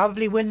back, you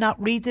probably will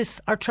not read this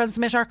or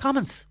transmit our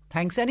comments.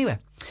 Thanks anyway.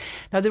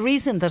 Now, the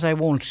reason that I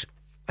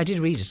did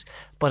read it,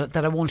 but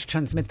that I won't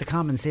transmit the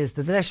comments is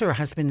that the letter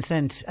has been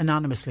sent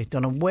anonymously.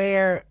 Don't know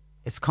where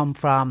it's come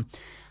from.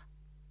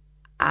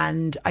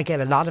 And I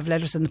get a lot of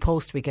letters in the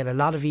post. We get a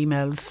lot of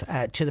emails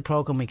to the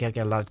programme. We get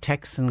a lot of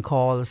texts and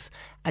calls.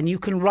 And you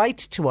can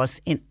write to us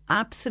in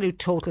absolute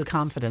total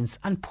confidence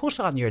and put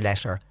on your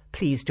letter,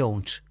 please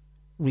don't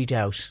read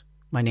out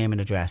my name and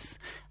address.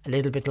 A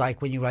little bit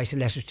like when you write a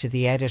letter to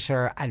the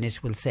editor and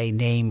it will say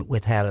name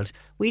withheld.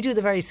 We do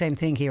the very same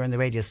thing here on the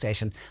radio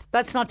station.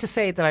 That's not to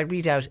say that I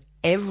read out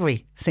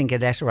every single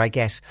letter I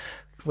get,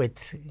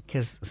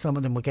 because some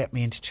of them will get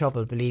me into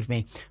trouble, believe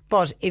me.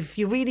 But if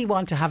you really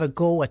want to have a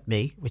go at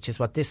me, which is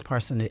what this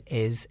person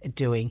is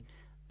doing,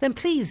 then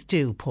please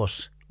do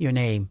put your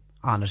name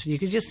on it. You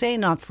could just say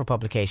not for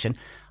publication,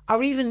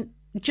 or even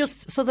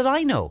just so that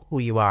I know who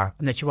you are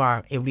and that you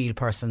are a real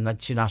person,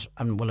 that you're not,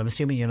 well, I'm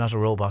assuming you're not a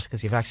robot,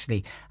 because you've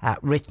actually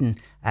written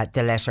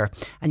the letter.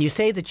 And you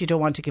say that you don't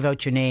want to give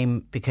out your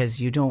name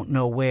because you don't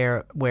know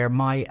where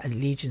my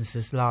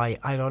allegiances lie.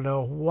 I don't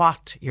know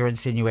what you're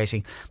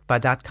insinuating by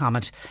that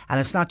comment. And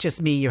it's not just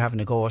me you're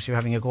having a go at, you're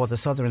having a go at the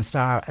Southern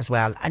Star as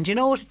well. And you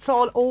know what? It's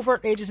all over,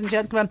 ladies and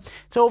gentlemen.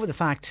 It's over the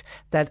fact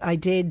that I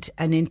did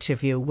an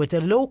interview with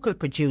a local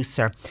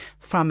producer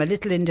from a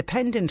little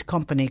independent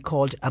company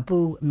called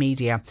Abu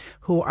Media,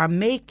 who are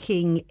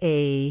making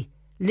a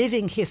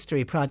living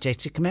history project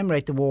to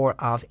commemorate the War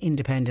of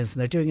Independence, and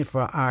they're doing it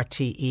for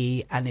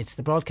RTE, and it's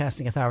the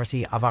Broadcasting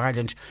Authority of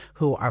Ireland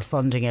who are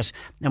funding it.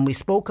 And we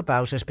spoke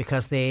about it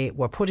because they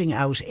were putting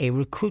out a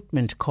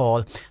recruitment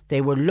call.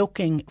 They were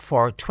looking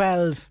for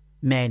 12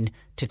 men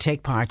to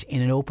take part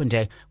in an open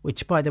day,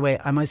 which, by the way,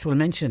 I might as well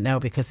mention it now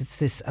because it's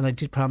this, and I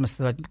did promise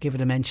that I'd give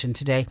it a mention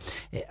today,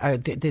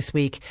 this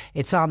week.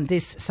 It's on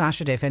this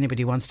Saturday if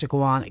anybody wants to go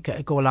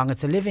along.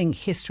 It's a living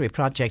history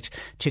project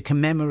to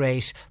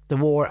commemorate the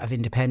War of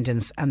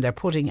Independence, and they're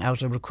putting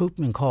out a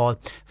recruitment call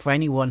for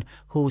anyone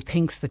who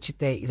thinks that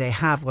they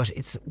have what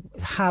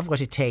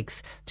it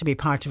takes to be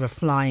part of a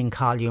flying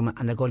column,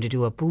 and they're going to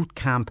do a boot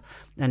camp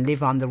and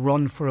live on the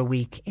run for a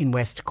week in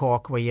West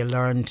Cork, where you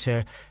learn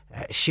to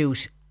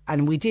shoot.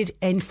 And we did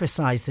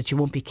emphasise that you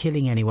won't be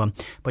killing anyone,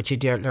 but you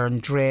learn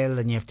drill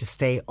and you have to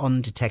stay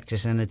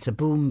undetected. And it's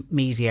Abu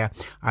Media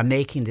are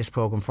making this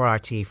programme for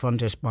RTE,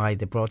 funded by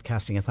the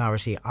Broadcasting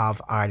Authority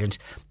of Ireland.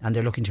 And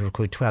they're looking to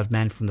recruit 12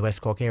 men from the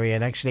West Cork area.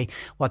 And actually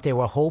what they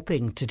were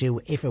hoping to do,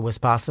 if it was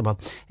possible,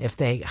 if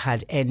they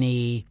had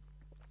any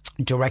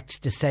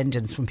direct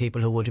descendants from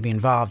people who would have been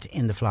involved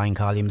in the flying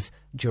columns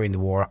during the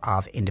War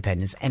of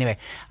Independence. Anyway,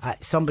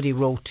 somebody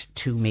wrote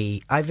to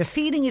me. I have a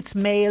feeling it's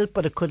male,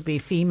 but it could be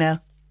female.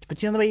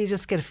 But you know the way you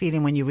just get a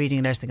feeling when you're reading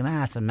a letter thinking,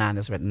 it's a man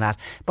who's written that.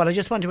 But I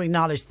just want to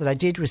acknowledge that I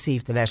did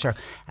receive the letter,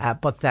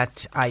 but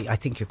that I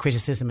think your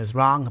criticism is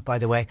wrong, by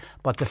the way.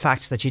 But the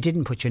fact that you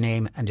didn't put your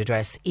name and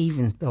address,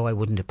 even though I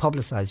wouldn't have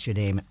publicised your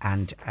name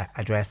and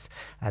address,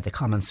 the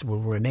comments will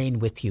remain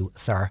with you,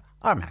 sir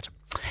or madam.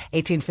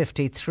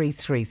 1850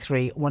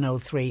 333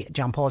 103.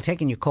 John Paul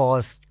taking your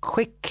calls.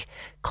 Quick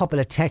couple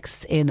of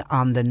texts in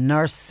on the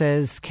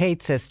nurses.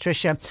 Kate says,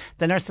 Tricia,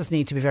 the nurses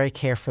need to be very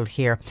careful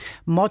here.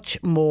 Much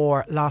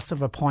more loss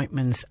of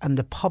appointments and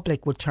the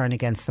public would turn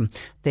against them.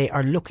 They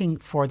are looking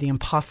for the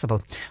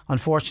impossible.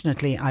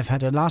 Unfortunately, I've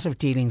had a lot of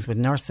dealings with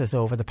nurses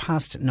over the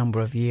past number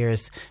of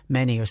years.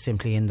 Many are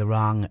simply in the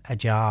wrong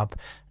job.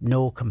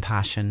 No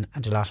compassion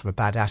and a lot of a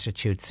bad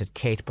attitude, said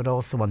Kate. But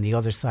also on the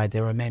other side,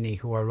 there are many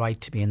who are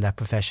right to be in that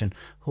profession,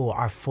 who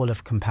are full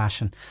of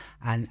compassion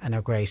and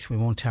are great. We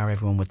won't tar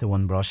everyone with the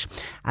one brush.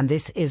 And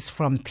this is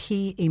from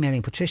P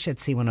emailing Patricia at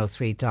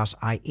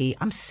c103.ie.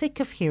 I'm sick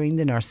of hearing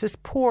the nurses'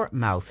 poor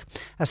mouth.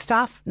 A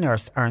staff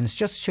nurse earns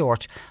just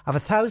short of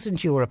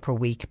 €1,000 per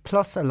week,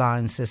 plus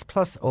allowances,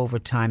 plus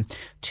overtime,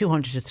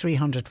 200 to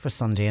 300 for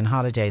Sunday and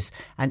holidays.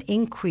 An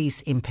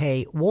increase in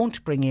pay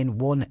won't bring in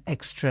one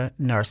extra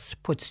nurse.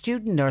 Put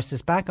student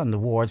nurses back on the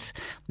wards.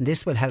 And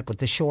this will help with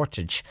the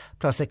shortage.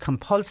 Plus a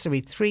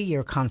compulsory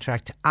 3-year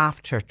contract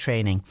after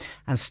training,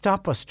 and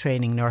stop us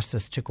training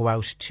nurses to go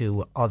out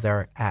to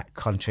other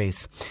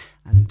countries.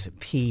 And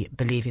P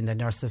believing that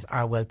nurses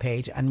are well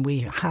paid. And we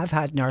have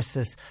had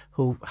nurses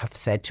who have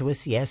said to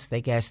us, yes,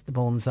 they get the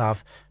bones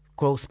of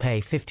gross pay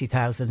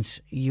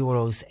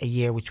 €50,000 a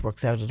year, which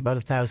works out at about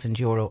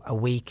 €1,000 a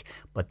week.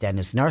 But then,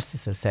 as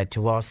nurses have said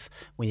to us,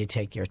 when you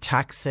take your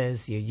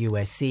taxes, your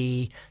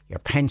USE, your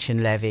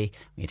pension levy,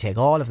 when you take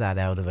all of that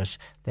out of it,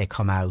 they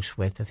come out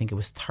with, I think it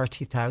was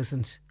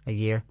 30,000 a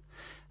year.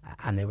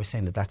 And they were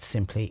saying that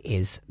simply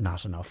is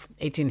not enough.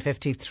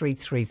 1850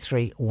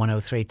 333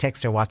 103.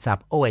 Text or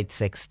WhatsApp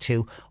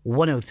 0862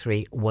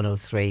 103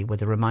 103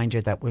 with a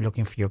reminder that we're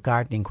looking for your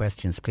gardening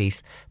questions,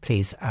 please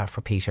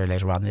for Peter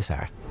later on this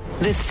hour.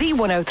 The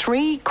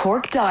C103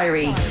 Cork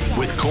Diary.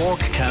 With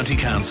Cork County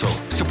Council.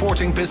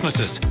 Supporting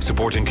businesses,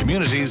 supporting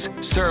communities,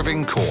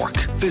 serving Cork.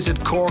 Visit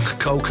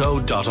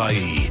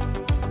corkcoco.ie.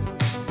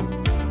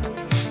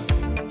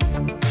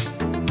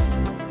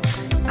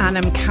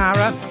 Anam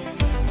Cara.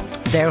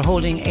 They're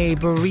holding a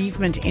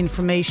bereavement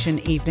information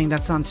evening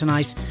that's on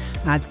tonight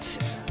at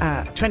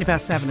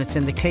 7:20. It's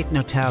in the Clayton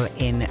Hotel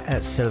in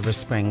Silver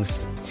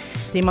Springs.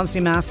 The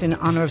monthly Mass in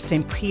honour of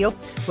St. Pio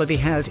will be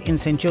held in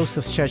St.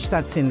 Joseph's Church.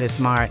 That's in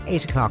Lismar.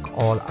 8 o'clock.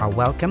 All are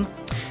welcome.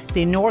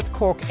 The North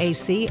Cork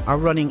AC are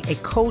running a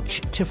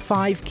Coach to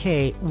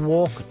 5K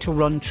Walk to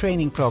Run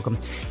training programme.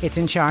 It's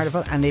in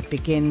Charleville and it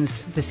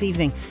begins this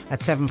evening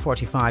at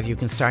 7:45. You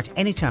can start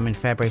anytime in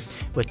February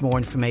with more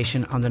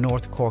information on the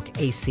North Cork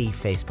AC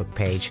Facebook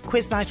page.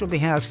 Quiz night will be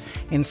held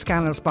in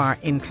Scannell's Bar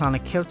in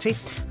Clonakilty.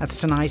 That's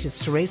tonight. It's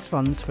to raise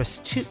funds for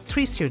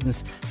 3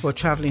 students who are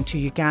travelling to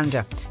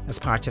Uganda as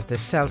part of the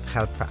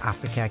Self-Help for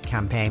Africa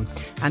campaign.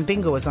 And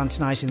bingo is on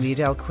tonight in the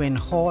Adele Quinn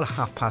Hall,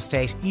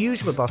 8:30.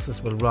 Usual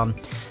buses will run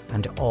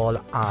and all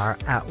are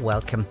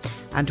welcome.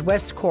 And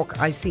West Cork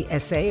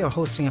ICSA are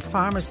hosting a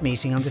farmers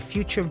meeting on the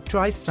future of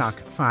dry stock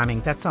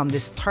farming. That's on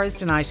this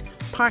Thursday night,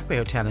 Parkway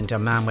Hotel in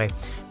Dunmanway,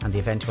 and the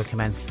event will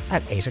commence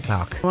at 8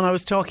 o'clock. When I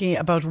was talking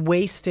about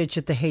wastage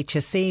at the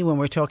HSE, when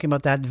we're talking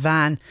about that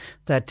van,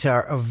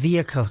 or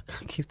vehicle,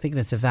 I keep thinking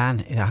it's a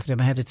van, I have it in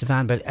my head it's a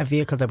van, but a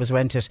vehicle that was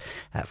rented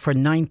for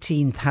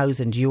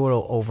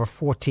 €19,000 over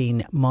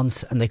 14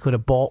 months, and they could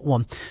have bought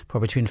one for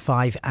between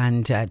 5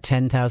 and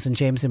 10,000.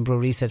 James in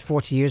Brewery said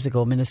 40 years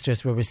ago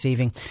ministers were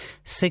receiving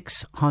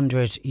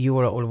 €600,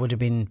 or it would have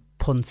been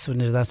punts when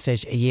at that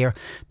stage a year.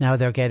 Now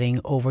they're getting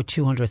over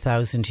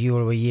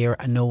 €200,000 a year,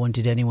 and no one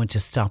did anyone to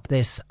stop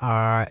this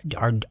or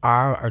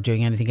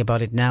doing anything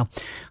about it. Now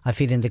I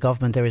feel in the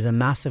government there is a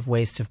massive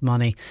waste of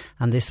money,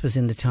 and this was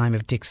in the time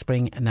of Dick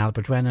Spring and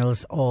Albert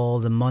Reynolds. All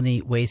the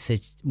money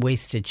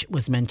wastage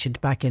was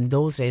mentioned back in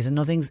those days, and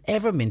nothing's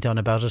ever been done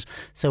about it,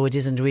 so it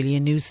isn't really a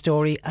new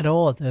story at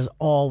all. There's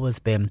always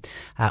been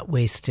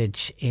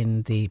wastage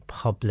in the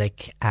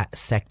public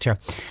sector.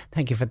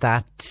 Thank you for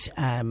that,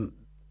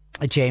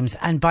 James.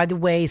 And by the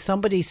way,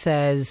 somebody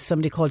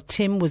called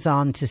Tim was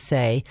on to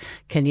say,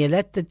 can you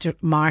let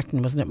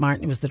Martin was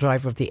the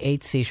driver of the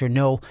 8-seater,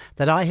 know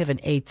that I have an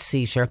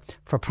 8-seater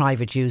for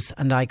private use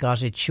and I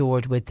got it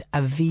insured with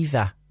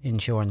Aviva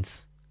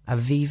Insurance.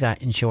 Aviva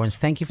Insurance.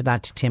 Thank you for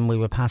that, Tim. We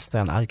will pass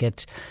that.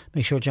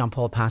 Make sure John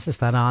Paul passes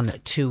that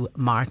on to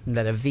Martin,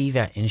 that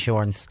Aviva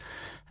Insurance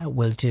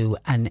will do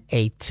an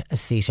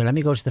 8-seater. Let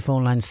me go to the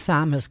phone line.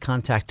 Sam has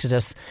contacted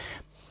us.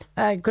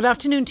 Good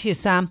afternoon to you,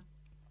 Sam.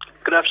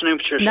 Good afternoon,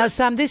 Patricia. Now,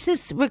 Sam, did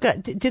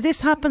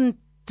this happen?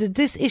 Did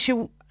this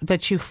issue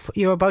that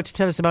you're about to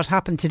tell us about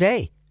happen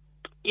today?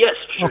 Yes,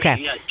 Patricia. Okay.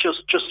 Yeah,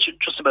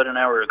 just about an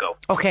hour ago.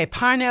 Okay,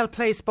 Parnell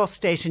Place bus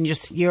station.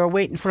 You're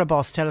waiting for a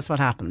bus. Tell us what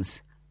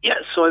happens. Yeah,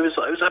 so I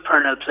was at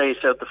Parnell Place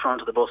out the front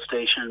of the bus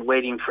station,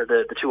 waiting for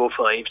the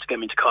 205 to get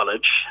me to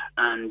college,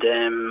 and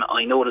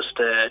I noticed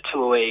a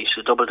 208,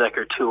 a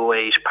double-decker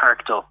 208,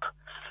 parked up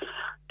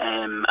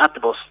at the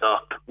bus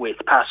stop with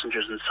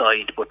passengers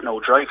inside, but no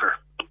driver.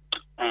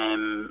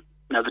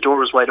 Now the door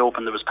was wide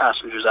open. There was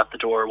passengers at the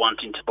door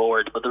wanting to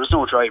board, but there was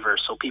no driver,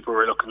 so people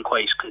were looking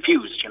quite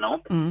confused,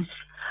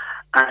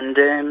 And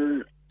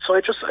so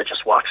I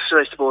just watched,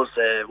 I suppose,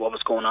 what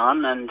was going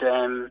on, and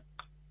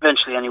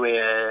eventually, anyway,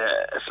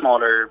 a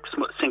smaller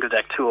single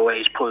deck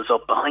 208 pulls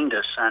up behind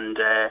it, and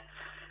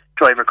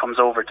driver comes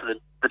over to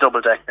the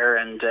double decker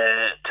and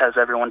tells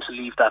everyone to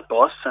leave that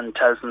bus and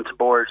tells them to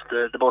board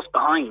the bus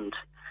behind.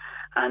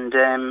 And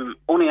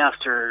only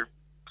after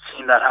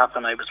seeing that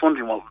happen, I was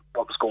wondering what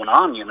was going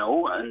on,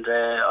 and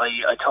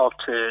I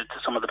talked to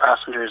some of the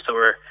passengers that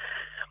were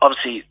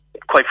obviously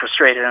quite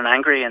frustrated and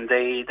angry, and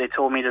they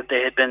told me that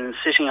they had been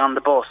sitting on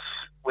the bus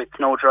with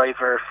no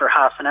driver for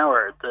half an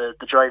hour.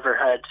 The driver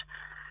had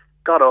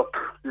got up,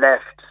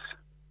 left,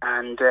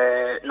 and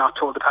not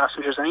told the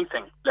passengers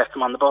anything. Left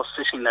them on the bus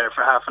sitting there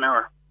for half an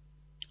hour.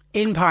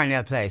 In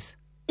Parnell Place?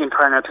 In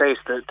Parnell Place,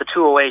 the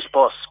 208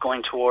 bus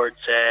going towards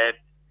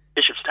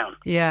Bishopstown.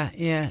 Yeah.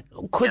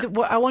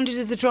 I wonder,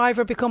 did the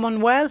driver become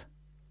unwell?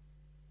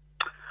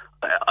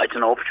 I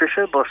don't know,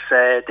 Patricia, but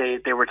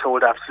they were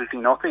told absolutely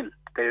nothing.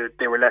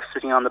 They were left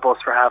sitting on the bus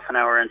for half an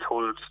hour and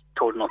told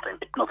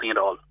nothing at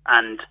all.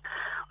 And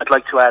I'd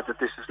like to add that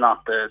this is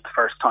not the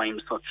first time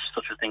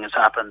such a thing has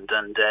happened,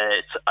 and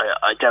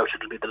I doubt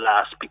it'll be the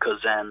last,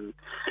 because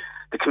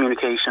the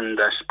communication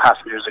that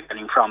passengers are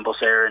getting from Bus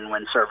Éireann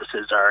when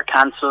services are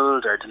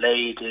cancelled or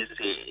delayed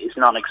is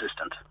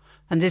non-existent.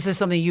 And this is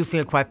something you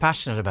feel quite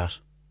passionate about.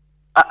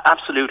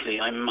 Absolutely.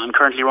 I'm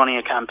currently running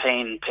a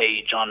campaign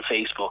page on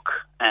Facebook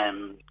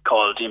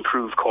called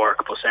Improve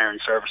Cork Bus Éireann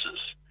Services.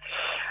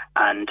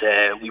 And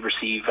we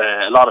receive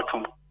a lot of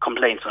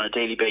complaints on a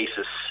daily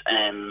basis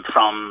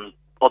from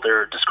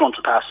other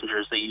disgruntled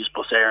passengers that use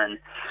Bus Éireann,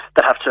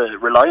 that have to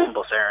rely on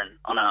Bus Éireann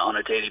on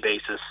a daily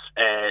basis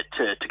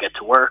to get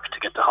to work, to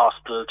get to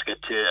hospital, to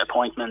get to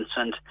appointments.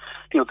 And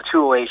the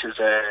 208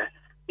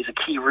 is a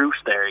key route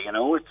there.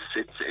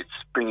 It's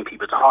bringing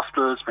people to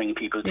hospitals, bringing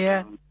people to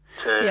and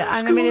school,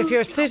 I mean, if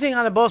you're sitting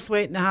on a bus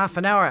waiting a half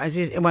an hour,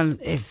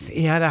 if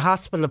you had a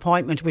hospital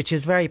appointment, which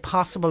is very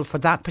possible for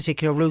that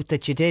particular route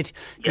that you did,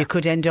 you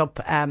could end up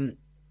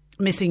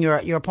missing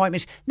your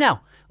appointment.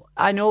 Now,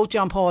 I know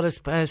John Paul has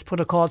put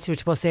a call through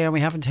to Bus Éireann and we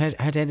haven't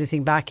had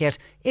anything back yet.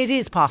 It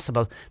is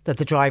possible that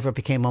the driver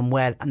became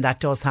unwell, and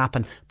that does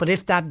happen. But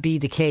if that be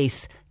the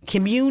case,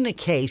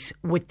 communicate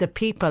with the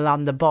people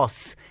on the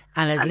bus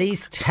and at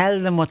least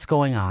tell them what's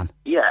going on.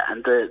 Yeah,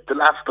 and the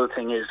laughable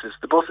thing is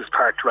the bus is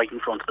parked right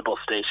in front of the bus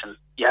station.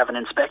 You have an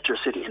inspector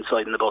sitting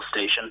inside in the bus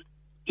station.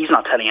 He's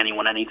not telling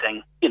anyone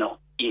anything.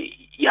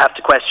 You have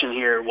to question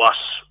here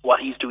what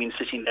he's doing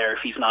sitting there if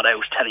he's not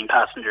out telling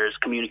passengers,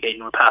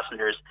 communicating with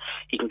passengers.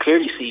 He can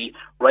clearly see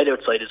right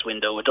outside his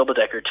window a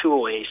double-decker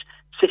 208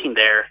 sitting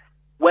there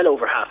well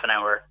over half an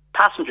hour,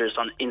 passengers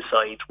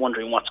inside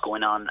wondering what's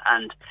going on.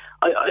 And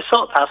I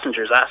saw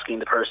passengers asking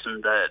the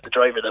person, the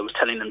driver that was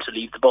telling them to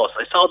leave the bus,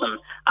 I saw them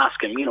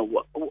ask him,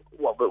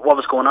 what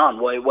was going on?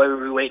 Why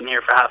were we waiting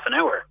here for half an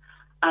hour?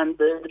 And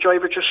the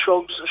driver just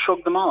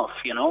shrugged them off,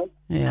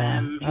 Yeah,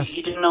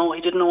 he didn't know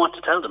what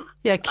to tell them.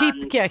 Yeah,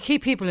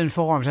 keep people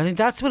informed. I think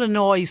that's what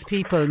annoys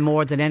people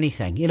more than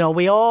anything.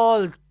 We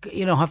all,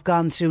 have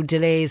gone through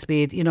delays,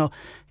 be it,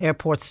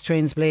 airports,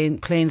 trains,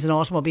 planes and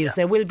automobiles.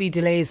 Yeah. There will be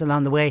delays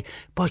along the way,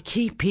 but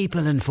keep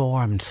people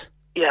informed.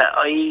 Yeah,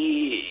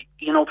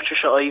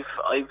 Patricia,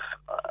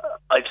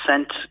 I've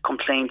sent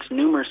complaints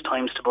numerous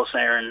times to Bus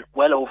Éireann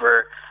well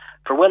over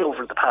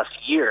the past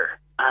year,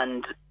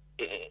 and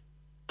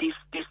these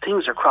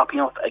things are cropping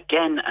up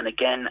again and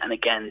again and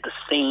again, the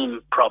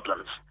same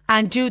problems.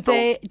 And do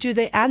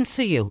they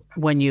answer you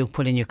when you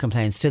put in your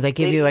complaints? Do they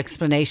give you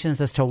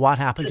explanations as to what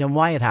happened and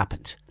why it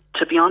happened?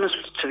 To be honest,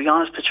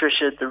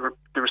 Patricia,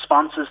 the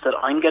responses that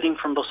I'm getting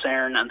from Bus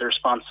Éireann and the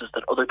responses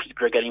that other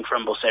people are getting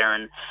from Bus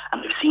Éireann,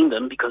 and I've seen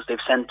them because they've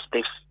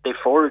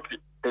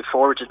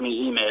forwarded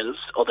me emails.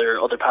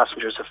 Other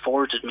passengers have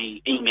forwarded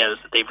me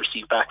emails that they've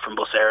received back from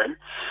Bus Éireann.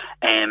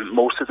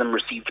 Most of them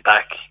received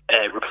back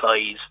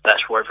replies that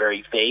were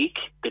very vague.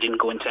 They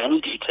didn't go into any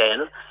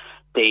detail.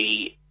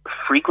 They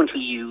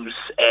frequently use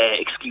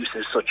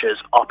excuses such as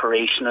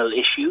operational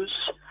issues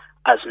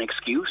as an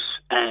excuse.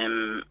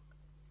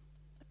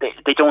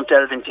 They don't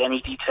delve into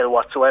any detail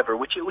whatsoever,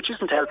 which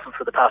isn't helpful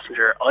for the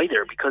passenger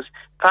either, because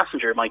the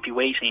passenger might be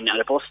waiting at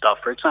a bus stop.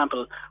 For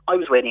example, I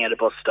was waiting at a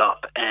bus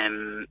stop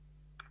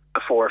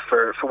before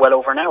for well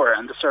over an hour,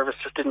 and the service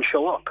just didn't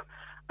show up.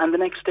 And the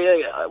next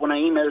day, when I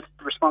emailed,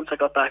 the response I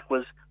got back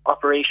was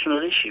operational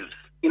issues.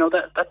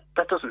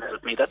 That doesn't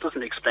help me. That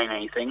doesn't explain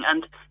anything.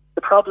 And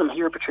the problem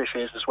here,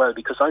 Patricia, is as well,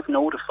 because I've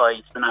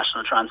notified the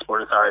National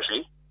Transport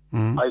Authority.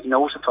 I've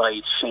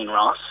notified Shane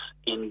Ross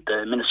in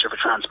the Minister for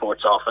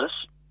Transport's office,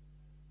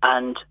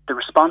 and the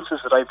responses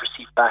that I've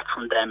received back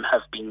from them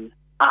have been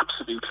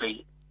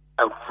absolutely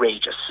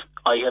outrageous.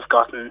 I have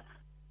gotten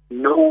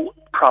no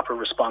proper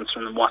response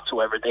from them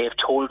whatsoever. They have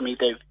told me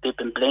they've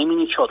been blaming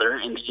each other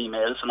in the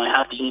emails, and I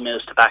have the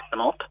emails to back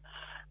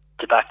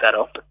that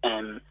up.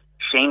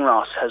 Shane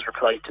Ross has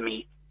replied to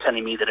me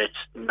telling me that it's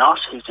not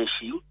his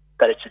issue,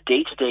 that it's a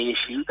day-to-day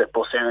issue that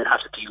Bus Éireann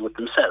has to deal with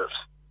themselves.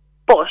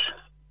 But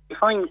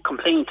if I'm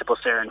complaining to Bus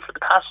Éireann for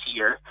the past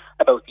year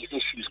about these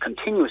issues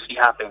continuously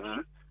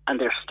happening, and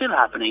they're still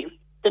happening,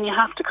 then you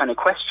have to kind of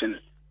question,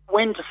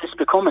 when does this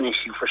become an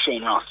issue for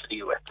Shane Ross to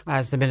deal with?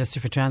 As the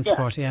Minister for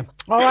Transport, yeah.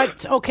 All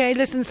right, OK,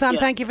 listen, Sam,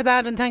 thank you for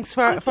that, and thanks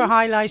for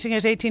highlighting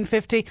it.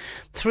 1850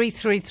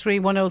 333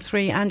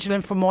 103. Angela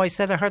in Fermoy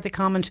said, I heard the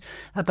comment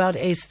about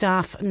a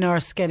staff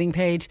nurse getting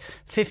paid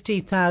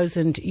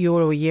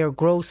 €50,000 a year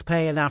gross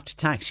pay, and after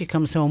tax she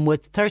comes home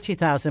with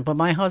 30,000. But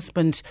my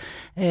husband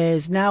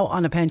is now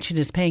on a pension,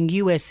 is paying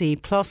USE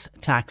plus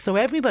tax, so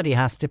everybody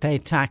has to pay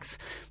tax.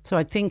 So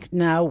I think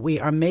now we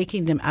are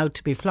making them out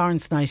to be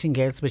Florence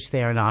Nightingales, which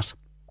they are not.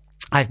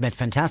 I've met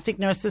fantastic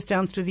nurses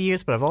down through the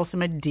years, but I've also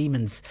met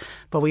demons.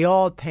 But we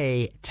all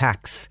pay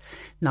tax,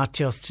 not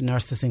just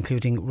nurses,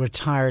 including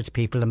retired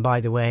people. And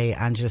by the way,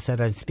 Angela said,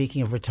 I'm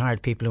speaking of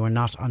retired people who are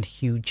not on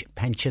huge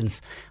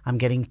pensions. I'm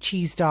getting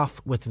cheesed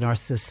off with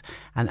nurses.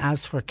 And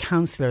as for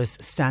counsellors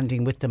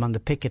standing with them on the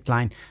picket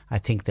line, I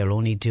think they're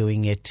only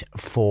doing it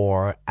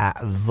for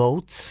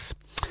votes.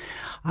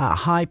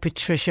 Hi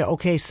Patricia.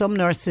 OK, some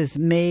nurses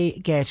may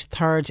get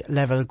third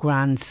level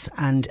grants,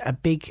 and a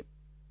big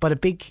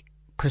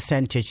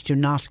percentage do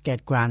not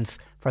get grants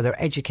for their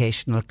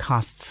educational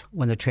costs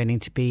when they're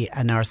training to be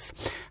a nurse,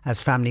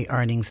 as family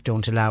earnings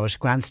don't allow it.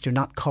 Grants do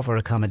not cover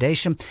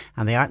accommodation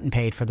and they aren't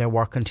paid for their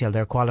work until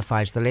they're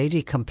qualified. The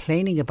lady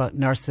complaining about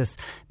nurses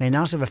may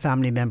not have a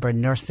family member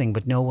nursing,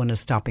 but no one is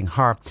stopping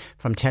her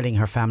from telling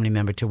her family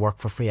member to work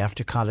for free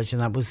after college.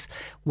 And that was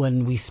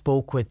when we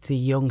spoke with the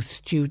young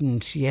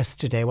student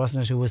yesterday,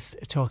 wasn't it, who was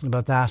talking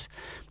about that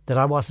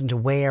I wasn't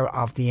aware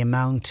of the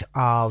amount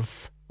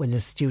of, when the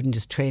student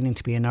is training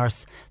to be a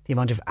nurse, the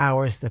amount of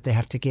hours that they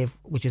have to give,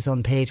 which is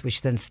unpaid,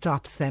 which then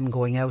stops them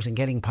going out and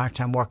getting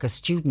part-time work as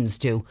students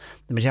do.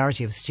 The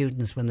majority of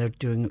students, when they're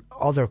doing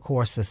other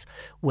courses,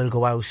 will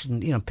go out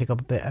and, pick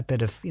up a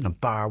bit of,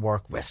 bar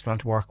work,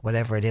 restaurant work,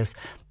 whatever it is.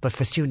 But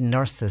for student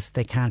nurses,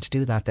 they can't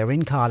do that. They're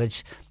in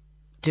college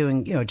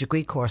doing, a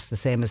degree course the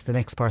same as the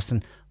next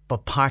person,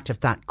 but part of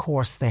that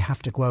course they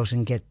have to go out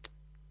and get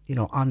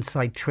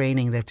on-site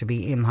training. They have to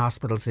be in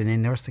hospitals and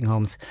in nursing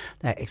homes,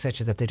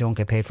 etc., that they don't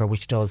get paid for,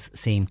 which does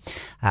seem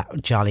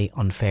jolly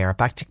unfair.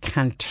 Back to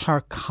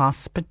Kanturk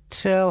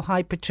Hospital.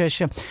 Hi,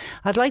 Patricia.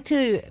 I'd like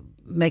to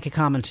make a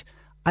comment.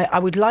 I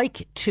would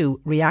like to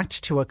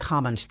react to a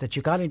comment that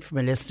you got in from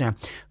a listener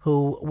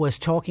who was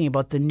talking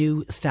about the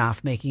new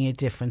staff making a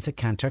difference at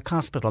Kanturk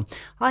Hospital.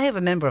 I have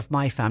a member of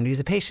my family who's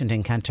a patient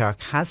in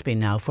Kanturk, has been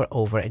now for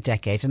over a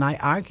decade, and I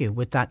argue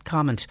with that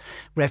comment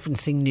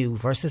referencing new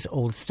versus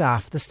old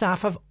staff. The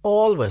staff have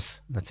always,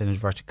 that's in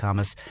inverted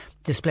commas,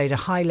 displayed a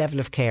high level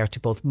of care to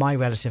both my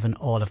relative and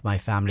all of my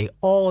family.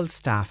 All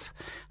staff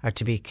are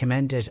to be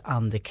commended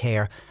on the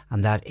care,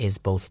 and that is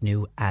both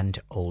new and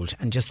old.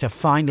 And just a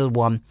final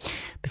one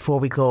before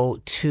we go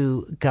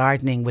to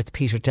gardening with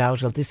Peter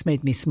Dowdall. This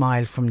made me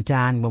smile from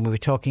Dan when we were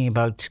talking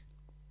about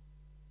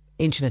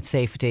internet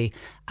safety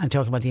and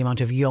talking about the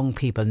amount of young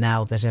people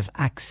now that have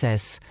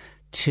access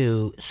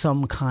to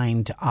some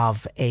kind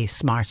of a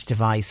smart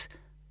device.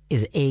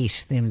 Is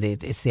 8.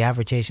 It's the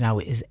average age now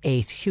is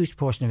 8. Huge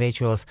portion of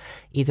 8-year-olds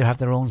either have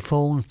their own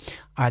phone,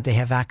 or they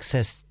have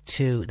access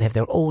to, they have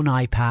their own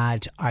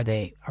iPad, or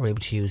they are able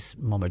to use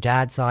mum or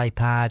dad's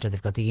iPad, or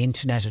they've got the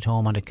internet at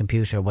home on a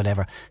computer or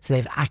whatever. So they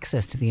have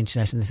access to the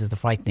internet, and this is the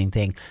frightening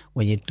thing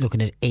when you're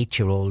looking at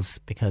 8-year-olds,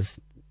 because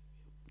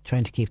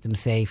trying to keep them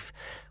safe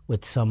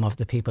with some of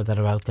the people that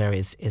are out there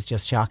is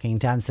just shocking.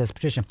 Dan says,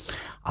 Patricia,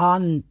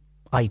 on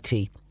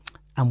IT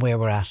and where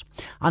we're at.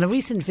 On a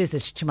recent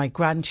visit to my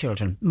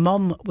grandchildren,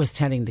 Mum was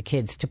telling the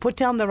kids to put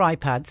down their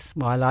iPads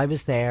while I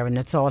was there, and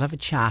let's all have a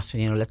chat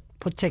and, let's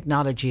put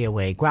technology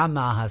away.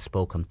 Grandma has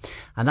spoken.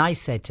 And I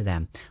said to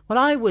them, when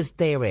I was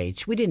their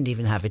age, we didn't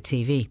even have a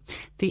TV.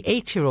 The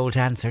 8-year-old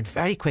answered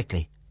very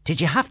quickly, did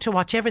you have to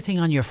watch everything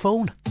on your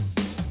phone?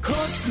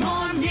 Cork's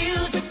More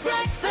Music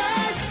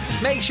Breakfast.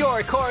 Make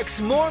sure Cork's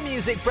More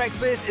Music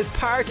Breakfast is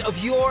part of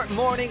your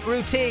morning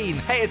routine.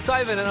 Hey, it's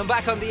Simon and I'm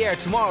back on the air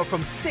tomorrow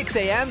from 6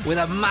 a.m. with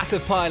a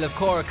massive pile of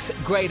Cork's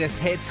greatest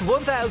hits.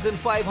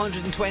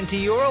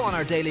 €1,520 on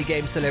our Daily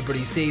Game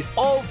Celebrity Sees.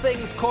 All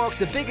things Cork,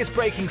 the biggest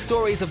breaking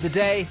stories of the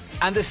day.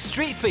 And the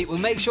Street Feet will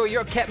make sure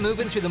you're kept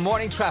moving through the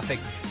morning traffic.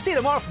 See you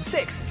tomorrow from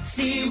 6.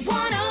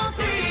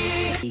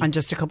 C103. And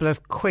just a couple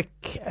of quick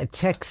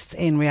texts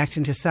in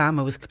reacting to Sam,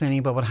 who was complaining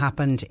about what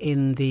happened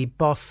in the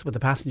bus with the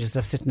passengers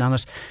left sitting on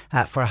it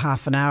for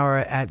half an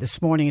hour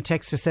this morning. A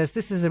texter says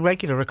this is a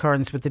regular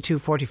occurrence with the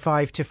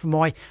 245 to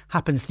Fermoy,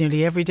 happens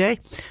nearly every day.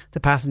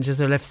 The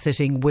passengers are left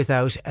sitting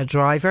without a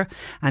driver.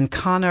 And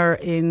Connor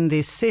in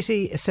the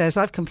city says,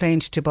 I've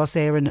complained to Bus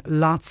Éireann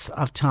lots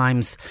of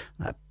times,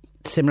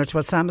 similar to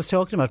what Sam was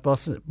talking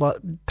about,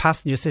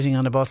 passengers sitting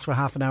on a bus for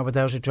half an hour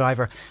without a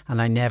driver, and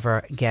I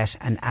never get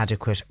an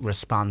adequate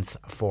response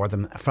from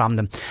them.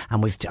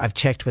 And I've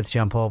checked with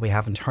John Paul, we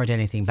haven't heard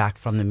anything back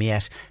from them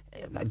yet.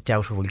 I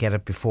doubt we'll get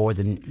it before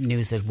the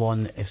news at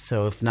 1.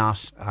 If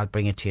not, I'll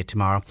bring it to you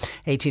tomorrow.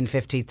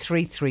 1850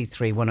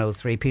 333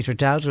 103. Peter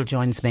Dowdall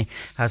joins me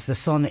as the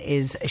sun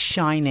is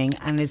shining,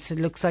 and it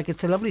looks like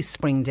it's a lovely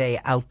spring day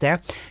out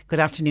there. Good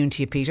afternoon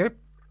to you, Peter.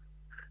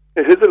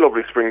 It is a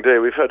lovely spring day.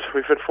 We've had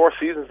 4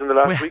 seasons in the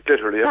last week,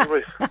 literally,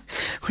 haven't we?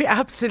 We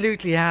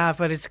absolutely have,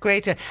 but it's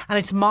great and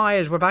it's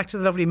mild. We're back to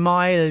the lovely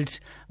mild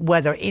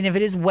weather. And if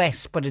it is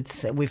wet, but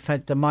we've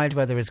had the mild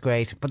weather is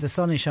great. But the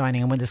sun is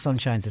shining, and when the sun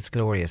shines, it's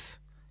glorious.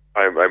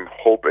 I'm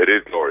hoping it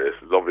is glorious.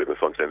 It's lovely in the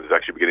sunshine. It's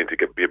actually beginning to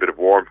be a bit of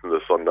warmth in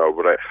the sun now.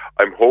 But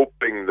I'm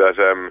hoping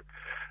that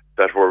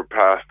we're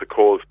past the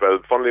cold spell.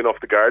 Funnily enough,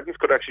 the gardens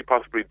could actually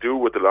possibly do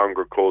with the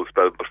longer cold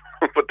spell,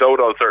 but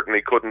Dowdall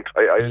certainly couldn't.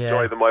 I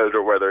enjoy the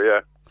milder weather, yeah.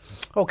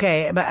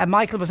 Okay,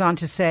 Michael was on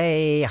to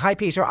say, hi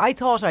Peter, I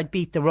thought I'd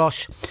beat the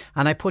rush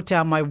and I put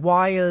down my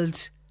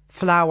wild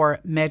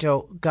flower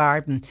meadow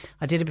garden.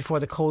 I did it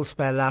before the cold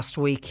spell last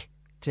week.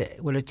 Do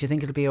you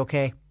think it'll be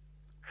okay?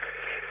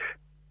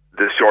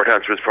 The short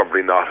answer is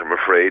probably not, I'm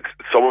afraid.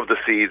 Some of the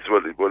seeds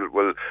will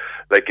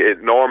like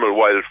normal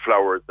wild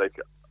flowers, like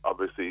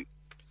obviously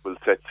will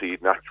set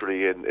seed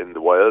naturally in the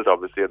wild,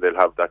 obviously, and they'll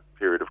have that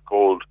period of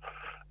cold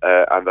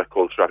and that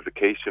cold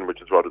stratification, which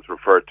is what is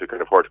referred to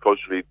kind of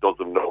horticulturally, does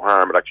them no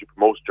harm. It actually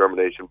promotes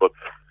germination, but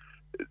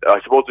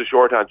I suppose the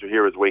short answer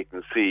here is wait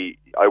and see.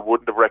 I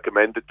wouldn't have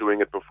recommended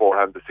doing it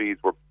beforehand. The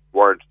seeds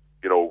weren't,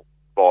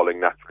 falling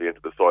naturally into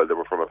the soil. They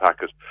were from a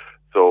packet.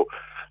 So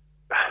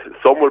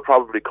some will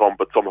probably come,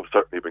 but some have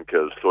certainly been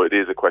killed. So it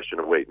is a question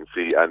of wait and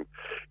see. And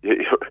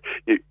you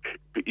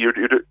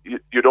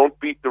don't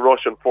beat the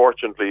rush,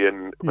 unfortunately.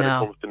 And when it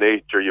comes to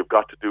nature, you've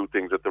got to do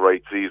things at the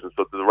right season.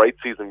 So the right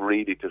season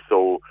really to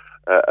sow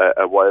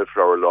a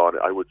wildflower lawn,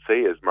 I would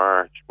say, is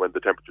March, when the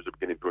temperatures are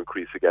beginning to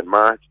increase again.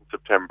 March and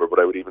September, but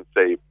I would even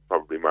say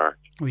probably March.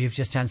 Well, you've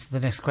just answered the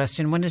next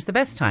question. When is the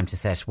best time to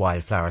set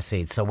wildflower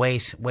seeds? So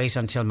wait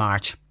until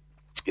March.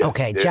 Yeah,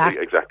 okay, Jack.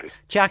 Exactly.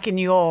 Jack in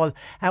Youghal,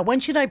 when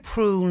should I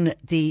prune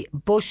the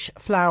bush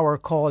flower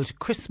called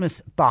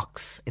Christmas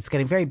box? It's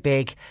getting very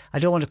big. I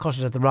don't want to cut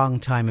it at the wrong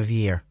time of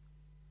year.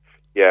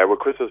 Yeah, well,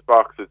 Christmas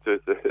box,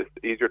 it's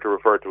easier to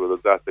refer to it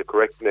as that. The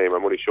correct name,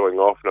 I'm only showing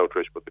off now,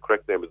 Trish, but the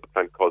correct name is a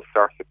plant called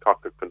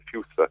Sarsicotta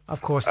confusa.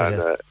 Of course it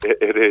is.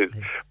 It is,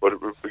 but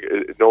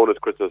it's known as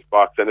Christmas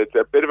box, and it's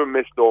a bit of a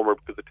misnomer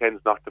because it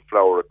tends not to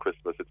flower at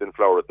Christmas. It's in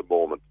flower at the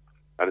moment,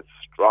 and it's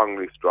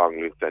strongly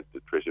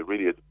scented, Trish. It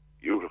really is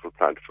a beautiful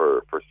plant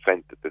for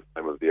scent at this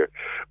time of the year.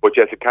 But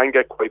yes, it can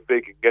get quite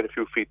big. It can get a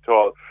few feet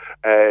tall.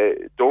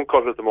 Don't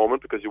cut it at the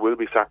moment because you will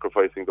be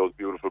sacrificing those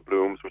beautiful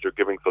blooms which are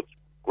giving such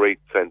great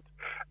scent.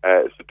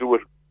 So do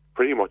it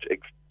pretty much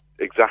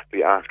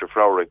exactly after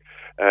flowering.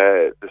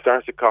 The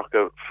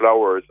Sarsicotta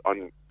flowers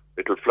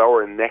it'll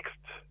flower in next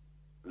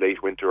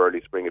late winter,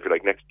 early spring, if you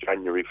like, next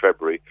January,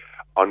 February,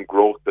 on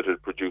growth that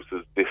it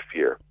produces this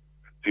year.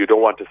 So you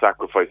don't want to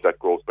sacrifice that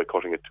growth by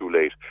cutting it too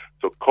late.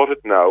 So cut it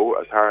now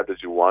as hard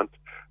as you want.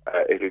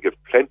 It'll give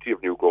plenty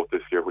of new growth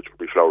this year, which will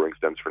be flowering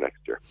stems for next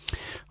year.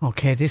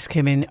 Okay, this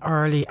came in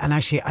early, and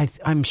actually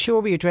I'm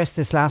sure we addressed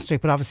this last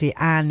week, but obviously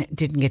Anne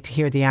didn't get to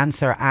hear the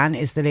answer. Anne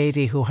is the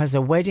lady who has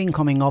a wedding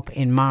coming up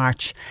in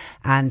March,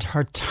 and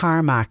her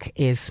tarmac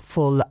is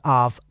full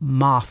of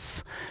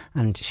moss,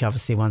 and she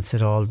obviously wants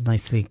it all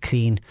nicely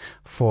clean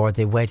for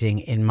the wedding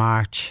in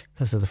March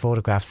because of the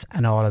photographs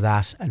and all of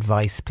that.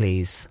 Advice,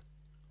 please.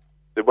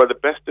 Well, the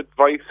best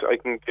advice I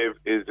can give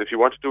is if you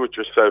want to do it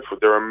yourself,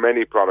 there are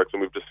many products,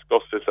 and we've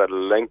discussed this at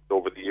length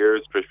over the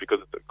years, Trish, because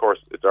of course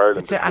it's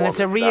Ireland. It's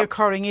a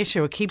reoccurring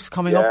issue. It keeps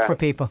coming up for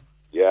people.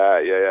 Yeah.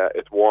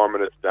 It's warm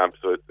and it's damp,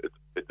 so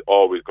it's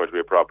always going to be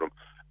a problem.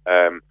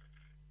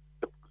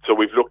 So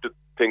we've looked at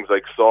things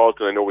like salt,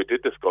 and I know we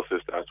did discuss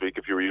this last week.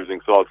 If you were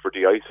using salt for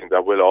de-icing,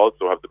 that will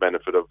also have the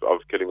benefit of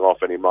killing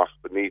off any moss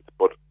beneath.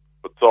 But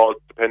salt,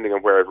 depending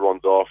on where it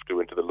runs off to,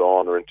 into the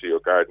lawn or into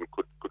your garden,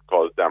 could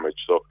cause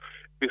damage. So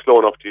be slow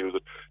enough to use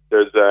it.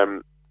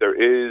 There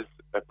is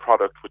a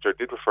product which I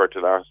did refer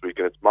to last week,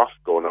 and it's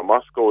Mosco. Now,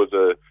 Mosco is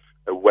a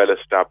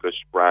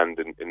well-established brand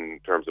in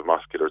terms of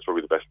moss killer. It's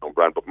probably the best-known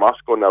brand. But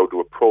Mosco now do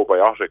a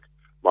probiotic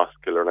moss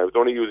killer, and I was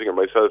only using it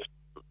myself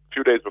a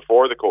few days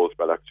before the cold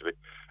spell, actually,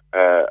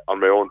 on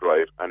my own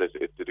drive, and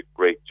it did a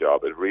great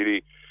job. It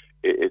really,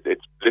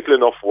 it's little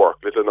enough work,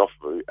 little enough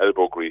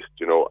elbow grease,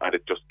 and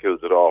it just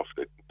kills it off.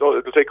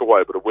 It'll take a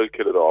while, but it will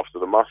kill it off. So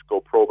the Mosco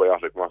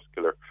probiotic moss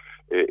killer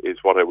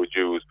is what I would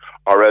use.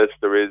 Or else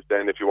there is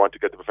then, if you want to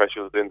get the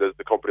professionals in, there's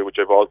the company which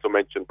I've also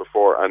mentioned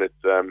before, and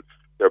it's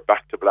their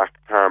Back to Black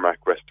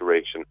tarmac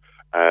restoration,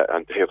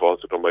 and they have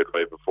also done my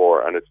drive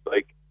before, and it's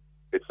like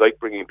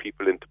bringing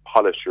people in to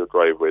polish your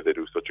driveway. They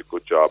do such a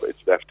good job.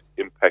 It's left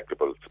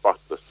impeccable,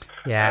 spotless.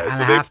 Yeah,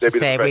 and I have to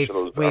say,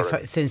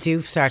 we've since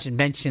you've started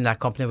mentioning that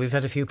company, we've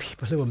had a few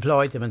people who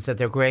employed them and said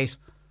they're great.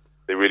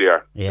 They really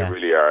are. Yeah. They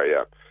really are,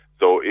 yeah.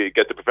 So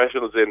get the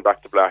professionals in,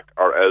 Back to Black,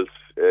 or else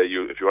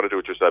if you want to do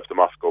it yourself, the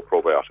Mosco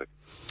probiotic.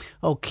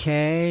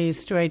 Okay,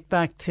 straight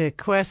back to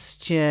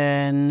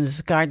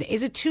questions. Garden,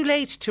 is it too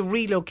late to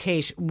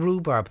relocate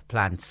rhubarb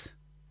plants?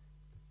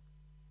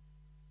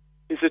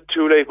 Is it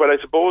too late? Well, I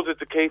suppose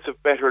it's a case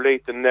of better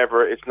late than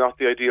never. It's not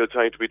the ideal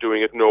time to be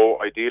doing it. No,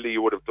 ideally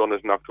you would have done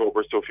it in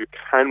October. So if you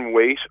can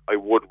wait, I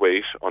would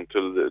wait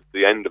until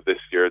the end of this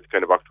year. It's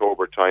kind of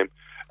October time.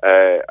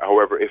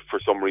 However, if for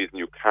some reason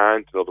you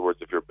can't, in other words,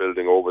 if you're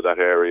building over that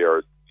area,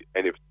 or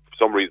and if for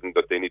some reason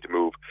that they need to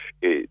move,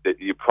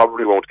 you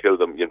probably won't kill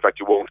them. In fact,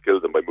 you won't kill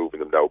them by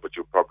moving them now, but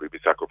you'll probably be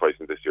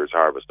sacrificing this year's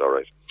harvest, all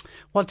right.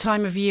 What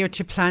time of year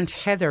to plant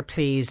heather,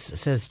 please,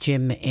 says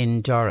Jim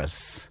in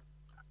Doris.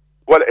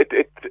 Well,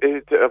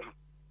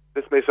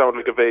 this may sound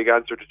like a vague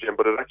answer to Jim,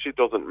 but it actually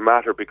doesn't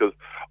matter because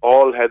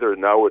all heather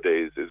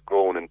nowadays is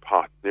grown in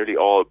pots. Nearly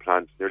all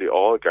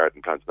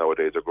garden plants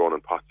nowadays are grown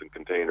in pots and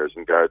containers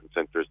in garden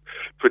centres.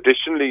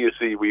 Traditionally, you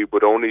see, we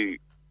would only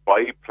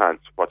buy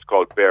plants, what's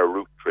called bare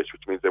root, Trish,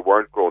 which means they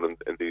weren't grown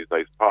in these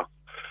nice pots.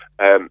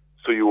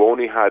 So you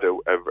only had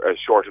a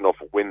short enough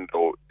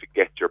window to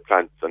get your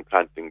plants and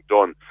planting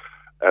done.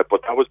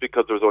 But that was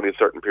because there was only a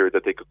certain period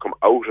that they could come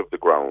out of the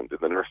ground in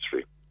the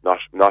nursery, not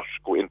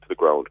go into the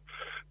ground.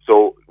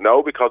 So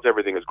now, because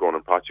everything is grown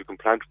in pots, you can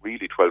plant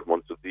really 12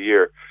 months of the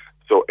year.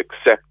 So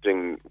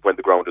excepting when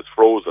the ground is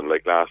frozen,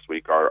 like last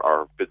week,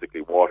 or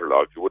physically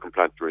waterlogged, you wouldn't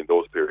plant during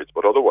those periods.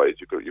 But otherwise,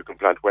 you can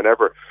plant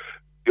whenever.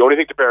 The only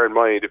thing to bear in in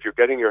mind, if you're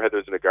getting your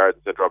heathers in a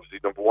garden centre, obviously,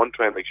 number one,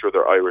 try and make sure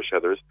they're Irish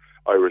heathers,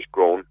 Irish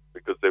grown,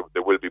 because they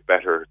will be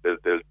better.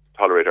 They'll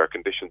tolerate our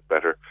conditions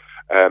better.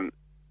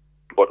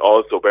 But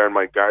also, bear in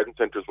mind, garden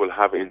centres will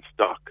have in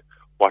stock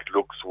what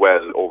looks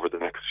well over the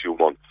next few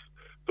months.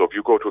 So if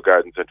you go to a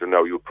garden centre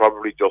now, you'll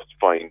probably just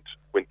find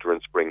winter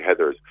and spring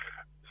heathers.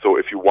 So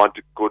if you want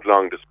a good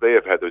long display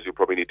of heathers, you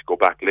probably need to go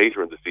back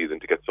later in the season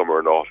to get summer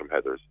and autumn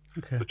heathers.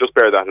 Okay. So just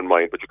bear that in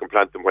mind, but you can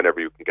plant them whenever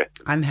you can get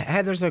them. And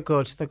heathers are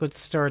good. They're good,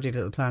 sturdy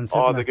little plants.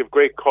 They give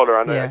great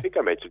colour. And Yeah. I think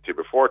I mentioned to you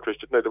before, Trish,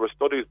 didn't I? There were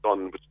studies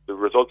done, the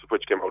results of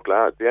which came out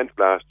at the end of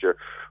last year,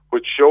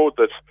 which showed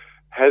that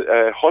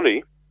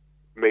honey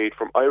made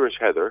from Irish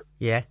heather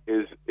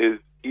is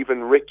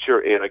even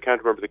richer in, I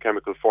can't remember the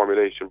chemical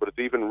formulation, but it's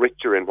even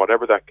richer in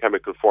whatever that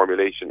chemical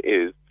formulation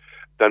is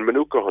than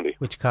Manuka honey,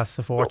 which costs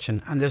a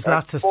fortune. And there's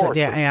lots of stuff,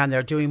 and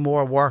they're doing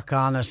more work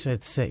on it.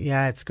 It's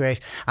it's great.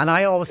 And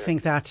I always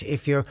think that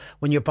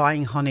when you're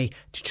buying honey,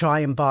 to try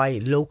and buy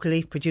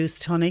locally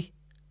produced honey.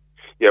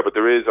 Yeah, but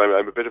there is.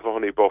 I'm a bit of a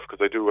honey buff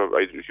because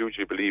I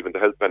hugely believe in the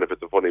health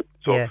benefits of honey.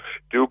 So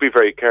do be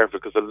very careful,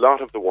 because a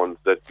lot of the ones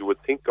that you would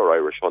think are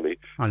Irish honey,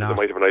 they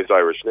might have a nice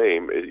Irish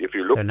name. If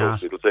you look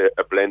closely, it'll say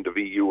a blend of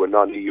EU and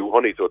non-EU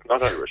honey, so it's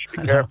not Irish.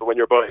 Be careful when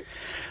you're buying.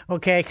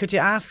 Okay, could you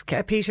ask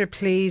Peter,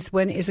 please,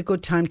 when is a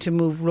good time to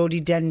move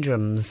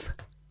rhododendrons?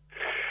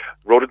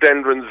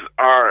 Rhododendrons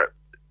are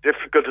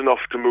difficult enough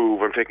to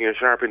move. I'm taking a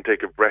sharp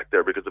intake of breath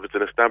there, because if it's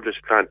an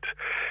established plant,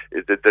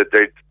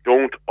 they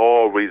don't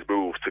always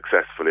move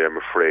successfully, I'm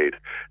afraid.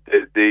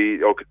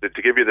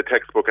 To give you the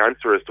textbook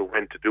answer as to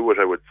when to do it,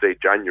 I would say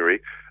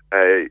January.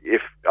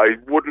 If I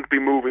wouldn't be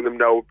moving them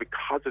now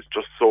because it's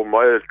just so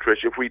mild,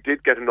 Trish. If we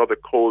did get another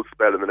cold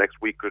spell in the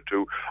next week or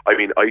two, I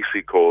mean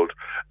icy cold,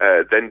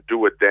 then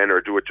do it then,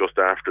 or do it just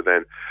after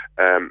then.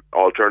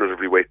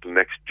 Alternatively, wait till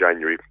next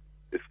January.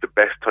 It's the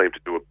best time to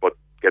do it, but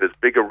get as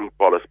big a root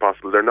ball as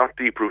possible. They're not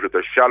deep-rooted,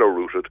 they're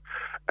shallow-rooted,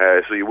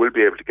 so you will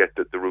be able to get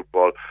the root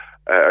ball,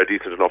 a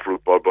decent enough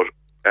root ball, but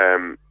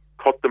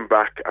cut them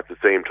back at the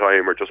same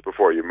time or just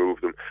before you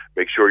move them.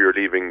 Make sure you're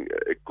leaving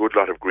a good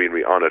lot of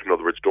greenery on it. In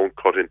other words, don't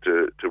cut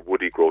into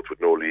woody growth with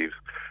no leaves.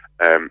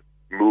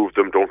 Move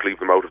them, don't leave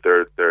them out of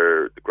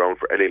the ground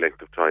for any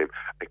length of time,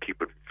 and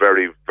keep it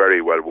very,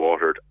 very well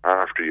watered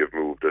after you've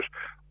moved it.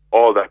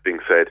 All that being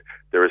said,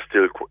 there is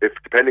still,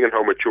 depending on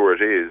how mature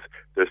it is,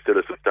 there's still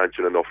a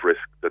substantial enough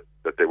risk that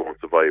they won't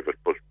survive it.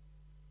 But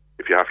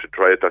if you have to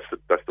try it, that's the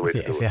way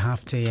to do it. If you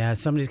have to, yeah.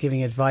 Somebody's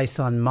giving advice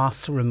on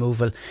moss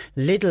removal.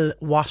 Lidl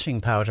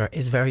washing powder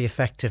is very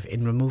effective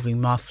in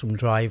removing moss from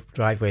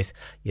driveways.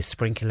 You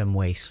sprinkle and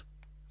wait.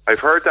 I've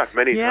heard that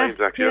many times,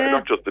 actually.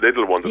 Not just the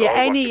Lidl ones.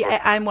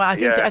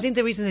 I think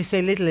the reason they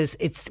say Lidl is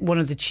it's one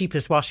of the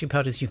cheapest washing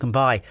powders you can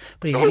buy.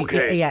 But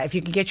if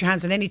you can get your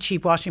hands on any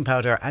cheap washing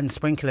powder and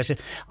sprinkle it,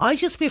 I'd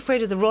just be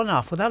afraid of the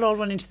runoff. Would that all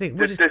run into the...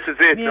 This is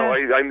it. Yeah. No,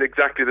 I'm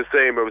exactly the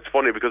same. It was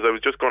funny because I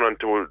was just going on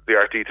to the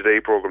RT Today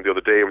programme the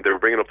other day, and they were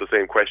bringing up the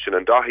same question,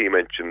 and Dahi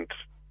mentioned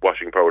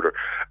washing powder,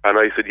 and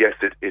I said yes,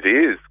 it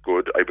is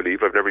good, I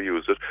believe. I've never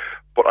used it,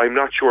 but I'm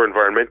not sure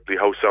environmentally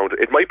how sound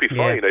it might be.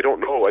 Fine. I don't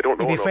know.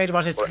 You'd be afraid of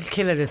what it'll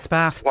kill at its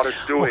bath, what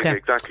it's doing.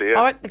 Exactly.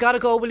 All right, gotta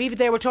go. We'll leave it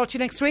there. We'll talk to you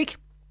next week.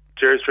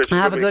 Cheers, Trish.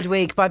 Have a good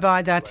week. Bye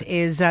bye. That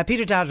is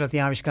Peter Dowder of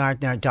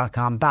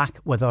theirishgardener.com, back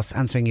with us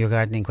answering your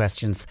gardening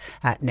questions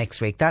next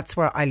week. That's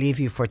where I leave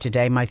you for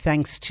today. My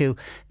thanks to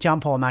John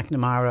Paul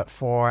McNamara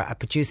for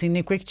producing.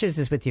 Nick Richards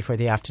is with you for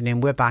the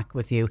afternoon. We're back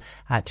with you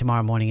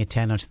tomorrow morning at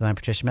 10. Until then,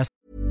 Patricia Mess.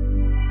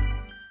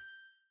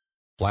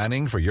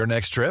 Planning for your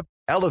next trip?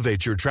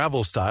 Elevate your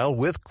travel style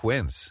with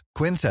Quince.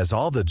 Quince has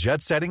all the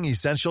jet-setting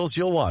essentials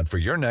you'll want for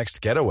your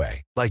next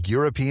getaway, like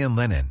European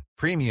linen,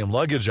 premium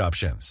luggage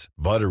options,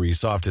 buttery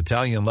soft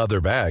Italian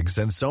leather bags,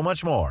 and so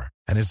much more.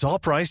 And it's all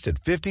priced at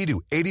 50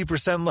 to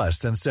 80% less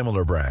than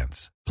similar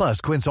brands. Plus,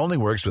 Quince only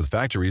works with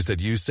factories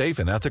that use safe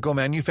and ethical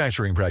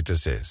manufacturing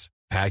practices.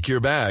 Pack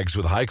your bags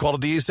with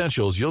high-quality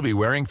essentials you'll be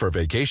wearing for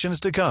vacations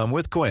to come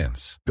with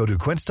Quince. Go to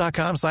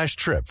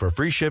quince.com/trip for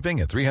free shipping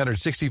and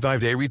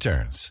 365-day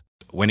returns.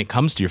 When it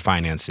comes to your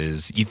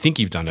finances, you think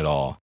you've done it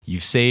all.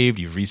 You've saved,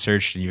 you've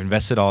researched, and you've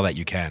invested all that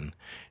you can.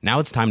 Now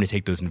it's time to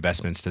take those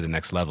investments to the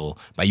next level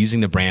by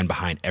using the brand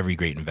behind every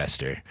great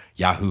investor,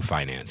 Yahoo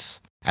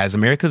Finance. As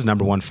America's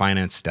 #1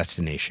 finance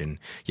destination,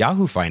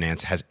 Yahoo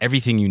Finance has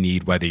everything you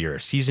need, whether you're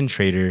a seasoned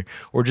trader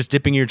or just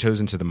dipping your toes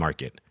into the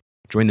market.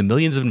 Join the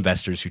millions of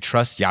investors who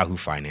trust Yahoo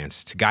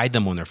Finance to guide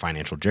them on their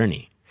financial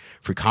journey.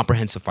 For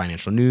comprehensive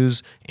financial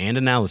news and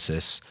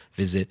analysis,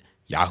 visit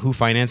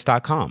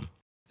yahoofinance.com,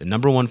 the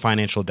 #1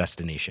 financial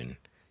destination,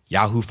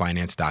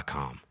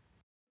 yahoofinance.com.